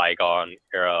bygone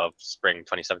era of spring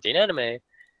 2017 anime,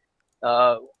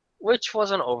 which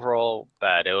wasn't overall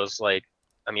bad. It was like,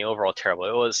 I mean, overall terrible.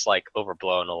 It was like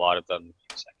overblown. A lot of them.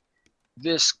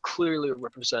 This clearly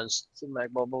represents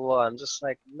thematic blah blah blah. I'm just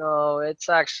like, no, it's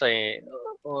actually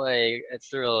like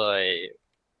it's really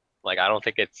like I don't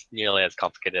think it's nearly as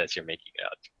complicated as you're making it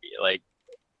out to be. Like,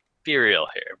 be real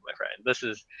here, my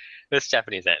friend. This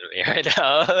Japanese anime right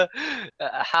now.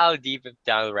 How deep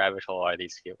down the rabbit hole are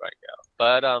these people right now?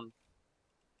 But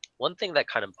one thing that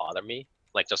kind of bothered me,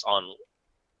 like just on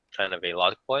kind of a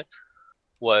logical point,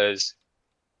 was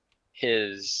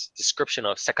his description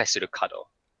of Sekai Suru Kado.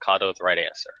 Kado, the right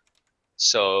answer.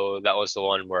 So that was the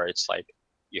one where it's like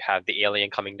you have the alien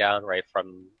coming down right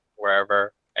from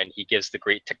wherever, and he gives the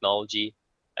great technology,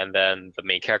 and then the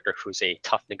main character, who's a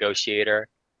tough negotiator,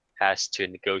 has to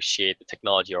negotiate the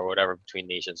technology or whatever between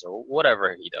nations or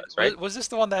whatever he does, right? Was this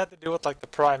the one that had to do with like the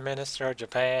Prime Minister of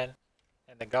Japan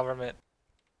and the government?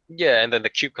 Yeah, and then the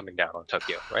cube coming down on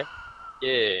Tokyo, right?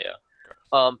 Yeah.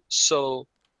 So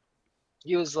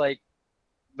he was like,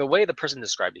 the way the person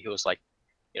described it, he was like,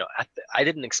 I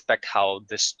didn't expect how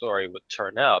this story would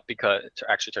turn out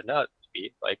to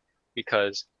be like,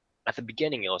 because at the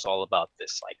beginning it was all about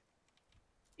this like,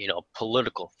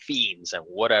 political themes and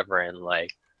whatever, and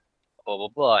like blah blah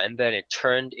blah, and then it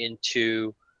turned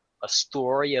into a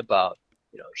story about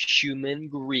human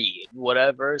greed,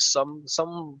 whatever, some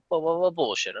blah blah blah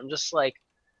bullshit. I'm just like,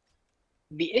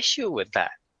 the issue with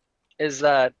that is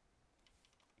that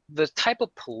the type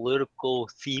of political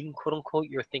theme, quote unquote,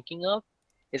 you're thinking of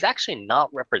is actually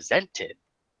not represented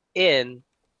in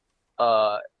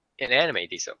anime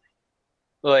decently.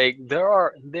 Like,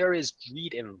 there is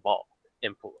greed involved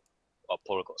in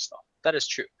political stuff. That is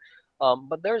true.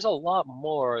 But there's a lot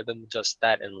more than just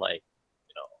that in like,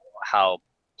 how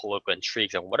political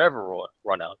intrigues and whatever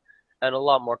run out, and a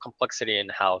lot more complexity in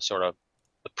how sort of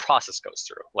the process goes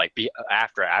through. Like,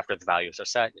 after the values are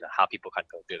set, how people kind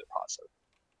of go through the process,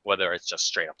 whether it's just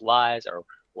straight up lies or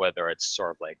whether it's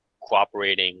sort of like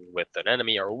cooperating with an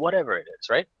enemy or whatever it is,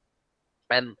 right?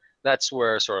 And that's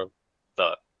where sort of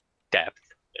the depth,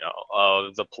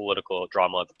 of the political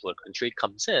drama, of the political intrigue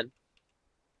comes in.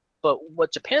 But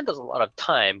what Japan does a lot of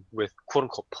time with quote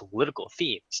unquote political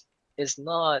themes is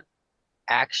not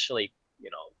actually,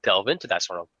 delve into that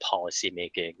sort of policy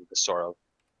making, the sort of,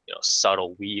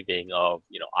 subtle weaving of,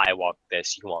 I want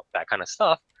this, you want that kind of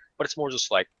stuff. But it's more just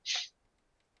like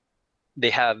they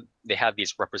have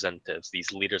these representatives,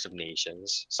 these leaders of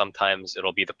nations. Sometimes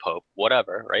it'll be the Pope,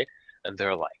 whatever, right? And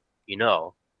they're like,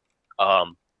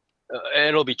 um,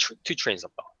 it'll be two trains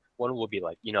of thought. One will be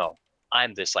like,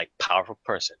 I'm this like powerful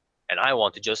person, and I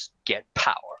want to just get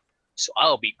power, so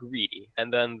I'll be greedy,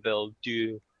 and then they'll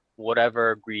do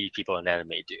whatever greedy people in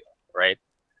anime do, right?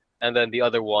 And then the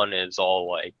other one is all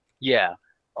like, yeah,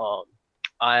 um,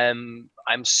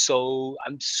 I'm so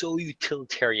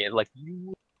utilitarian. Like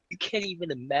you can't even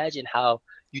imagine how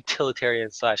utilitarian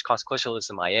slash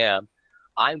consequentialism I am.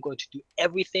 I'm going to do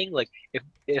everything. Like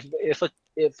if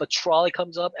a trolley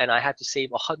comes up and I have to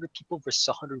save 100 people versus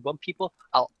 101 people,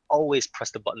 I'll always press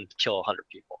the button to kill 100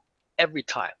 people every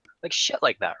time. Like shit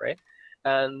like that, right?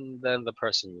 And then the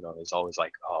person, is always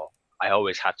like, oh, I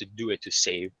always have to do it to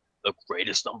save the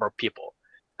greatest number of people.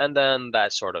 And then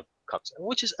that sort of comes in,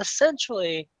 which is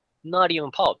essentially not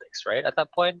even politics, right? At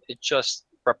that point, it's just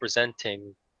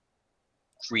representing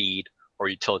greed or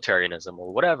utilitarianism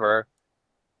or whatever,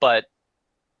 but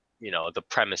the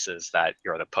premise is that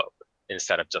you're the Pope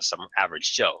instead of just some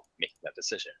average Joe making that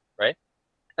decision, right?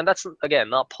 And that's again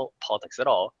not politics at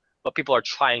all, but people are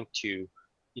trying to,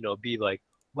 be like,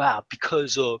 wow,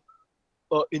 because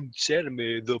in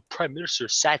anime the prime minister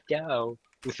sat down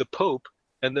with the Pope,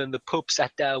 and then the Pope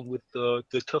sat down with the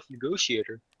tough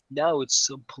negotiator. Now it's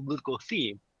some political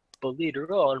theme, but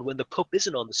later on, when the Pope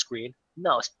isn't on the screen,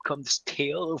 now it's become this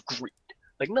tale of greed.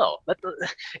 Like, no,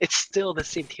 it's still the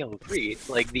same tale of greed.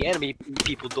 Like, the anime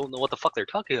people don't know what the fuck they're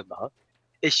talking about.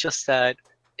 It's just that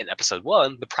in episode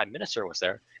 1, the Prime Minister was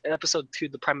there. In episode 2,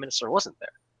 the Prime Minister wasn't there.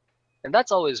 And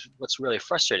that's always what's really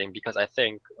frustrating, because I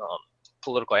think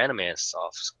political anime and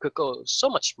stuff could go so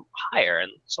much higher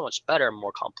and so much better and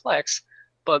more complex,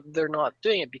 but they're not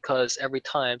doing it because every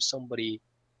time somebody,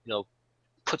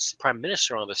 puts the Prime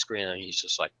Minister on the screen and he's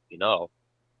just like,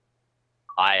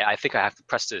 I think I have to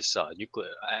press this nuclear.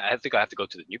 I think I have to go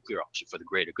to the nuclear option for the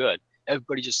greater good.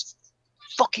 Everybody just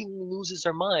fucking loses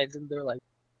their minds, and they're like,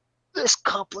 "This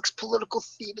complex political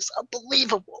theme is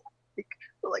unbelievable."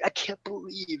 Like I can't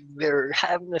believe they're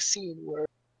having a scene where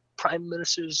prime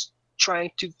minister's trying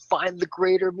to find the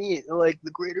greater like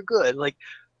the greater good. Like,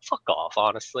 fuck off,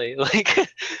 honestly. Like,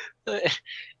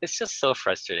 it's just so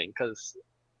frustrating because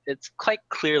it's quite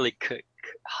clearly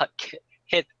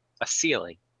hit a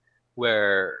ceiling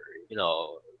where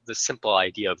the simple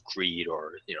idea of greed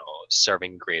or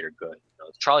serving greater good,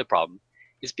 the trolley problem,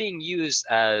 is being used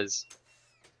as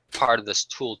part of this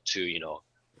tool to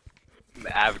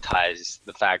advertise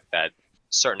the fact that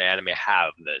certain anime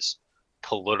have this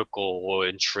political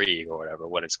intrigue or whatever,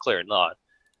 when it's clear not.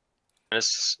 And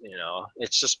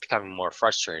it's just becoming more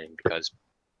frustrating because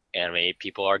anime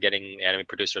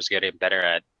producers are getting better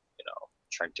at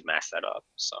trying to mask that up.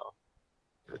 So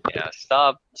yeah,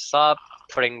 stop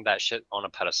putting that shit on a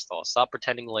pedestal. Stop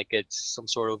pretending like it's some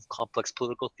sort of complex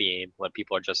political theme when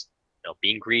people are just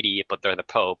being greedy, but they're the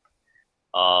Pope.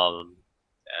 And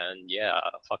yeah,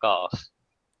 fuck off.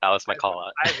 That was my call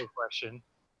out. I have a question.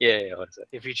 Yeah, what is it?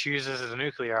 If he chooses the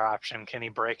nuclear option, can he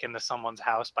break into someone's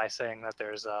house by saying that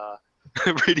there's a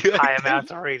high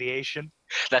amount of radiation?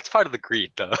 That's part of the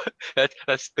greed, though.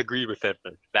 That's the greed within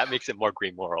it. That makes it more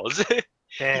green morals.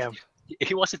 Damn.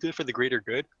 He wants to do it for the greater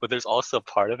good, but there's also a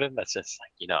part of him that's just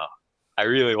like, I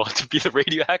really want to be the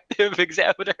radioactive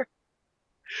examiner.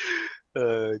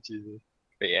 Oh, Jesus.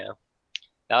 But yeah,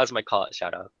 that was my call out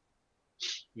shout out.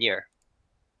 Near.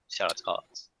 Shout out to call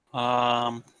outs.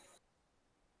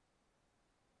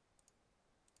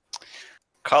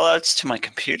 Call outs to my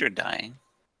computer dying.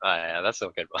 Oh, yeah, that's a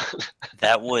good one.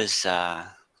 That was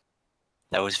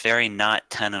very not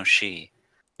Tenoshi.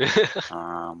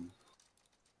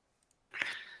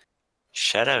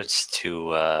 Shoutouts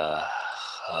to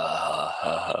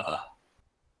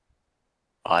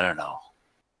I don't know.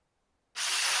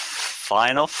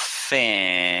 Final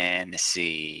Fantasy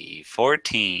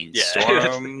 14 Yeah.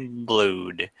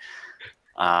 Stormblood.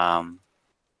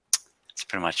 It's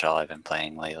pretty much all I've been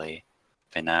playing lately.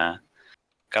 Been got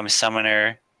my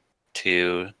summoner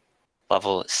to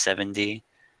level 70.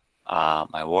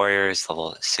 My warrior is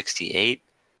level 68.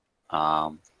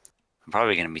 I'm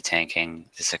probably going to be tanking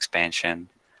this expansion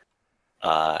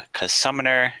because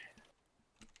summoner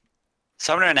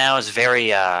now is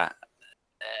very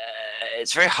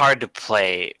it's very hard to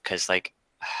play because like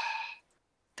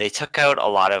they took out a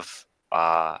lot of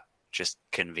just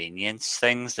convenience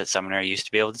things that Summoner used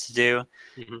to be able to do,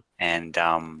 and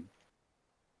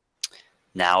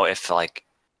now if like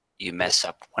you mess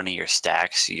up one of your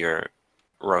stacks, your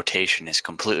rotation is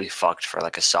completely fucked for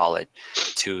like a solid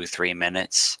 2-3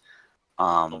 minutes.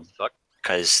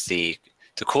 Because the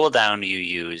cooldown you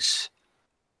use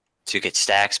to get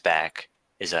stacks back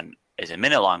is a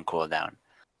minute long cooldown.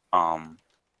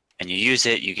 And you use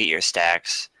it, you get your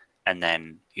stacks, and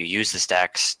then you use the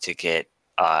stacks to get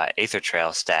Aether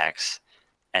Trail stacks,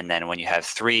 and then when you have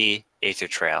 3 Aether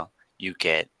Trail, you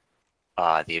get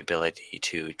the ability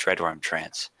to Dreadworm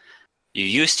Trance. You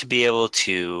used to be able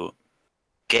to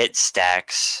get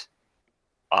stacks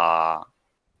that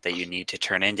you need to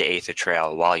turn into Aether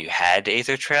Trail while you had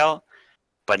Aether Trail,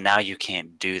 but now you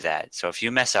can't do that. So if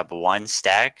you mess up one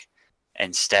stack,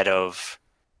 instead of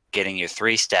getting your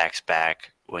 3 stacks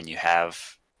back when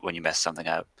you mess something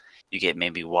up, you get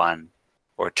maybe 1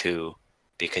 or 2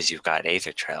 because you've got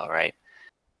Aether Trail, right?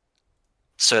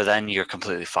 So then you're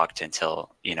completely fucked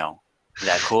until,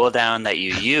 that cooldown that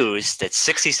you used, that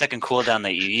 60-second cooldown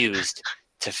that you used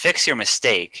to fix your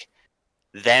mistake,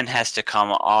 then has to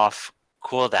come off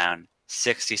cooldown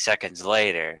 60 seconds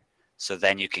later, so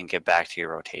then you can get back to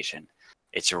your rotation.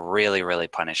 It's really, really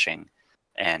punishing,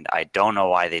 and I don't know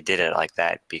why they did it like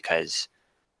that, because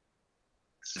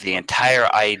the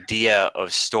entire idea of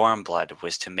Stormblood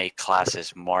was to make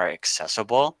classes more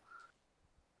accessible,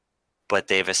 but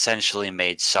they've essentially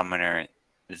made Summoner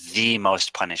the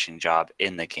most punishing job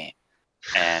in the game.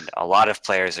 And a lot of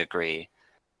players agree.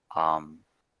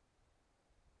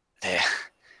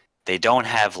 They don't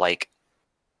have like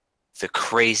the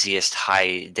craziest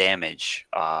high damage,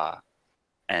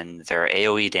 and their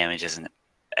AoE damage isn't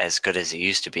as good as it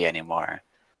used to be anymore.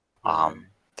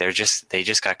 They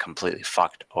just got completely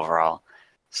fucked overall.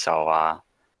 So I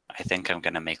think I'm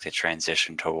gonna make the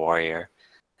transition to Warrior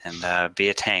and be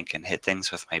a tank and hit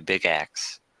things with my big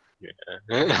axe.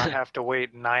 I have to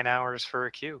wait 9 hours for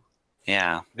a queue.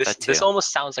 Yeah, this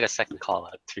almost sounds like a second call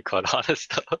out, to be quite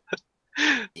honest.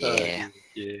 Yeah.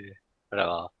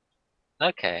 But,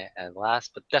 okay, and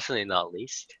last but definitely not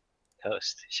least,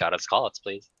 Toast. Shoutouts, callouts,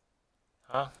 please.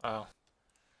 Huh? Oh.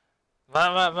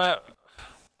 My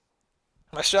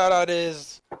shout out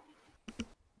is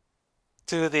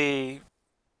to the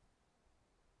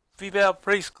female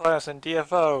priest class in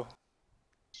DFO.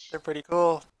 They're pretty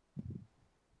cool.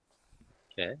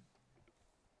 Okay.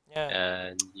 Yeah.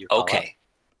 And you call Okay.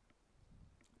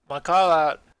 My call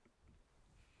out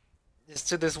is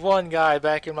to this one guy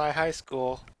back in my high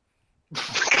school.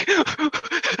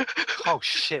 Oh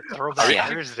shit, Throwback Yeah.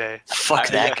 Thursday. Fuck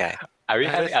that guy. Are we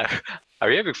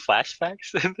having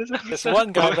flashbacks in this episode? This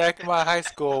one guy back in my high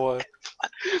school.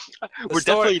 We're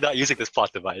definitely not using this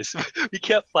plot device. We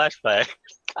can't flashback.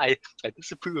 I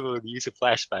disapprove of the use of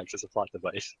flashbacks as a plot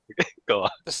device. Go on.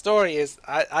 The story is,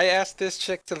 I asked this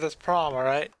chick to this prom,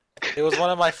 alright? It was one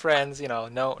of my friends,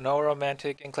 no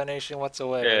romantic inclination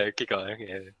whatsoever. Yeah, keep going.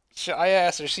 Yeah. I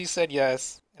asked her, she said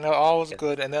yes, all was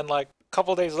good, and then like a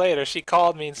couple days later, she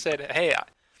called me and said, hey,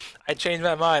 I changed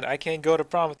my mind, I can't go to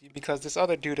prom with you because this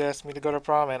other dude asked me to go to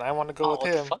prom and I want to go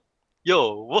with him.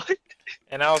 Yo, what?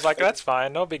 And I was like, that's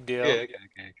fine, no big deal. Okay.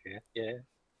 Yeah.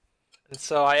 And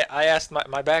so I asked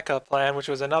my backup plan, which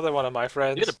was another one of my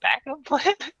friends. You had a backup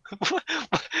plan?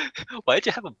 Why did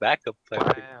you have a backup plan?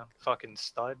 Wow, fucking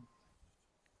stud.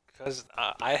 Because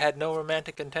I had no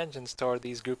romantic intentions toward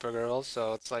these group of girls,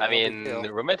 so it's like. I no big mean, deal.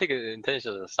 the romantic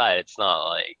intentions aside, it's not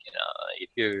like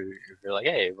if you're like,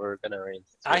 hey, we're gonna arrange.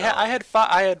 I had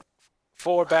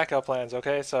 4 backup plans,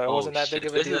 okay, so it wasn't that big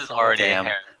of a this deal. Is already Damn.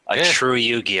 A true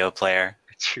Yu-Gi-Oh player.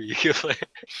 A true Yu-Gi-Oh player.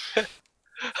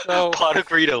 So, Pot of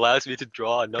Greed allows me to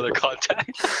draw another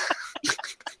contact.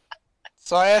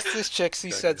 so I asked this chick.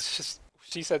 She said,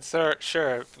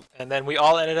 sure, and then we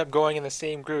all ended up going in the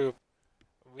same group.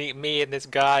 Me and this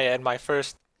guy and my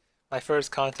first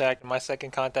contact, and my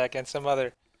second contact, and some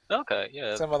other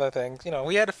things.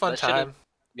 We had a fun time.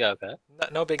 Yeah, okay.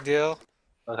 No big deal.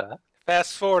 Okay.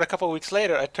 Fast forward a couple weeks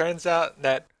later, it turns out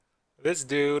that this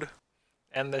dude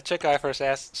and the chick I first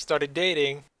asked started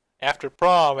dating after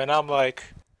prom, and I'm like,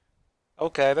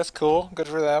 okay, that's cool, good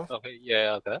for them. Okay,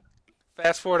 yeah, okay.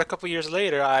 Fast forward a couple years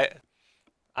later,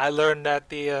 I learned that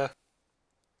this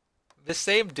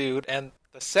same dude and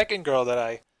the second girl that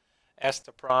I asked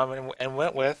to prom and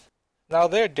went with, now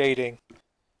they're dating,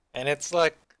 and it's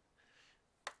like.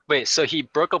 Wait, so he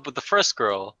broke up with the first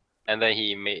girl, and then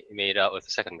he made out with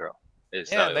the second girl.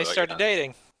 Yeah, and they started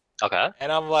dating. Okay.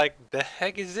 And I'm like, the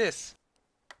heck is this?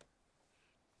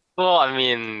 Well, I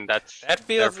mean, that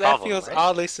feels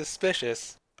oddly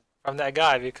suspicious. from that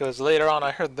guy because later on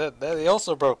I heard that they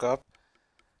also broke up,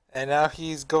 and now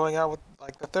he's going out with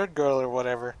like the third girl or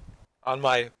whatever on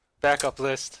my backup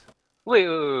list.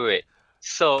 Wait.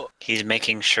 So He's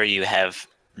making sure you have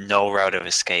no route of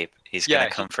escape. He's Yeah, gonna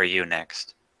come for you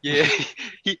next. yeah,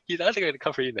 he's actually going to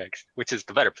come for you next, which is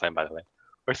the better plan, by the way.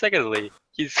 Or secondly,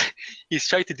 he's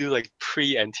trying to do like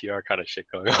pre-NTR kind of shit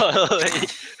going on. Like,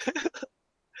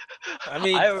 I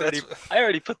mean, I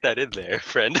already put that in there,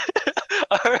 friend.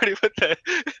 I already put that.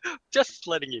 Just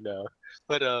letting you know.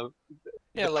 But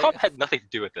yeah, the like prom had nothing to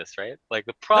do with this, right? Like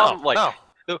the prom, no.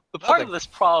 the part of Nothing. this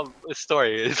prom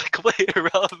story is like, completely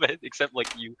irrelevant, except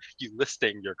like you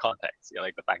listing your contacts. You know,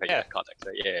 like the fact that you Yeah. have contacts,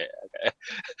 right? Yeah, okay.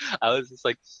 I was just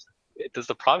like, does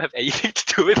the prom have anything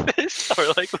to do with this, or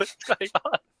like what's going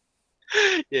on?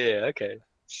 Yeah, okay.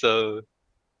 So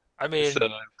I mean,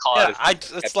 call yeah,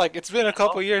 it it's like it's been a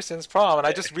couple years since prom, and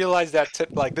I just realized that tip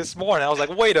like this morning. I was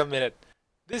like, wait a minute,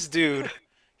 this dude,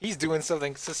 he's doing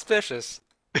something suspicious.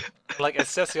 Like it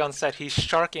says on set, he's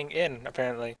sharking in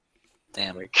apparently.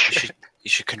 Damn, Like- you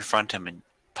should confront him and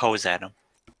pose at him.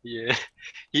 yeah.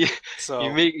 You So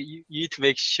you need to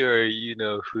make sure you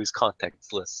know whose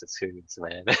contacts list is whose,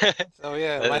 man. so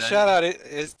yeah, my shout out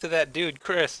is to that dude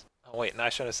Chris. Oh wait, no, I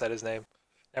shouldn't have said his name.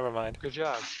 Never mind. Good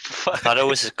job. I thought it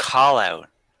was a call out.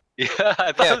 Yeah,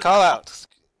 I thought Yeah, it was- call out.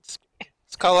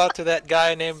 Let's call out to that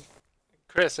guy named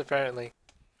Chris apparently.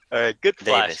 All right, good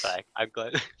Davis. flashback. I'm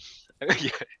glad.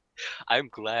 Yeah, I'm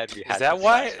glad we had. Is that this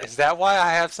why? flashback. Is that why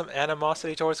I have some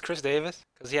animosity towards Chris Davis?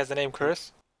 Because he has the name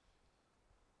Chris?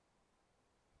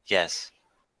 Yes.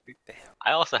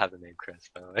 I also have the name Chris,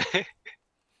 by the way.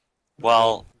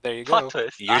 Well, There you Plot go.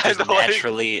 twist. you're I'm just the one-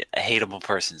 naturally a hateable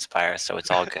person, Spire, so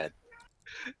it's all good.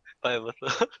 But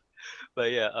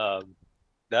yeah,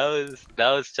 that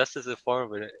was just as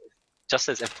informative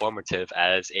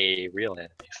as a real anime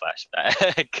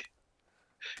flashback.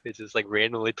 It just like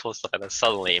randomly told stuff and then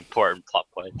suddenly important plot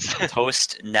points.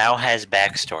 Toast now has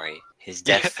backstory. His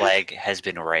death Yeah. flag has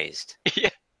been raised. Yeah,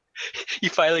 he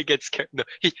finally gets no.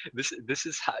 This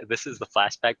is the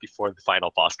flashback before the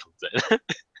final boss comes in.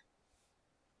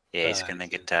 Yeah, he's Ah, gonna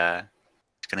shit. get a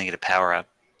power up.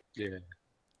 Yeah.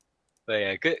 But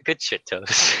yeah, good shit,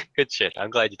 Toast. Good shit.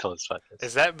 I'm glad you told us about this.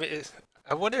 Is that?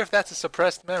 I wonder if that's a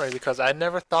suppressed memory because I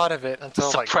never thought of it until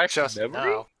like Suppressed just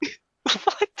memory? now.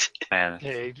 What? Man,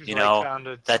 Yeah, he just, You like, know, found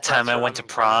a that time I suppressor went to on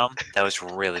the prom, that was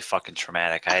really fucking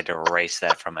traumatic. I had to erase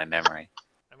that from my memory.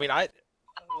 I mean, I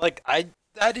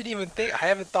didn't even think. I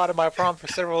haven't thought of my prom for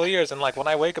several years, and like when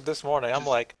I wake up this morning, I'm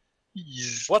like,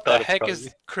 what the heck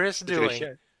is Chris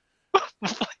doing?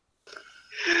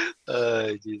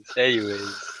 Jeez.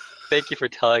 Anyways, thank you for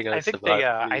telling us I think about. they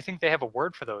the- I think they have a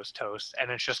word for those toasts,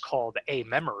 and it's just called a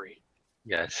memory.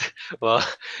 Yes. Well,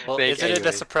 Well, Thank- isn't it a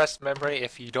anyway. suppressed memory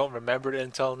if you don't remember it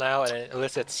until now and it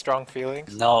elicits strong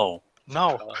feelings? No,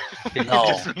 No, no,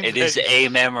 just means it is that- a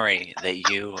memory that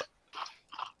you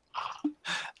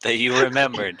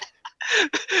remembered.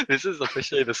 This is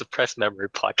officially the suppressed memory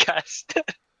podcast.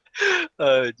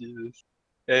 Oh Jesus.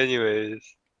 Anyways,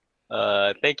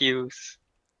 thank you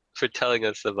for telling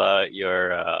us about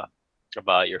your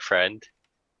friend,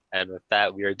 and with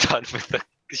that, we are done with the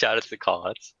shout outs to call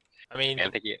outs. I mean,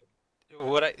 And thank you,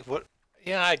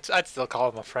 Yeah, I'd still call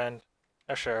him a friend.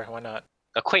 Oh, sure, why not?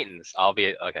 acquaintance. I'll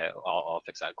fix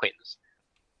that. Acquaintance.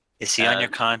 Is he on your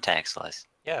contacts list?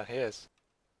 Yeah, he is.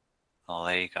 Oh,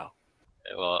 there you go.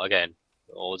 Well, again,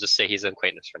 we'll just say he's an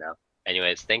acquaintance for now.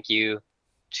 Anyways, thank you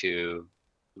to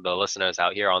the listeners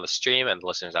out here on the stream and the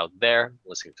listeners out there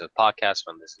listening to the podcast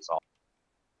when this is all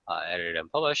edited and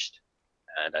published.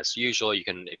 And as usual, you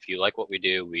can, if you like what we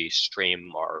do, we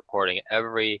stream our recording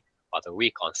every other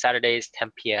week on Saturdays,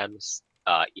 10 p.m.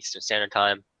 Eastern Standard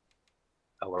Time,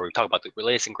 where we talk about the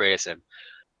latest and greatest in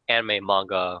anime,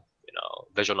 manga,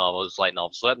 visual novels, light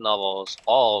novels, web novels,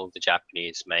 all the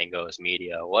Japanese mangas,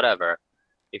 media, whatever.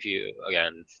 If you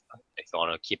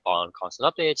want to keep on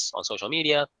constant updates on social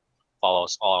media, follow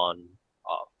us on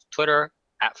Twitter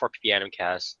at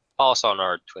 4PlayerAnimecast. Follow us on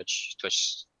our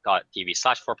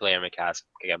twitch.tv/4PlayerAnimecast.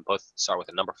 Again, both start with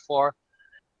the number 4,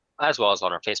 as well as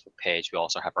on our Facebook page. We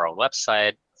also have our own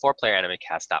website,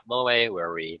 4PlayerAnimecast.moe,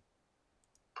 where we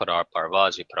put up our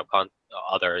VODs, we put up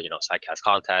other sidecast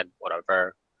content,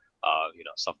 whatever,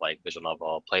 stuff like visual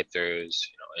novel playthroughs,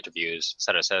 interviews,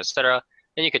 etc.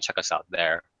 And you can check us out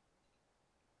there.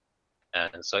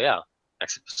 And so yeah,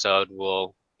 next episode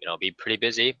will be pretty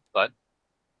busy, but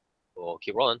we'll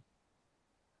keep rolling.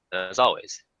 And as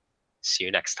always, see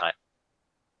you next time.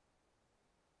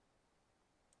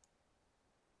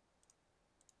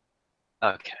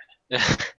 Okay.